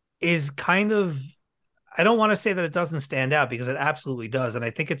is kind of, I don't want to say that it doesn't stand out because it absolutely does. And I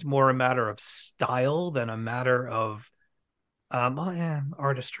think it's more a matter of style than a matter of well, yeah,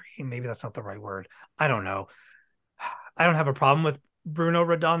 artistry. Maybe that's not the right word. I don't know. I don't have a problem with Bruno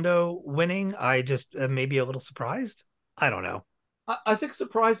Redondo winning. I just maybe a little surprised. I don't know. I think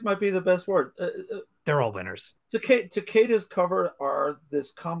surprise might be the best word. They're all winners. Takeda's cover are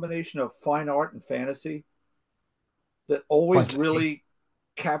this combination of fine art and fantasy that always But really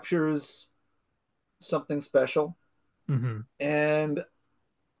captures something special. Mm-hmm. And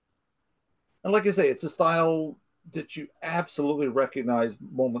like I say, it's a style that you absolutely recognize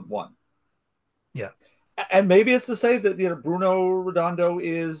moment one. Yeah. And maybe it's to say that Bruno Redondo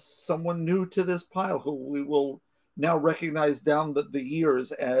is someone new to this pile who we will now recognize down the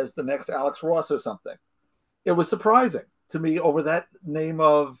years as the next Alex Ross or something. It was surprising to me over that name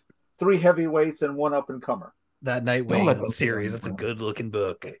of three heavyweights and one up and comer. That don't let Nightwing them sit on series, you, that's a bro. good looking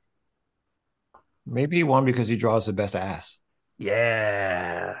book. Maybe he won because he draws the best ass.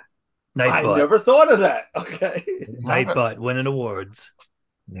 Yeah. I Nightbutt. never thought of that. Okay. There you have it. Nightbutt winning awards.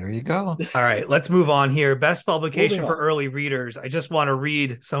 There you go. All right, let's move on here. Best Moving publication for on. early readers. I just want to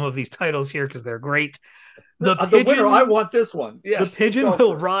read some of these titles here because they're great. The winner, I want this one. The Yes. Pigeon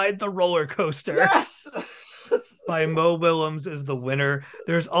will ride the roller coaster Yes. by Mo Willems is the winner.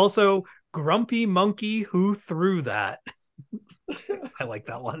 There's also Grumpy Monkey Who Threw That. I like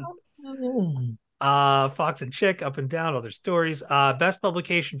that one. Fox and Chick, Up and Down, Other Stories. Best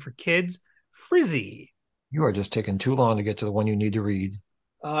publication for kids, Frizzy. You are just taking too long to get to the one you need to read.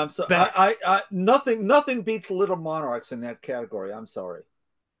 So Be- nothing beats Little Monarchs in that category. I'm sorry.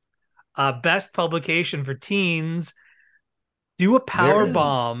 Best publication for teens, Do a There Power it is.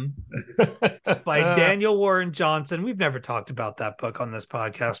 Bomb by Daniel Warren Johnson. We've never talked about that book on this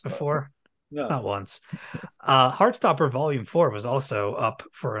podcast before. No. Not once. Heartstopper Volume 4 was also up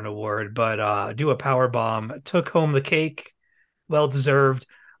for an award, but Do a Power Bomb took home the cake. Well deserved.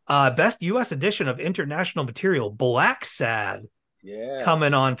 Best U.S. edition of international material, Black Sad,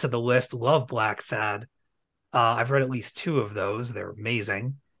 coming onto the list. Love Black Sad. I've read at least 2 of those. They're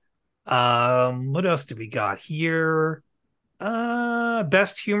amazing. What else do we got here?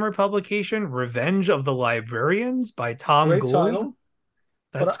 Best humor publication, Revenge of the Librarians by Tom Great Gould. title.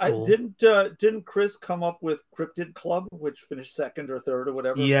 That's but cool. Didn't Chris come up with Cryptid Club, which finished second or third or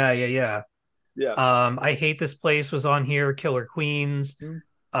whatever? Yeah. Yeah. I Hate This Place was on here. Killer Queens.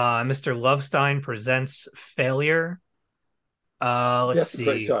 Mr. Lovestein Presents Failure. Let's see. A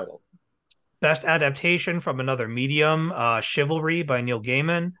great title. Best adaptation from another medium, Chivalry by Neil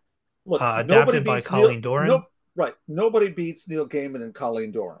Gaiman. Look, adapted by Colleen Doran. Nobody beats Neil Gaiman and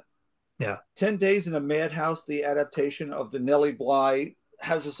Colleen Doran. Yeah. 10 Days in a Madhouse, the adaptation of the Nellie Bly,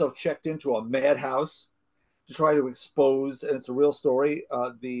 has herself checked into a madhouse to try to expose, and it's a real story,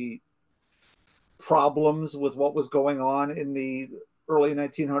 the problems with what was going on in the early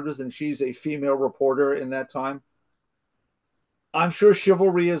 1900s, and she's a female reporter in that time. I'm sure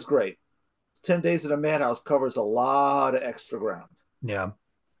Chivalry is great. 10 Days in a Madhouse covers a lot of extra ground. Yeah.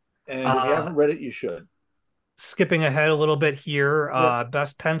 And if you haven't read it, you should. Skipping ahead a little bit here,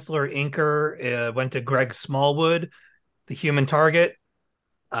 Best Penciler Inker went to Greg Smallwood, The Human Target.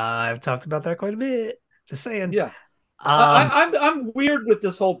 I've talked about that quite a bit. Just saying. Yeah. I'm weird with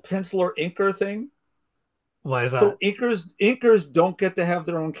this whole penciler inker thing. Why is that? So inkers don't get to have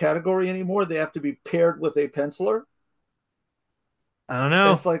their own category anymore. They have to be paired with a penciler. I don't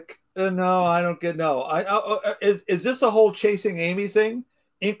know. It's like no, I don't get no. Is this a whole chasing Amy thing?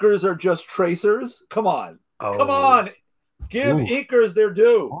 Inkers are just tracers. Come on, come on, give inkers their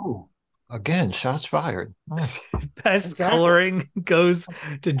due. Oh. Again, shots fired. Best coloring goes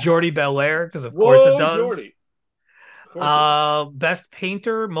to Jordi Belair because of course it does. Best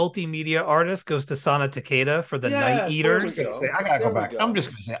painter, multimedia artist goes to Sana Takeda for the Night Eaters. I gotta go back. I'm just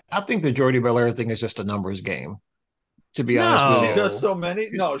gonna say, I think the Jordi Belair thing is just a numbers game. To be honest with you, she does so many.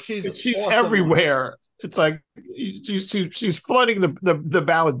 No, she's awesome. Everywhere. It's like she's flooding the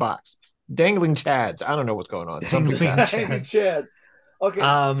ballot box, dangling chads. I don't know what's going on. Dangling chads.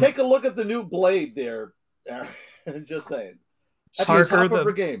 Okay, take a look at the new Blade there. Just saying.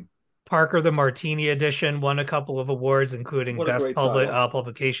 Parker the Martini edition won a couple of awards, including best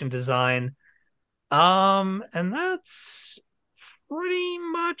publication design. And that's pretty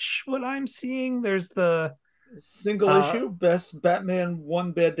much what I'm seeing. There's the single issue best Batman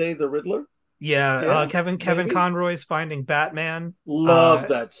One Bad Day, the Riddler. Yeah, Kevin Conroy's Finding Batman. Love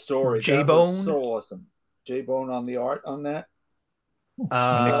that story. J-Bone, so awesome. J-Bone on the art on that. Go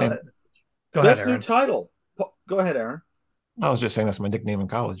ahead, best Aaron. new title. Go ahead, Aaron. I was just saying that's my nickname in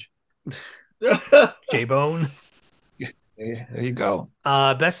college. J-Bone. There you go.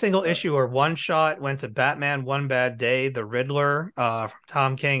 Best single issue or one shot went to Batman One Bad Day, The Riddler, from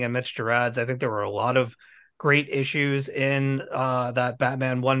Tom King and Mitch Gerads. I think there were a lot of great issues in that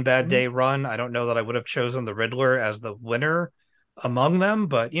Batman One Bad Day run. I don't know that I would have chosen The Riddler as the winner among them,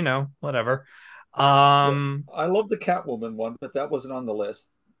 but whatever. I love the Catwoman one, but that wasn't on the list.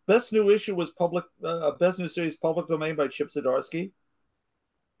 Best new issue was best new series Public Domain by Chip Zdarsky.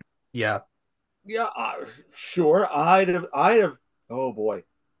 Yeah, sure. I'd have. Oh boy,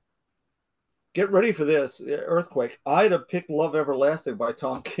 get ready for this earthquake. I'd have picked Love Everlasting by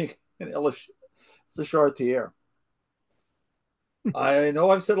Tom King and Ella Chartier. I know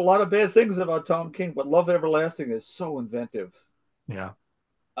I've said a lot of bad things about Tom King, but Love Everlasting is so inventive. Yeah.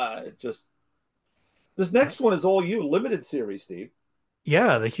 This next one is all you, limited series, Steve.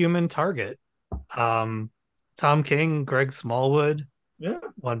 Yeah, The Human Target. Tom King, Greg Smallwood. Yeah.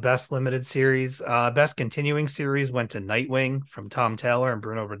 Won Best Limited Series. Best Continuing Series went to Nightwing from Tom Taylor and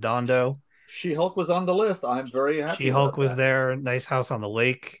Bruno Redondo. She-Hulk was on the list. I'm very happy. She-Hulk was there. Nice House on the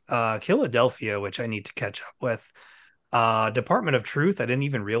Lake. Philadelphia, which I need to catch up with. Department of Truth, I didn't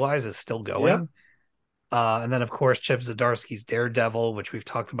even realize is still going. Yeah. And then, of course, Chip Zdarsky's Daredevil, which we've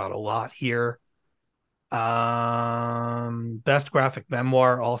talked about a lot here. Best Graphic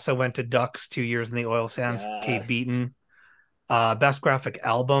Memoir also went to Ducks, 2 Years in the Oil Sands, Kate Beaton. Best Graphic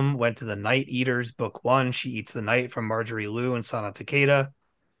Album went to The Night Eaters, Book 1, She Eats the Night from Marjorie Liu and Sana Takeda.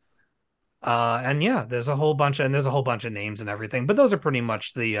 And yeah, there's a whole bunch of names and everything, but those are pretty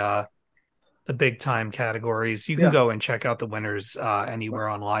much the big time categories. You can go and check out the winners anywhere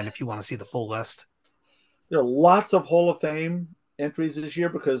online if you want to see the full list. There are lots of Hall of Fame entries this year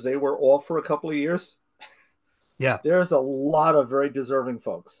because they were off for a couple of years. Yeah. There's a lot of very deserving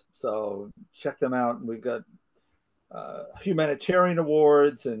folks. So check them out. We've got humanitarian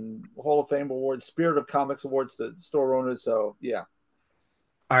awards and Hall of Fame awards, Spirit of Comics awards to store owners. So yeah.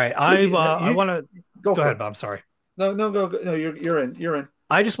 All right. I want to go go for ahead, it. Bob. Sorry. No, go. No, you're in. You're in.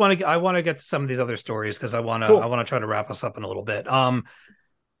 I want to get to some of these other stories because Cool. I want to try to wrap us up in a little bit.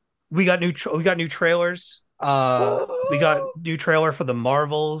 We got new trailers. We got new trailer for the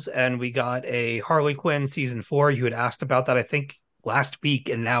Marvels, and we got a Harley Quinn season 4. You had asked about that, I think, last week,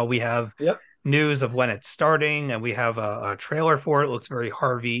 and now we have news of when it's starting, and we have a trailer for it. It looks very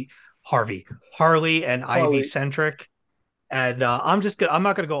Harley and Ivy centric. And I'm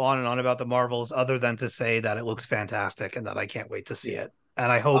not going to go on and on about the Marvels other than to say that it looks fantastic and that I can't wait to see it. And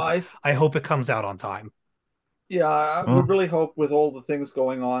I hope it comes out on time. Yeah, I would really hope with all the things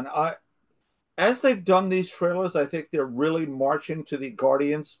going on. As they've done these trailers, I think they're really marching to the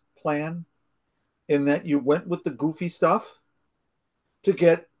Guardians plan in that you went with the goofy stuff to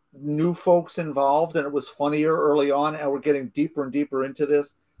get new folks involved, and it was funnier early on, and we're getting deeper and deeper into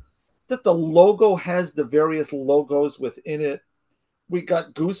this. That the logo has the various logos within it. We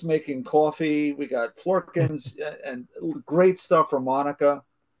got Goose making coffee. We got Florkins and great stuff from Monica.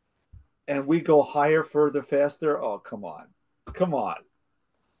 And we go higher, further, faster. Oh, come on.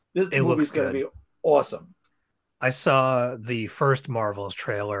 This movie's going to be awesome. I saw the first Marvels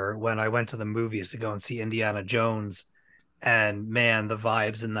trailer when I went to the movies to go and see Indiana Jones. And man, the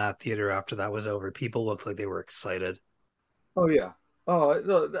vibes in that theater after that was over. People looked like they were excited. Oh, yeah. Oh,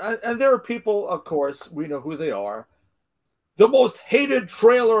 and there are people, of course, we know who they are. The most hated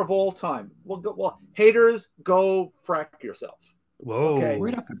trailer of all time. Well, haters, go frack yourself. Whoa. Okay.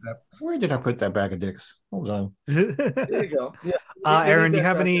 Where did I put that bag of dicks? Hold on. There you go. Yeah. Aaron, do you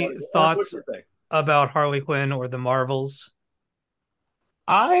have any thoughts about Harley Quinn or the Marvels?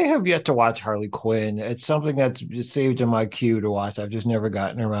 I have yet to watch Harley Quinn. It's something that's saved in my queue to watch. I've just never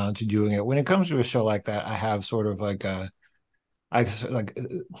gotten around to doing it. When it comes to a show like that, I have sort of like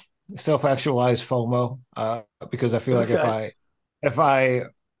self-actualized FOMO, because I feel like if I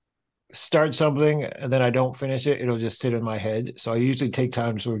start something and then I don't finish it, it'll just sit in my head. So I usually take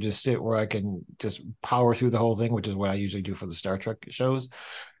time to sort of just sit where I can just power through the whole thing, which is what I usually do for the Star Trek shows.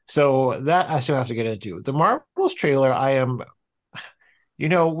 So that I still have to get into. The Marvels trailer,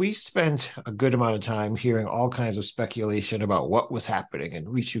 we spent a good amount of time hearing all kinds of speculation about what was happening and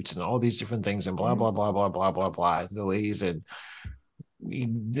reshoots and all these different things and blah, blah, blah, blah, blah, blah, blah, delays and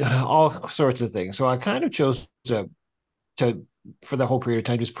all sorts of things. So I kind of chose to for the whole period of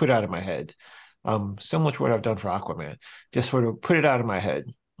time, just put it out of my head. Similar to what I've done for Aquaman, just sort of put it out of my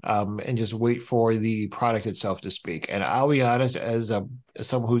head, and just wait for the product itself to speak. And I'll be honest, as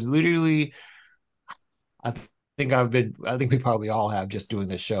someone who's literally, I think we probably all have, just doing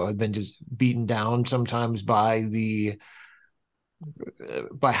this show, have been just beaten down sometimes by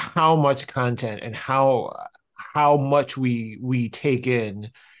how much content and how much we take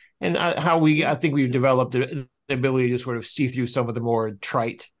in, and I think we've developed the ability to sort of see through some of the more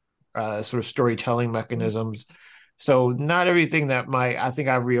trite sort of storytelling mechanisms. So not everything that I think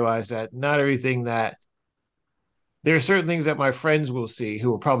I've realized that not everything that there are certain things that my friends will see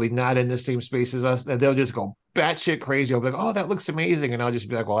who are probably not in the same space as us, that they'll just go batshit crazy. I'll be like, oh, that looks amazing. And I'll just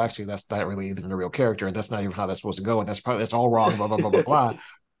be like, well, actually, that's not really even a real character. And that's not even how that's supposed to go. And that's all wrong, blah, blah, blah, blah, blah.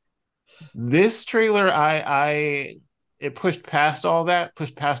 This trailer, it pushed past all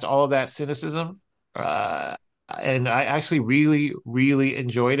of that cynicism. And I actually really, really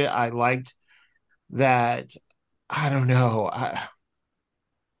enjoyed it. I liked that, I don't know,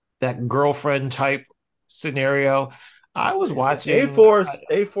 that girlfriend type scenario. I was watching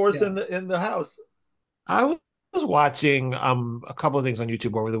A-Force in the house. I was watching a couple of things on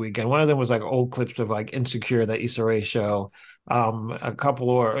YouTube over the weekend. One of them was like old clips of like Insecure, that Issa Rae show. A couple,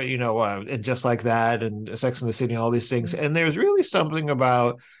 or and Just Like That, and Sex and the City, and all these things. And there's really something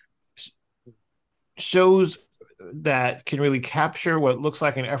about shows that can really capture what looks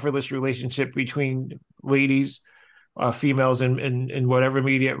like an effortless relationship between ladies, females in whatever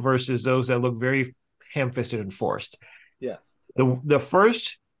media, versus those that look very ham-fisted and forced. Yes. The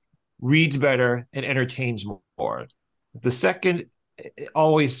first reads better and entertains more. The second, it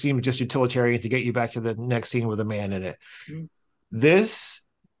always seems just utilitarian to get you back to the next scene with a man in it. Mm-hmm. This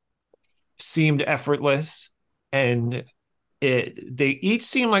seemed effortless, and they each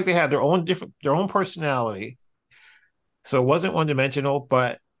seemed like they had their own personality. So it wasn't one-dimensional,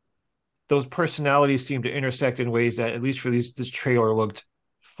 but those personalities seemed to intersect in ways that, at least for this trailer, looked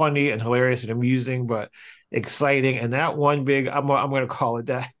funny and hilarious and amusing, but exciting. And that one big, I'm going to call it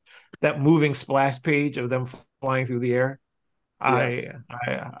that moving splash page of them flying through the air. Yes.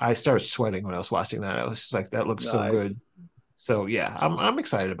 I started sweating when I was watching that. I was just like, that looks so Nice. good. So yeah, I'm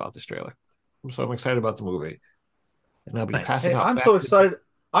excited about this trailer. So I'm excited about the movie, and I'll be Nice. passing Hey, out I'm so back. excited.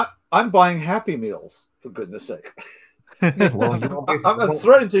 I'm buying Happy Meals for goodness sake. Well, you won't be. I'm Well,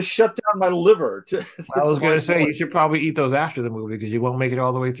 threatening to shut down my liver I was to gonna say enjoy. you should probably eat those after the movie because you won't make it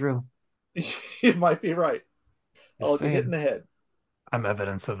all the way through. You might be right. Just I'll be hitting saying. the head. I'm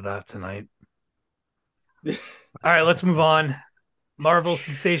evidence of that tonight. All right, let's move on. Marvel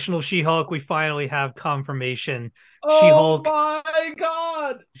Sensational She-Hulk. We finally have confirmation. Oh She-Hulk. my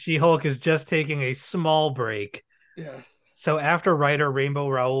God! She-Hulk is just taking a small break. Yes. So after writer Rainbow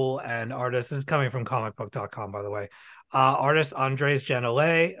Rowell and artist, this is coming from comicbook.com, by the way. Artist Andres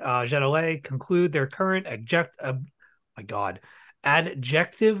Genolet conclude their current my God,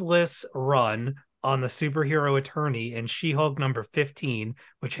 adjectiveless run on the superhero attorney in She-Hulk number 15,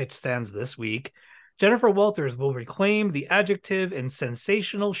 which hit stands this week. Jennifer Walters will reclaim the adjective in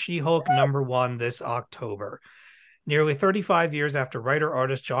sensational She-Hulk number 1 this October. Nearly 35 years after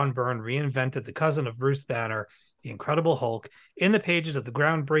writer-artist John Byrne reinvented the cousin of Bruce Banner, the Incredible Hulk, in the pages of the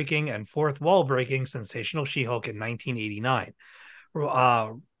groundbreaking and fourth wall-breaking Sensational She-Hulk in 1989.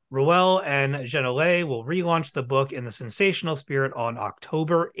 Ruel and Genolet will relaunch the book in the sensational spirit on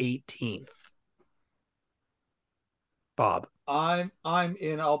October 18th. Bob. I'm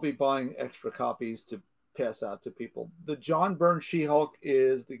in. I'll be buying extra copies to pass out to people. The John Byrne She-Hulk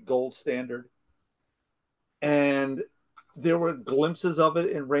is the gold standard, and there were glimpses of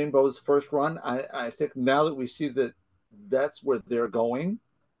it in Rainbow's first run. I think now that we see that that's where they're going,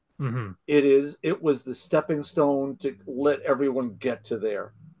 Mm-hmm. it was the stepping stone to let everyone get to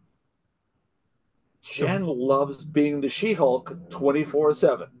there. So, Jen loves being the She-Hulk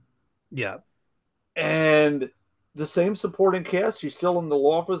 24/7. yeah. And the same supporting cast. She's still in the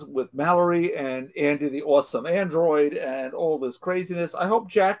office with Mallory and Andy, the awesome android, and all this craziness. I hope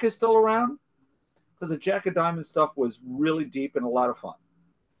Jack is still around because the Jack of Diamond stuff was really deep and a lot of fun.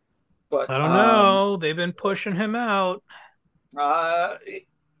 But I don't know. They've been pushing him out. uh,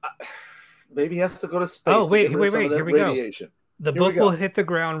 maybe he has to go to Oh, space to get rid of some of wait. that Here we go. radiation. The Here we book will go. hit the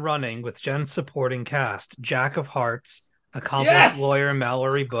ground running with Jen's supporting cast, Jack of Hearts, accomplished Yes. lawyer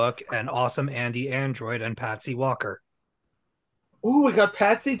Mallory Book, and awesome Andy Android and Patsy Walker. Ooh, we got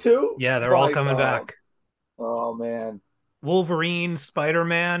Patsy too. Yeah, they're all By coming back. oh man. Wolverine,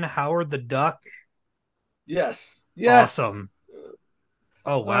 Spider-Man, Howard the Duck. Yes. Yes. Awesome.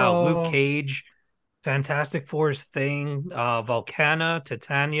 Oh wow. Luke Oh. Cage, Fantastic Four's Thing, Volcana,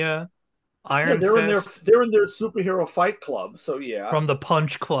 Titania, Yeah, Iron Fist they're in their superhero fight club. So yeah. from the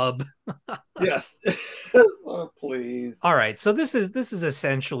Punch Club. Yes. Oh, please. All right. So this is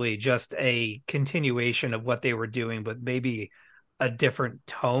essentially just a continuation of what they were doing, but maybe a different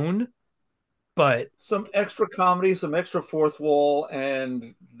tone. But Some extra comedy, some extra fourth wall,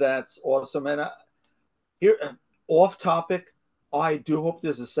 and that's awesome. And here, off topic, I do hope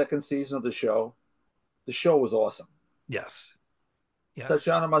there's a second season of the show. The show was awesome. yes. Yes.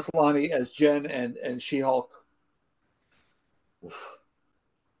 Tatiana Maslany as Jen and She-Hulk. Oof.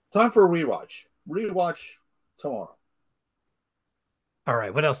 Time for a rewatch. Rewatch tomorrow. All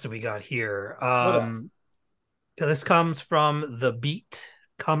right. What else do we got here? What else? So this comes from the Beat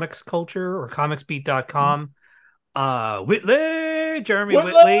Comics Culture or comicsbeat.com. Jeremy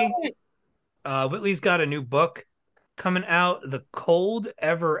Whitley. Whitley! Whitley's got a new book coming out. The Cold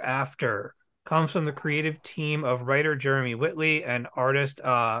Ever After comes from the creative team of writer Jeremy Whitley and artist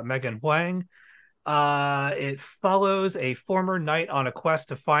Megan Huang. It follows a former knight on a quest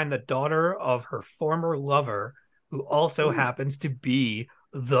to find the daughter of her former lover, who also Ooh. happens to be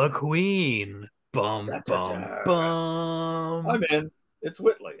the queen. Bum, Da, da, bum, da. bum. I'm in. It's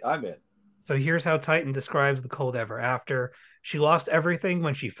Whitley. I'm in. So here's how Titan describes the cold ever after. She lost everything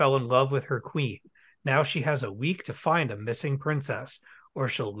when she fell in love with her queen. Now she has a week to find a missing princess, or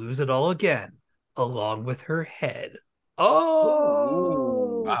she'll lose it all again, along with her head. Ooh.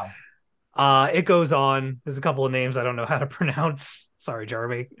 Oh, Wow. it goes on. There's a couple of names I don't know how to pronounce. Sorry,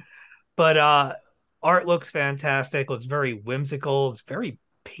 Jeremy. But art looks fantastic. Looks very whimsical. It's very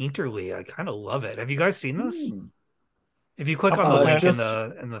painterly. I kind of love it. Have you guys seen this? Hmm. If you click I'm on the link in Just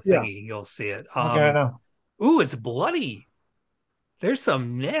the yeah. thingy, you'll see it. Okay, I know. Ooh, it's bloody. There's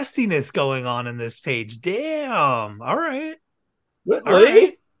some nastiness going on in this page. Damn. All right. Whitley. All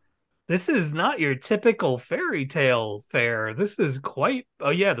right. This is not your typical fairy tale fare. This is quite. Oh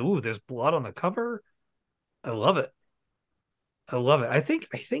yeah. Ooh, there's blood on the cover. I love it. I love it. I think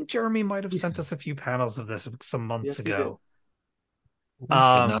Jeremy might have sent us a few panels of this some months Yes, he did. ago. We should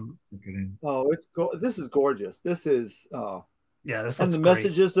not. Oh, this is gorgeous. This is Yeah, this and looks the great.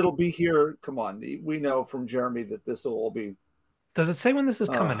 messages that'll be here. Come on, we know from Jeremy that this will all be Does it say when this is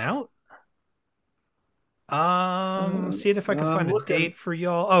coming Uh, out? Seeing if I can I'm find a looking. date for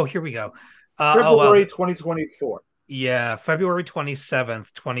y'all. Oh, here we go. Oh well, February 2024. yeah, February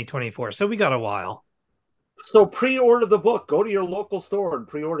 27th, 2024. So we got a while. So pre-order the book. Go to your local store and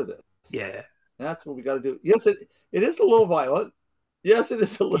pre-order this. Yeah. That's what we got to do. Yes, it is a little violent. Yes, it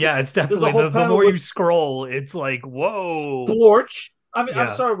is a little. Yeah, it's There's a definitely whole the panel more you with scroll, it's like, whoa. splorch. I mean, I'm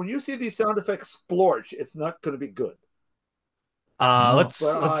Yeah. sorry. When you see these sound effects, splorch, it's not going to be good. No. But Let's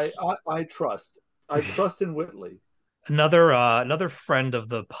I trust. I trust in Whitley. another friend of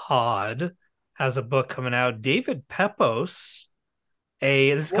the pod has a book coming out. David Pepos,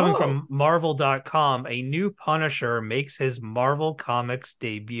 this is coming Whoa. from Marvel.com. A new Punisher makes his Marvel Comics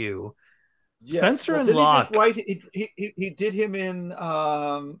debut. Yes. Spencer Well, and did he just Locke. write? He did him in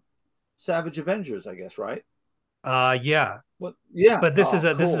Savage Avengers, I guess, right? Yeah. Well, yeah. But Oh, this is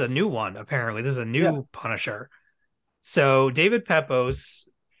a cool. new one, apparently. This is a Yeah. new Punisher. So David Pepos,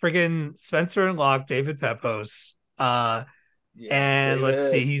 friggin' Spencer and Locke, David Pepos. Yes, And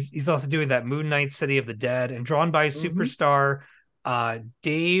let's see, David. he's also doing that Moon Knight City of the Dead and drawn by Mm-hmm. superstar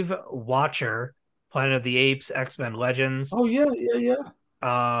Dave Watcher, Planet of the Apes, X-Men Legends, Oh yeah, yeah,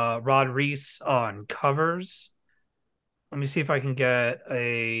 yeah. Rod Reese on covers. Let me see if I can get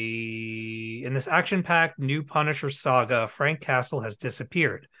in this action-packed new Punisher saga, Frank Castle has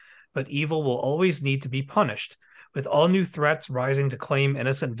disappeared, but evil will always need to be punished. With all new threats rising to claim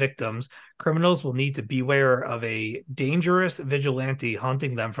innocent victims, criminals will need to beware of a dangerous vigilante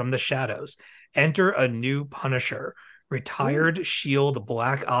hunting them from the shadows. Enter a new Punisher, Ooh. retired SHIELD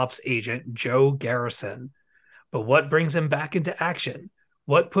Black Ops agent Joe Garrison. But what brings him back into action?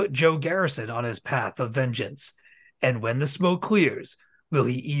 What put Joe Garrison on his path of vengeance? And when the smoke clears, will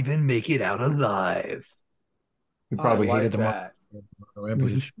he even make it out alive? He I probably hated like the Marvel that.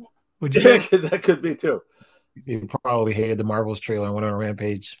 Rampage. Would you say? That could be too. He probably hated the Marvels trailer and went on a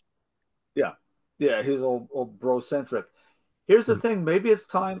rampage. Yeah, yeah. He's old bro centric. Here's the thing. Maybe it's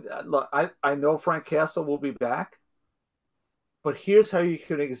time. Look, I know Frank Castle will be back, but here's how you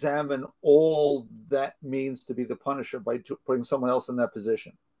can examine all that means to be the Punisher by putting someone else in that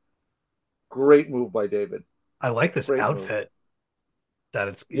position. Great move by David. I like this Great move. outfit that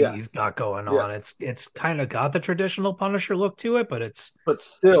he's Yes, got going yeah. on. It's kind of got the traditional Punisher look to it, but But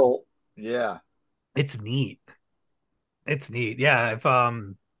still, yeah. it's neat. It's neat. Yeah, if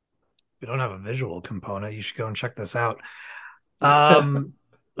we don't have a visual component, you should go and check this out. Um,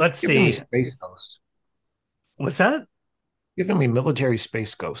 let's Giving me see. Space Ghost. What's that? Giving me military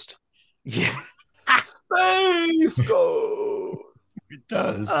Space Ghost. Yeah. Space Ghost. It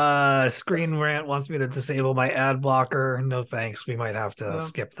does. Screen Rant wants me to disable my ad blocker. No thanks. We might have to Yeah.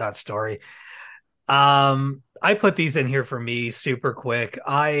 skip that story. I put these in here for me super quick.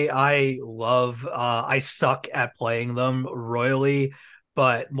 I love I suck at playing them royally,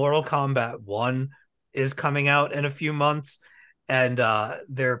 but Mortal Kombat 1 is coming out in a few months, and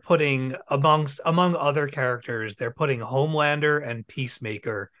they're putting among other characters, they're putting Homelander and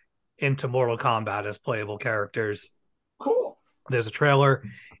Peacemaker into Mortal Kombat as playable characters. Cool. There's a trailer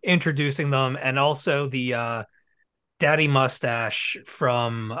introducing them, and also the Daddy Mustache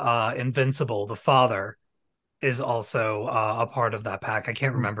from Invincible, the father, is also a part of that pack. I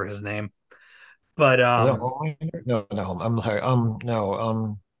can't remember his name, but Is that Homelander? No, no, I'm sorry.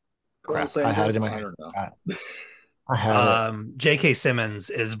 No, Colonel crap. I had it in Sanders. my I head. don't know. I had it. J.K. Simmons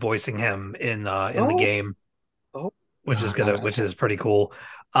is voicing him in the Oh, game, oh, which is pretty cool.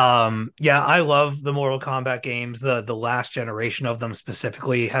 Yeah, I love the Mortal Kombat games. The last generation of them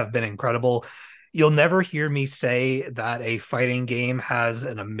specifically have been incredible. You'll never hear me say that a fighting game has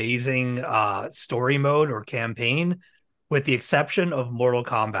an amazing story mode or campaign, with the exception of Mortal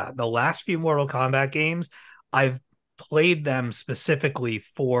Kombat. The last few Mortal Kombat games, I've played them specifically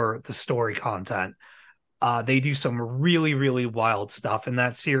for the story content. They do some really, really wild stuff in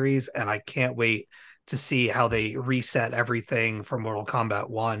that series, and I can't wait to see how they reset everything from Mortal Kombat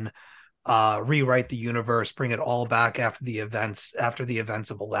 1, rewrite the universe, bring it all back after the events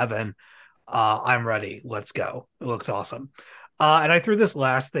of 11. I'm ready. Let's go. It looks awesome. And I threw this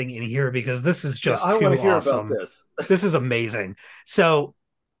last thing in here because this is yeah. just I want too to hear about awesome. this. This is amazing. So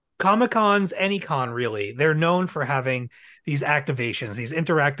Comic Cons, any con really, they're known for having these activations, these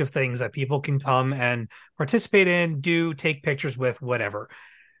interactive things that people can come and participate in, do, take pictures with, whatever.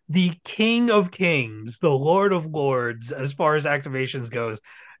 The King of Kings, the Lord of Lords, as far as activations goes,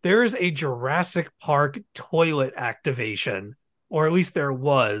 there is a Jurassic Park toilet activation, or at least there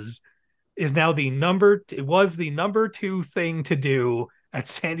was, is now it was the number two thing to do at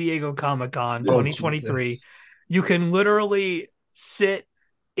San Diego Comic Con Oh 2023. Jesus! You can literally sit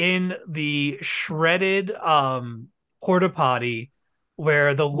in the shredded porta potty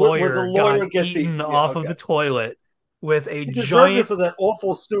where the where the lawyer got lawyer gets eaten eaten. Yeah, off of okay. the toilet with a He deserved it giant, for that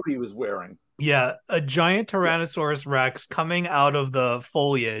awful suit he was wearing. yeah, a giant Yeah. Tyrannosaurus Rex coming out of the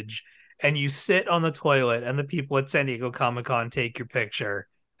foliage, and you sit on the toilet, and the people at San Diego Comic-Con take your picture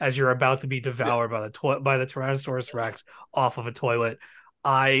as you're about to be Yeah. devoured by the Tyrannosaurus Rex off of a toilet.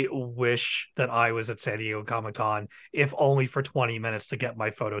 I wish that I was at San Diego Comic-Con, if only for 20 minutes to get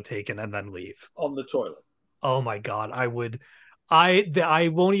my photo taken and then leave. On the toilet. Oh my God, I would. I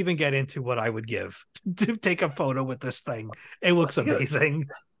won't even get into what I would give to take a photo with this thing. It looks amazing.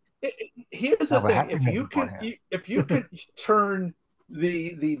 Here's the thing: beforehand. if you could turn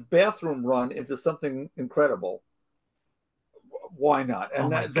the bathroom run into something incredible, why not?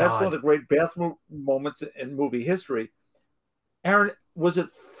 And that's one of the great bathroom moments in movie history. Aaron, was it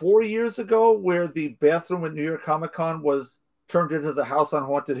 4 years ago where the bathroom at New York Comic Con was turned into the house on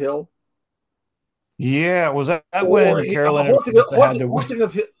Haunted Hill? Yeah, was that Or when Carolyn and Melissa had to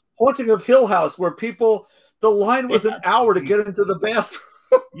wait? Haunting of Hill House, where the line was an hour to get into the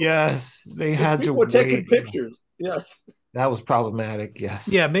bathroom. Yes, they Because had to people were taking wait. pictures. Yes. That was problematic. Yes.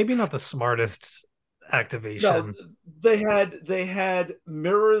 Yeah, maybe not the smartest No, activation. they had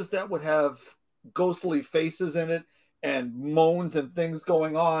mirrors that would have ghostly faces in it and moans and things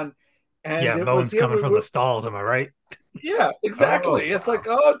going on. And Yeah, it was moans coming from the stalls, am I right? yeah, exactly. It's like,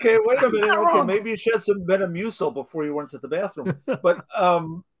 oh, okay, wait a minute. Okay, maybe you shed some Metamucil before you went to the bathroom. But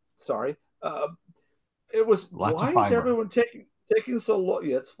sorry. It was Lots of why is fiber. everyone taking so long?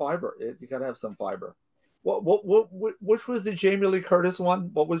 Yeah, it's fiber. You got to have some fiber. Which was the Jamie Lee Curtis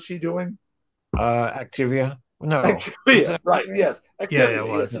one? What was she doing? Activia. No. Activia, right? Yes, Activia. Yeah, it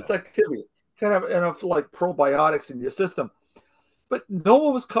was. Yes, it's Activia. Kind of enough like probiotics in your system, but no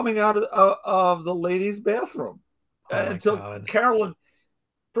one was coming out of the ladies' bathroom until God. Carolyn,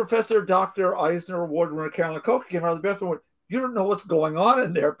 Professor Dr. Eisner Award winner Carolyn Coke came out of the bathroom. And went, you don't know what's going on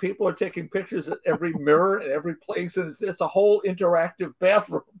in there. People are taking pictures at every mirror and every place, and it's a whole interactive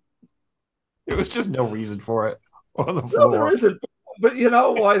bathroom. There was just no reason for it on the No, floor. there isn't. But you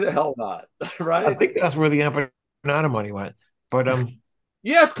know, why the hell not? Right? I think that's where the empanada money went. But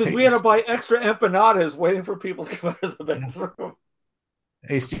yes, because we had to buy extra empanadas waiting for people to come out of the bathroom.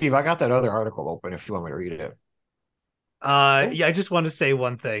 Hey Steve, I got that other article open if you want me to read it. Yeah, I just want to say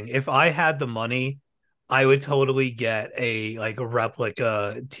one thing. If I had the money, I would totally get a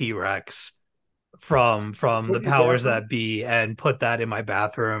replica T-Rex from the powers that be and put that in my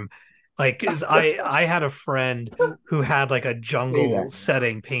bathroom. Like, 'cause I had a friend who had like a jungle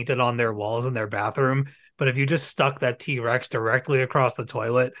setting painted on their walls in their bathroom. But if you just stuck that T-Rex directly across the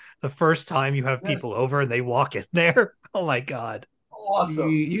toilet, the first time you have people over and they walk in there, oh my God. Awesome.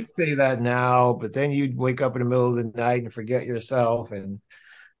 You say that now, but then you'd wake up in the middle of the night and forget yourself and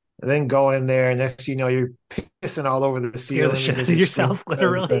then go in there, and next you know you're pissing all over the ceiling. Scare the shit yourself,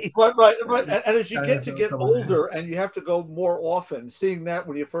 literally. Right. And as you get older and you have to go more often, seeing that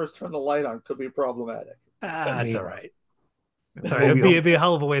when you first turn the light on could be problematic. That's all right. It's all right. It'd be a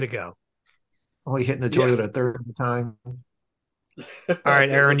hell of a way to go. Only hitting the toilet a third of the time. All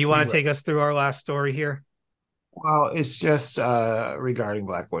right, Aaron, you want to take us through our last story here? Well, it's just regarding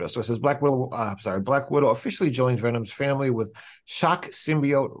Black Widow. So it says Black Widow officially joins Venom's family with shock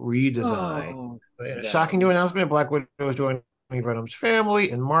symbiote redesign. In a shocking new announcement, Black Widow is joining Venom's family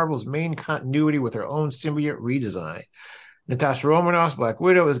and Marvel's main continuity with her own symbiote redesign. Natasha Romanoff's Black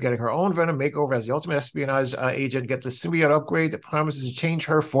Widow is getting her own Venom makeover as the ultimate espionage agent gets a symbiote upgrade that promises to change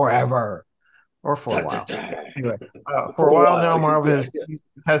her forever. Or for a while. Anyway, for a while now, Marvel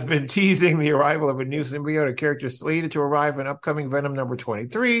has been teasing the arrival of a new symbiotic character slated to arrive in upcoming Venom number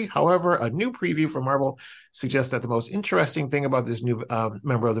 23. However, a new preview from Marvel suggests that the most interesting thing about this new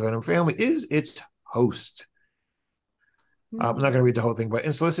member of the Venom family is its host. I'm not going to read the whole thing, but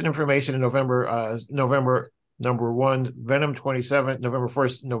in solicited information in November number 1, Venom 27, November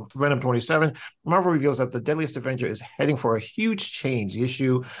 1st, Venom 27, Marvel reveals that the Deadliest Avenger is heading for a huge change. The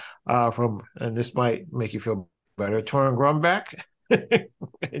issue and this might make you feel better, Torrin Grumback.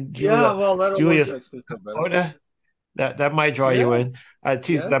 Julius, that might draw you in.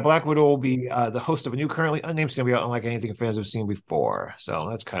 That Black Widow will be the host of a new, currently unnamed symbiote, unlike anything fans have seen before. So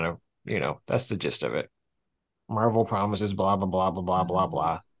that's kind of, that's the gist of it. Marvel promises, blah, blah, blah, blah, blah, blah,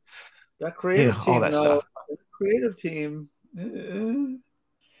 blah. That creative team, all that stuff. Creative team. I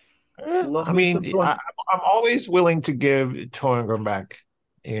mean, I'm always willing to give Torrin Grumback,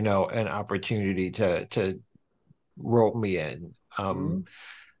 an opportunity to rope me in.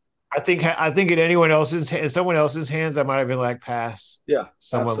 I think in someone else's hands, I might have been like, pass. Yeah,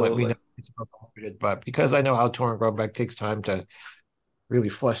 someone absolutely. Let me know. But because I know how Torrin Grumback takes time to really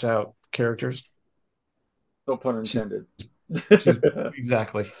flesh out characters, No pun She, intended. she's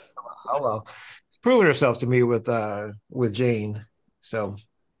exactly. Hello. She's proven herself to me with Jane. So,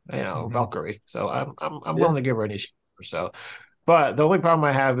 Valkyrie. So I'm Yeah. willing to give her an issue or so. But the only problem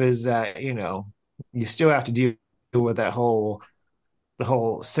I have is that, you still have to deal with the whole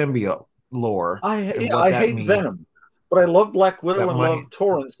symbiote lore and what I that hate means. Venom, but I love Black That Widow and might, love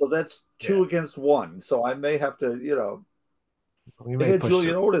Torrance, so that's yeah, two against one. So I may have to, we I may had push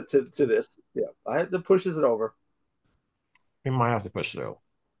Julian through. Oda to this. Yeah, I had to pushes it over. We might have to push through.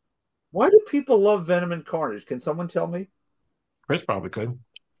 Why do people love Venom and Carnage? Can someone tell me? Chris probably could.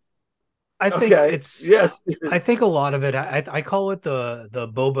 I think Okay. it's Yes. I think a lot of it I call it the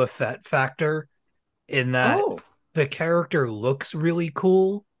Boba Fett factor in that Oh, the character looks really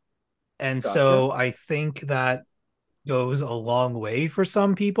cool. And gotcha. so I think that goes a long way for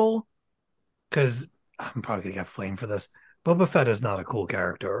some people because I'm probably gonna get flamed for this. Boba Fett is not a cool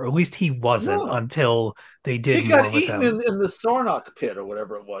character, or at least he wasn't No, until they he did more got with eaten him. in the Sarnak pit or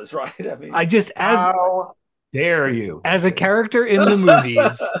whatever it was, right? I mean, I just How dare you? as a character in the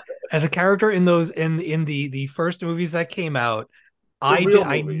movies, as a character in those in the first movies that came out, the real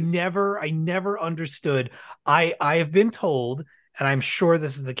I movies never understood. I have been told, and I'm sure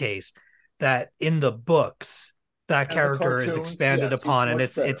this is the case, that in the books that and the character is cartoons, expanded yes, he's upon, and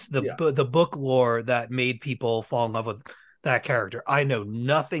much better. it's Yeah. the book lore that made people fall in love with that character. I know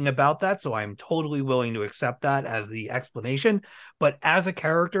nothing about that, so I'm totally willing to accept that as the explanation. But as a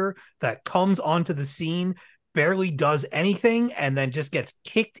character that comes onto the scene, barely does anything, and then just gets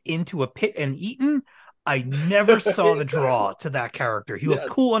kicked into a pit and eaten, I never saw the draw Exactly. to that character. He looked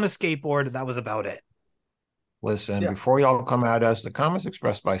Yes. cool on a skateboard, and that was about it. Listen, Yeah. before y'all come at us, the comments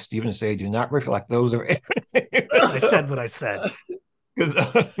expressed by Stephen Say do not reflect those of I said what I said. because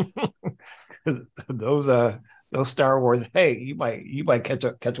those those Star Wars. Hey, you might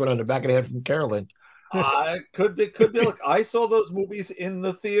catch one on the back of the head from Carolyn. I could be. Look, I saw those movies in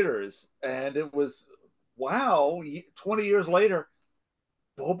the theaters, and it was wow. 20 years later,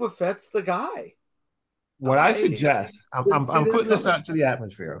 Boba Fett's the guy. What I I suggest, didn't see I'm that putting this coming. out to the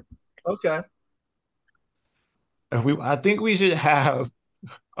atmosphere. Okay. I think we should have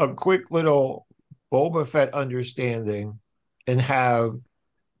a quick little Boba Fett understanding and have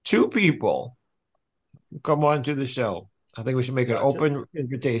two people come on to the show. I think we should make an Gotcha. open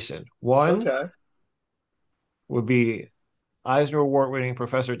invitation. One Okay. would be Eisner Award winning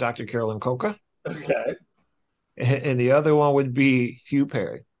Professor Dr. Carolyn Coca, Okay. and the other one would be Hugh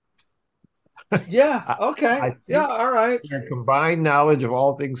Perry. Yeah. I, Okay. I Yeah. think All right. their combined knowledge of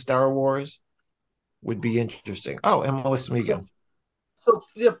all things Star Wars would be interesting. Oh, and Melissa So Megan. so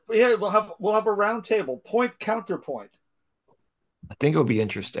yeah. We'll have a round table. Point counterpoint. I think it would be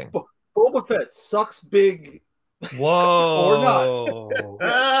interesting. Boba Fett sucks big or not. Whoa.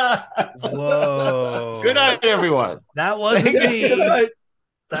 Good Whoa. night, everyone. That wasn't Yeah. Good me. night.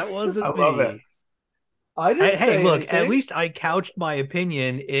 That I wasn't love it. me. I didn't Hey, say look, at anything. least I couched my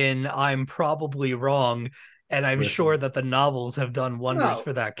opinion in I'm probably wrong, and I'm sure Listen, that the novels have done wonders No.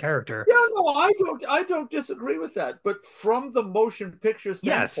 for that character. Yeah, no, I don't disagree with that. But from the motion picture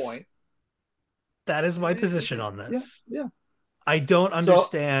Yes, standpoint, that is my position on yeah, this. yeah. I don't So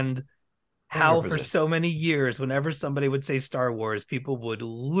understand in your how for position. so many years, whenever somebody would say Star Wars, people would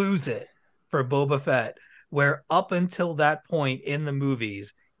lose it for Boba Fett, where up until that point in the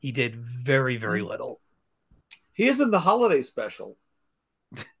movies, he did very, very little. he is in the holiday special,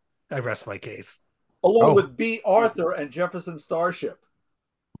 I rest my case. along Oh, with B. Arthur and Jefferson Starship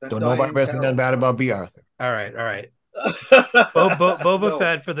and don't nobody Diane better say nothing Carroll. bad about B. Arthur. All right, all right. Boba No,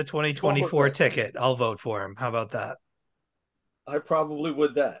 Fett for the Boba 2024 Fett. ticket. I'll vote for him. How about that? I probably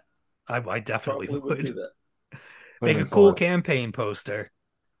would that. I definitely Probably would do would. that. Make Moving a cool forward. campaign poster.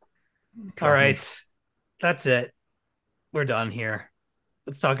 All Trump. right. That's it. We're done here.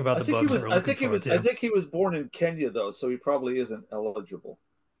 Let's talk about the books that we're looking forward I to. think he was born in Kenya though, so he probably isn't eligible.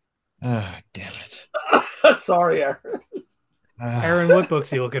 Ah, damn it. Sorry, Aaron. Aaron, what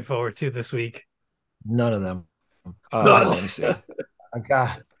books are you looking forward to this week? None of them. None. Let me see. I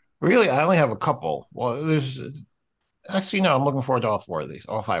got really. I only have a couple. Well, there's actually no. I'm looking forward to all four of these,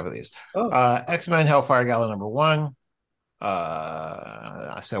 all five of these. Oh, X-Men Hellfire Gala #1.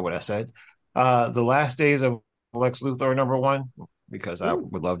 I said what I said. The Last Days of Lex Luthor #1, because I ooh,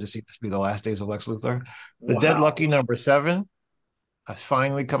 would love to see this be the last days of Lex Luthor. The Dead wow. Lucky #7 is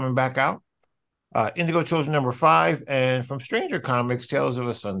finally coming back out. Indigo Children #5, and from Stranger Comics, Tales of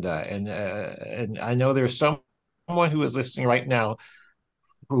a Sunday. And I know there's someone who is listening right now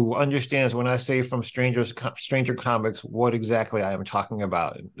who understands when I say from Stranger Comics what exactly I am talking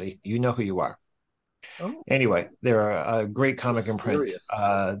about. You know who you are. Oh, Anyway, they're a great comic imprint mysterious.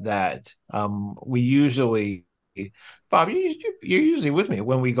 that we usually, Bob, you're usually with me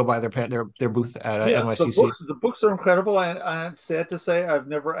when we go by their booth at Yeah, NYCC. the books are incredible, and sad to say, I've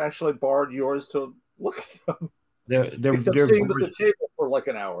never actually borrowed yours to look at them, except They're seeing them at gorgeous. the table for like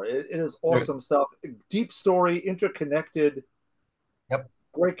an hour. It is They're, awesome stuff. Deep story, interconnected, yep,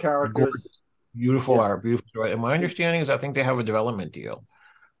 great they're characters. gorgeous. Beautiful Yeah. art, beautiful story. And my understanding is I think they have a development deal.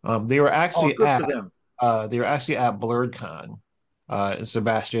 They were Oh, actually good at for them. BlurredCon. And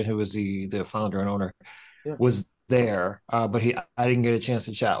Sebastian, who was the founder and owner, Yeah. was there, but I didn't get a chance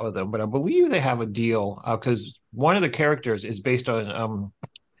to chat with him. But I believe they have a deal because one of the characters is based on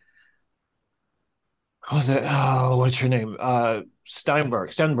what was it? Oh, what's her name?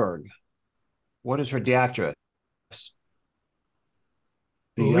 Stenberg. What is her the actress?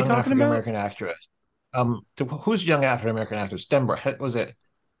 The Who are we young talking African about? American actress. Who's young African American actress? Stenberg. Was it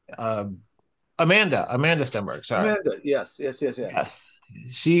uh, Amanda Stenberg? Sorry. Amanda, yes, yes, yes, yes. Yes,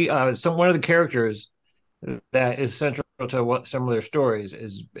 she. One of the characters that is central to what some of their stories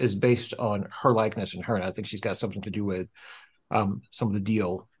is based on her likeness and her. And I think she's got something to do with some of the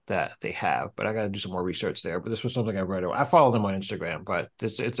deal that they have. But I got to do some more research there. But this was something I've read. I follow them on Instagram, but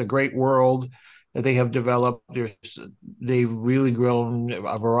it's a great world that they have developed. They've really grown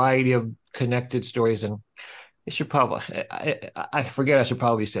a variety of connected stories, and it should probably I forget I should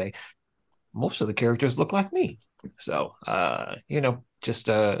probably say most of the characters look like me. So just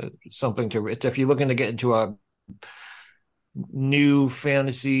something to if you're looking to get into a new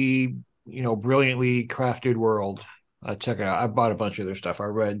fantasy, brilliantly crafted world, check it out. I bought a bunch of their stuff. I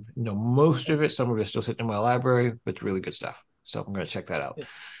read, most of it. Some of it's still sitting in my library, but it's really good stuff. So I'm going to check that out. Yeah.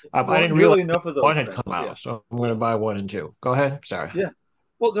 I There aren't didn't realize nearly enough of one those had things. come Yeah. out, so I'm going to buy 1 and 2. Go ahead. Sorry. Yeah.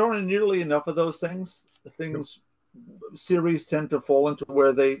 Well, there aren't nearly enough of those things. The things series tend to fall into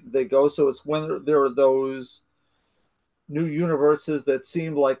where they go. So it's when there are those new universes that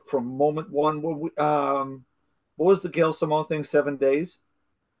seem like from moment one. What was the Gail Simone thing? 7 days.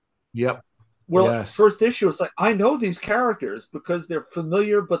 Yep. Well, Yes. first issue, it's like I know these characters because they're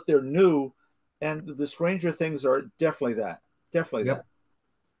familiar, but they're new, and the Stranger Things are definitely that. Definitely Yep. that.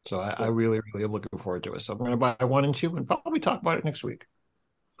 So I So really, really am looking forward to it. So I'm going to buy 1 and 2 and probably talk about it next week.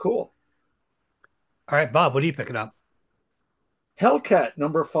 cool. All right, Bob, what are you picking up? Hellcat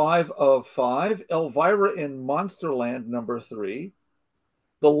number 5 of 5. Elvira in Monsterland number 3.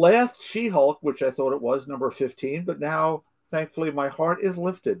 The Last She-Hulk, which I thought it was number 15, but now thankfully my heart is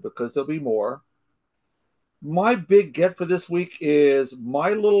lifted because there'll be more. My big get for this week is My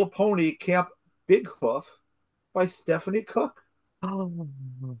Little Pony Camp Big Hoof by Stephanie Cook.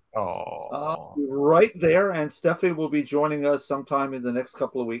 Oh, Right there, and Stephanie will be joining us sometime in the next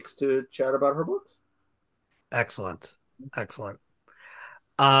couple of weeks to chat about her books. Excellent. Excellent.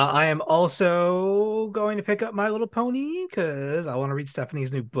 I am also going to pick up My Little Pony because I want to read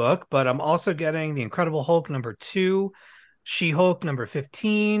Stephanie's new book, but I'm also getting The Incredible Hulk number 2, She-Hulk number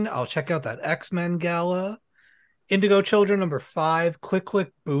 15. I'll check out that X-Men gala. Indigo Children number 5, Click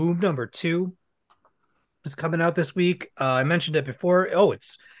Click Boom number 2 is coming out this week. I mentioned it before. Oh,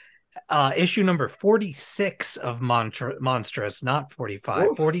 it's issue number 46 of Monstrous, not 45,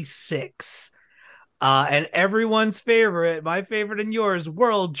 Oof. 46. And everyone's favorite, my favorite and yours,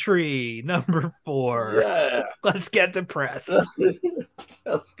 World Tree number 4. Yeah. Let's get depressed.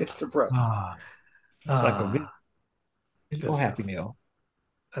 Let's get to prep. it's like a Good visual stuff. Happy Meal.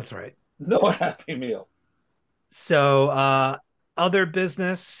 That's right. No Happy Meal. So other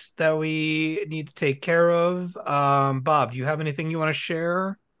business that we need to take care of. Bob, do you have anything you want to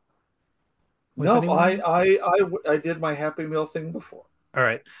share with Nope, anyone? I did my Happy Meal thing before. All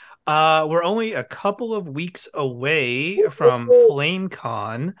right. We're only a couple of weeks away from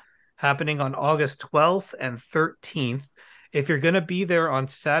FlameCon happening on August 12th and 13th. If you're going to be there on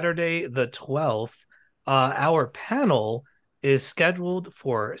Saturday the 12th, our panel is scheduled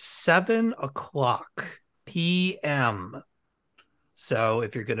for 7 o'clock p.m. So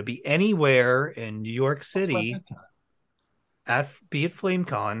if you're going to be anywhere in New York City, be at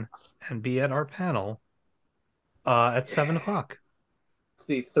FlameCon and be at our panel at 7 o'clock. It's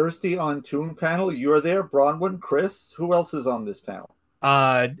the Thirsty on Tune panel. You're there, Bronwyn, Chris. Who else is on this panel?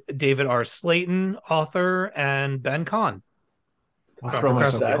 David R. Slayton, author, and Ben Kahn I'll from throw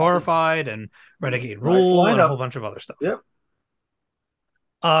myself. Progressively Horrified and Renegade Nice Rule and a lineup. whole bunch of other stuff. Yep.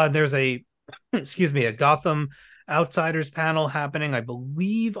 There's a a Gotham Outsiders panel happening, I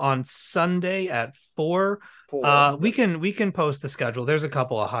believe, on Sunday at 4. We can post the schedule. There's a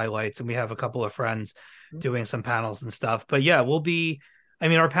couple of highlights, and we have a couple of friends doing some panels and stuff. But yeah,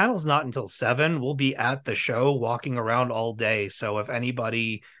 our panel's not until 7. We'll be at the show walking around all day. So if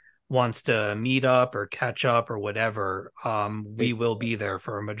anybody wants to meet up or catch up or whatever, we will be there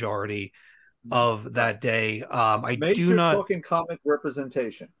for a majority of that day. I do Major not. talking comic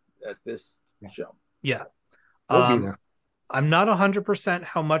representation at this show. Yeah. We'll be there. I'm not 100%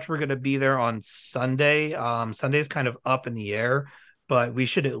 how much we're going to be there on Sunday. Sunday's kind of up in the air, but we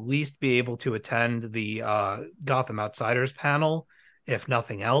should at least be able to attend the Gotham Outsiders panel, if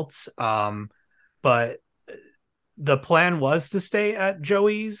nothing else. But the plan was to stay at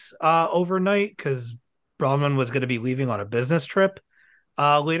Joey's overnight because Bronwyn was going to be leaving on a business trip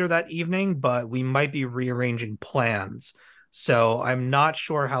later that evening, but we might be rearranging plans. So I'm not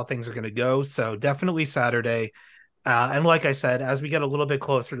sure how things are going to go. So definitely Saturday. And like I said, as we get a little bit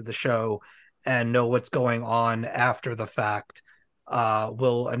closer to the show and know what's going on after the fact,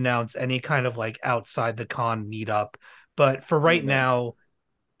 we'll announce any kind of like outside the con meetup. But for right now,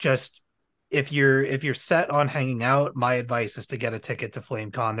 just if you're set on hanging out, my advice is to get a ticket to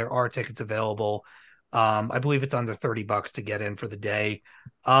FlameCon. There are tickets available. I believe it's under $30 to get in for the day.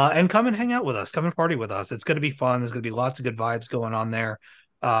 And come and hang out with us. Come and party with us. It's going to be fun. There's going to be lots of good vibes going on there.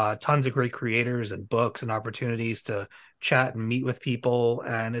 Tons of great creators and books and opportunities to chat and meet with people.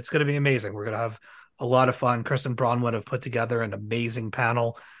 And it's going to be amazing. We're going to have a lot of fun. Chris and Bronwyn have put together an amazing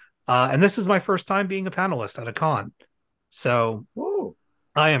panel. And this is my first time being a panelist at a con. So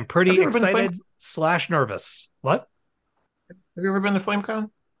I am pretty excited / nervous. What? Have you ever been to FlameCon?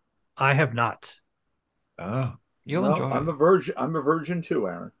 I have not. Oh, you'll enjoy it. I'm a virgin too,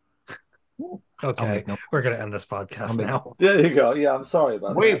 Aaron. Okay, we're going to end this podcast now. There you go. Yeah, I'm sorry about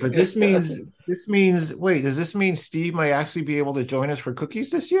that. Wait, but this means, wait, does this mean Steve might actually be able to join us for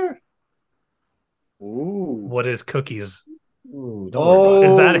cookies this year? Ooh. What is cookies? Ooh,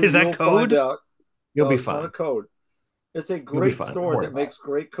 is that code? You'll be fine. It's not a code. It's a great store that makes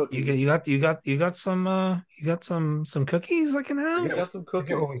great cookies. You got some cookies I can have? You got some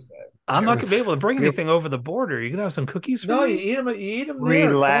cookies. I'm not gonna be able to bring anything over the border. You gonna have some cookies for me? You eat them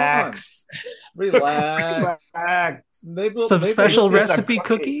Relax. Relax. Maybe some special recipe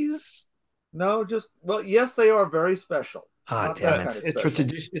cookies? No, yes, they are very special. Damn it. It's a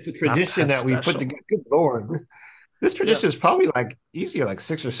tradition that we put together. Good Lord. This tradition is probably like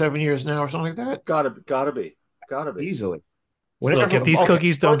 6 or 7 years now or something like that. Gotta be. Easily. Look, if these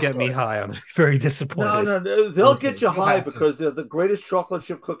cookies don't get me high, I'm very disappointed. No, they'll get you high because they're the greatest chocolate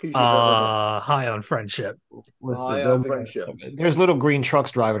chip cookies you've ever had. High on friendship. High on friendship. There's little green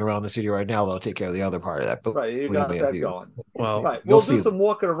trucks driving around the city right now that'll take care of the other part of that. But right, you got that going. Well, right. We'll do some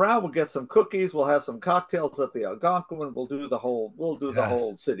walking around. We'll get some cookies. We'll have some cocktails at the Algonquin. We'll do the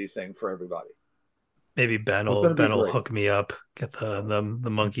whole city thing for everybody. Maybe Ben will hook me up, get the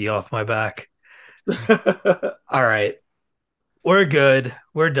monkey off my back. All right. We're good.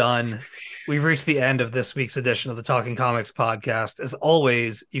 We're done. We've reached the end of this week's edition of the Talking Comics podcast. As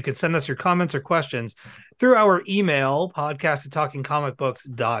always, you can send us your comments or questions through our email,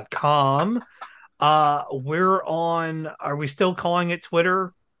 podcast@talkingcomicbooks.com. We're on, are we still calling it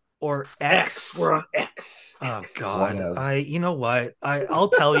Twitter or X? We're on X. Oh, God. You know what? I'll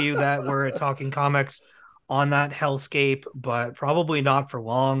tell you that we're at Talking Comics on that hellscape, but probably not for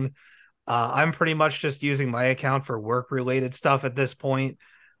long. I'm pretty much just using my account for work-related stuff at this point.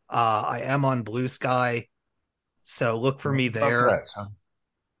 I am on Blue Sky, so look for me there. Threads, huh?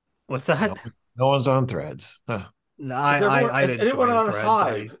 What's that? No one's on Threads. Huh. No, I didn't join on Threads.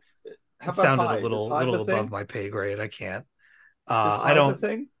 Hive? It sounded Hive? A little above my pay grade. I can't. I don't.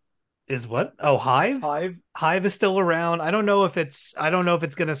 Thing? Is what? Oh, Hive? Hive is still around. I don't know if it's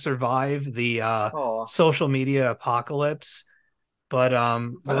going to survive the social media apocalypse. But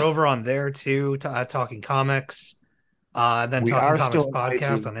we're over on there too, Talking Comics. Then Talking Comics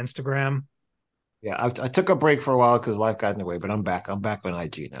Podcast on Instagram. Yeah, I took a break for a while because life got in the way, but I'm back. I'm back on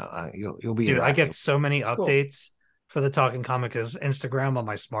IG now. You'll be. Dude, I get so many updates for the Talking Comics Instagram on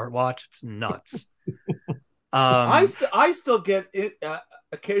my smartwatch. It's nuts. I still get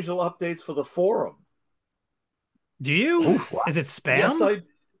occasional updates for the forum. Do you? Oof, wow. Is it spam?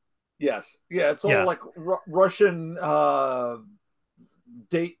 Yes. Yeah, it's all like Russian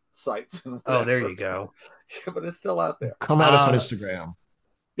date sites. Oh, there you go. Yeah, but it's still out there. Come at us on Instagram.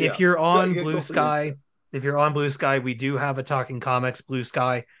 If you're on Blue Sky, we do have a Talking Comics Blue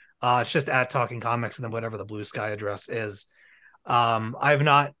Sky. It's just at Talking Comics and then whatever the Blue Sky address is. I've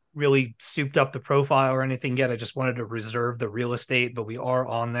not really souped up the profile or anything yet. I just wanted to reserve the real estate, but we are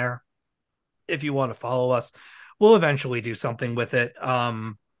on there. If you want to follow us, we'll eventually do something with it.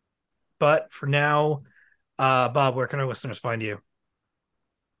 But for now, Bob, where can our listeners find you?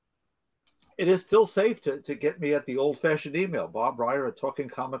 It is still safe to get me at the old-fashioned email,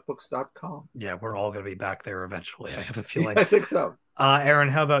 bobryer@talkingcomicbooks.com. Yeah, we're all going to be back there eventually. I have a feeling. I think so. Aaron,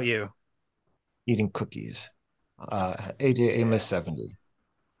 how about you? Eating cookies. AJ Amos 70.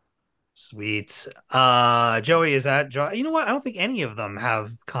 Sweet. Joey is at John. You know what? I don't think any of them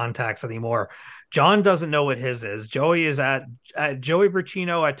have contacts anymore. John doesn't know what his is. Joey is at Joey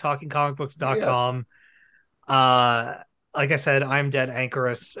Braccino at Yes. talkingcomicbooks.com. Like I said, I'm dead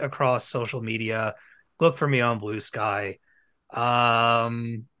anchoress across social media. Look for me on Blue Sky. I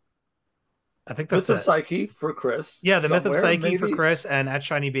think that's Myth of it. Psyche for Chris Yeah, the Myth of somewhere. Psyche for Maybe Chris and at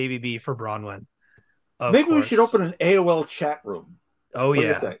Shiny Baby B for Bronwyn. Of maybe we should course. open an AOL chat room. Oh What do you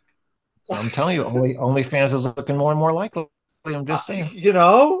yeah. think? So I'm telling you, OnlyFans is looking more and more likely. I'm just saying. You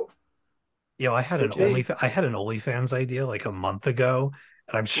know, Yo, I had an it just OnlyFans idea like a month ago,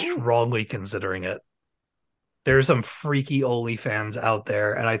 and I'm strongly considering it. There's some freaky OnlyFans out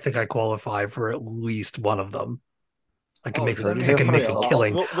there, and I think I qualify for at least one of them. I can make send me I here can an make a email.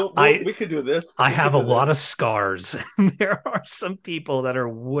 killing. We could do this. I We have could a do lot this. of scars. And there are some people that are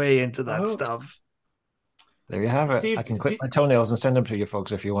way into that Oh. stuff. There you have it. Steve, I can clip my toenails and send them to you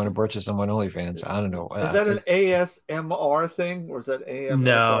folks if you want to purchase them on OnlyFans. I don't know. Is that an ASMR thing or is that AMSR?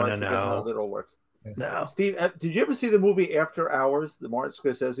 No, I forget how that all works. No. Steve, did you ever see the movie After Hours, the Martin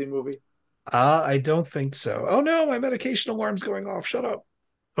Scorsese movie? I don't think so. Oh no, my medication alarm's going off. Shut up.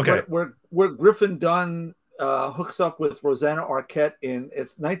 Okay. Where Griffin Dunn hooks up with Rosanna Arquette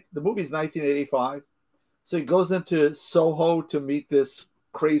the movie's 1985. So he goes into Soho to meet this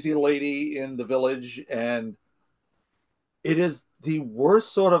crazy lady in the village, and it is the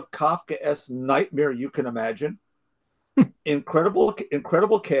worst sort of Kafka-esque nightmare you can imagine. Incredible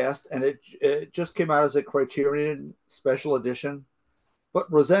cast, and it just came out as a Criterion special edition.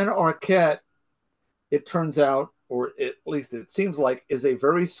 But Rosanna Arquette, it turns out, or at least it seems like, is a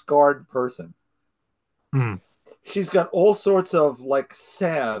very scarred person. She's got all sorts of like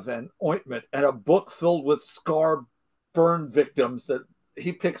salve and ointment and a book filled with scar burn victims that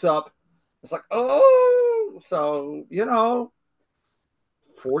he picks up. It's like, oh, so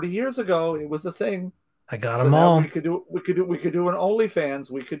 40 years ago it was a thing. I got So them now all. we could do an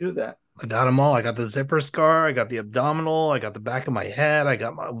OnlyFans. We could do that. I got them all. I got the zipper scar. I got the abdominal. I got the back of my head. I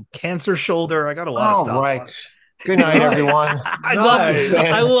got my cancer shoulder. I got a lot of stuff. All right. Good night, everyone.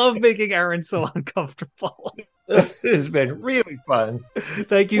 I love making Aaron so uncomfortable. This has been really fun.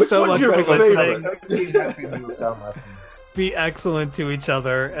 Thank you so much for listening. Listening. Be excellent to each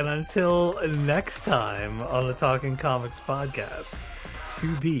other. And until next time on the Talking Comics podcast,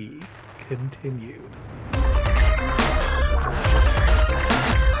 to be continued.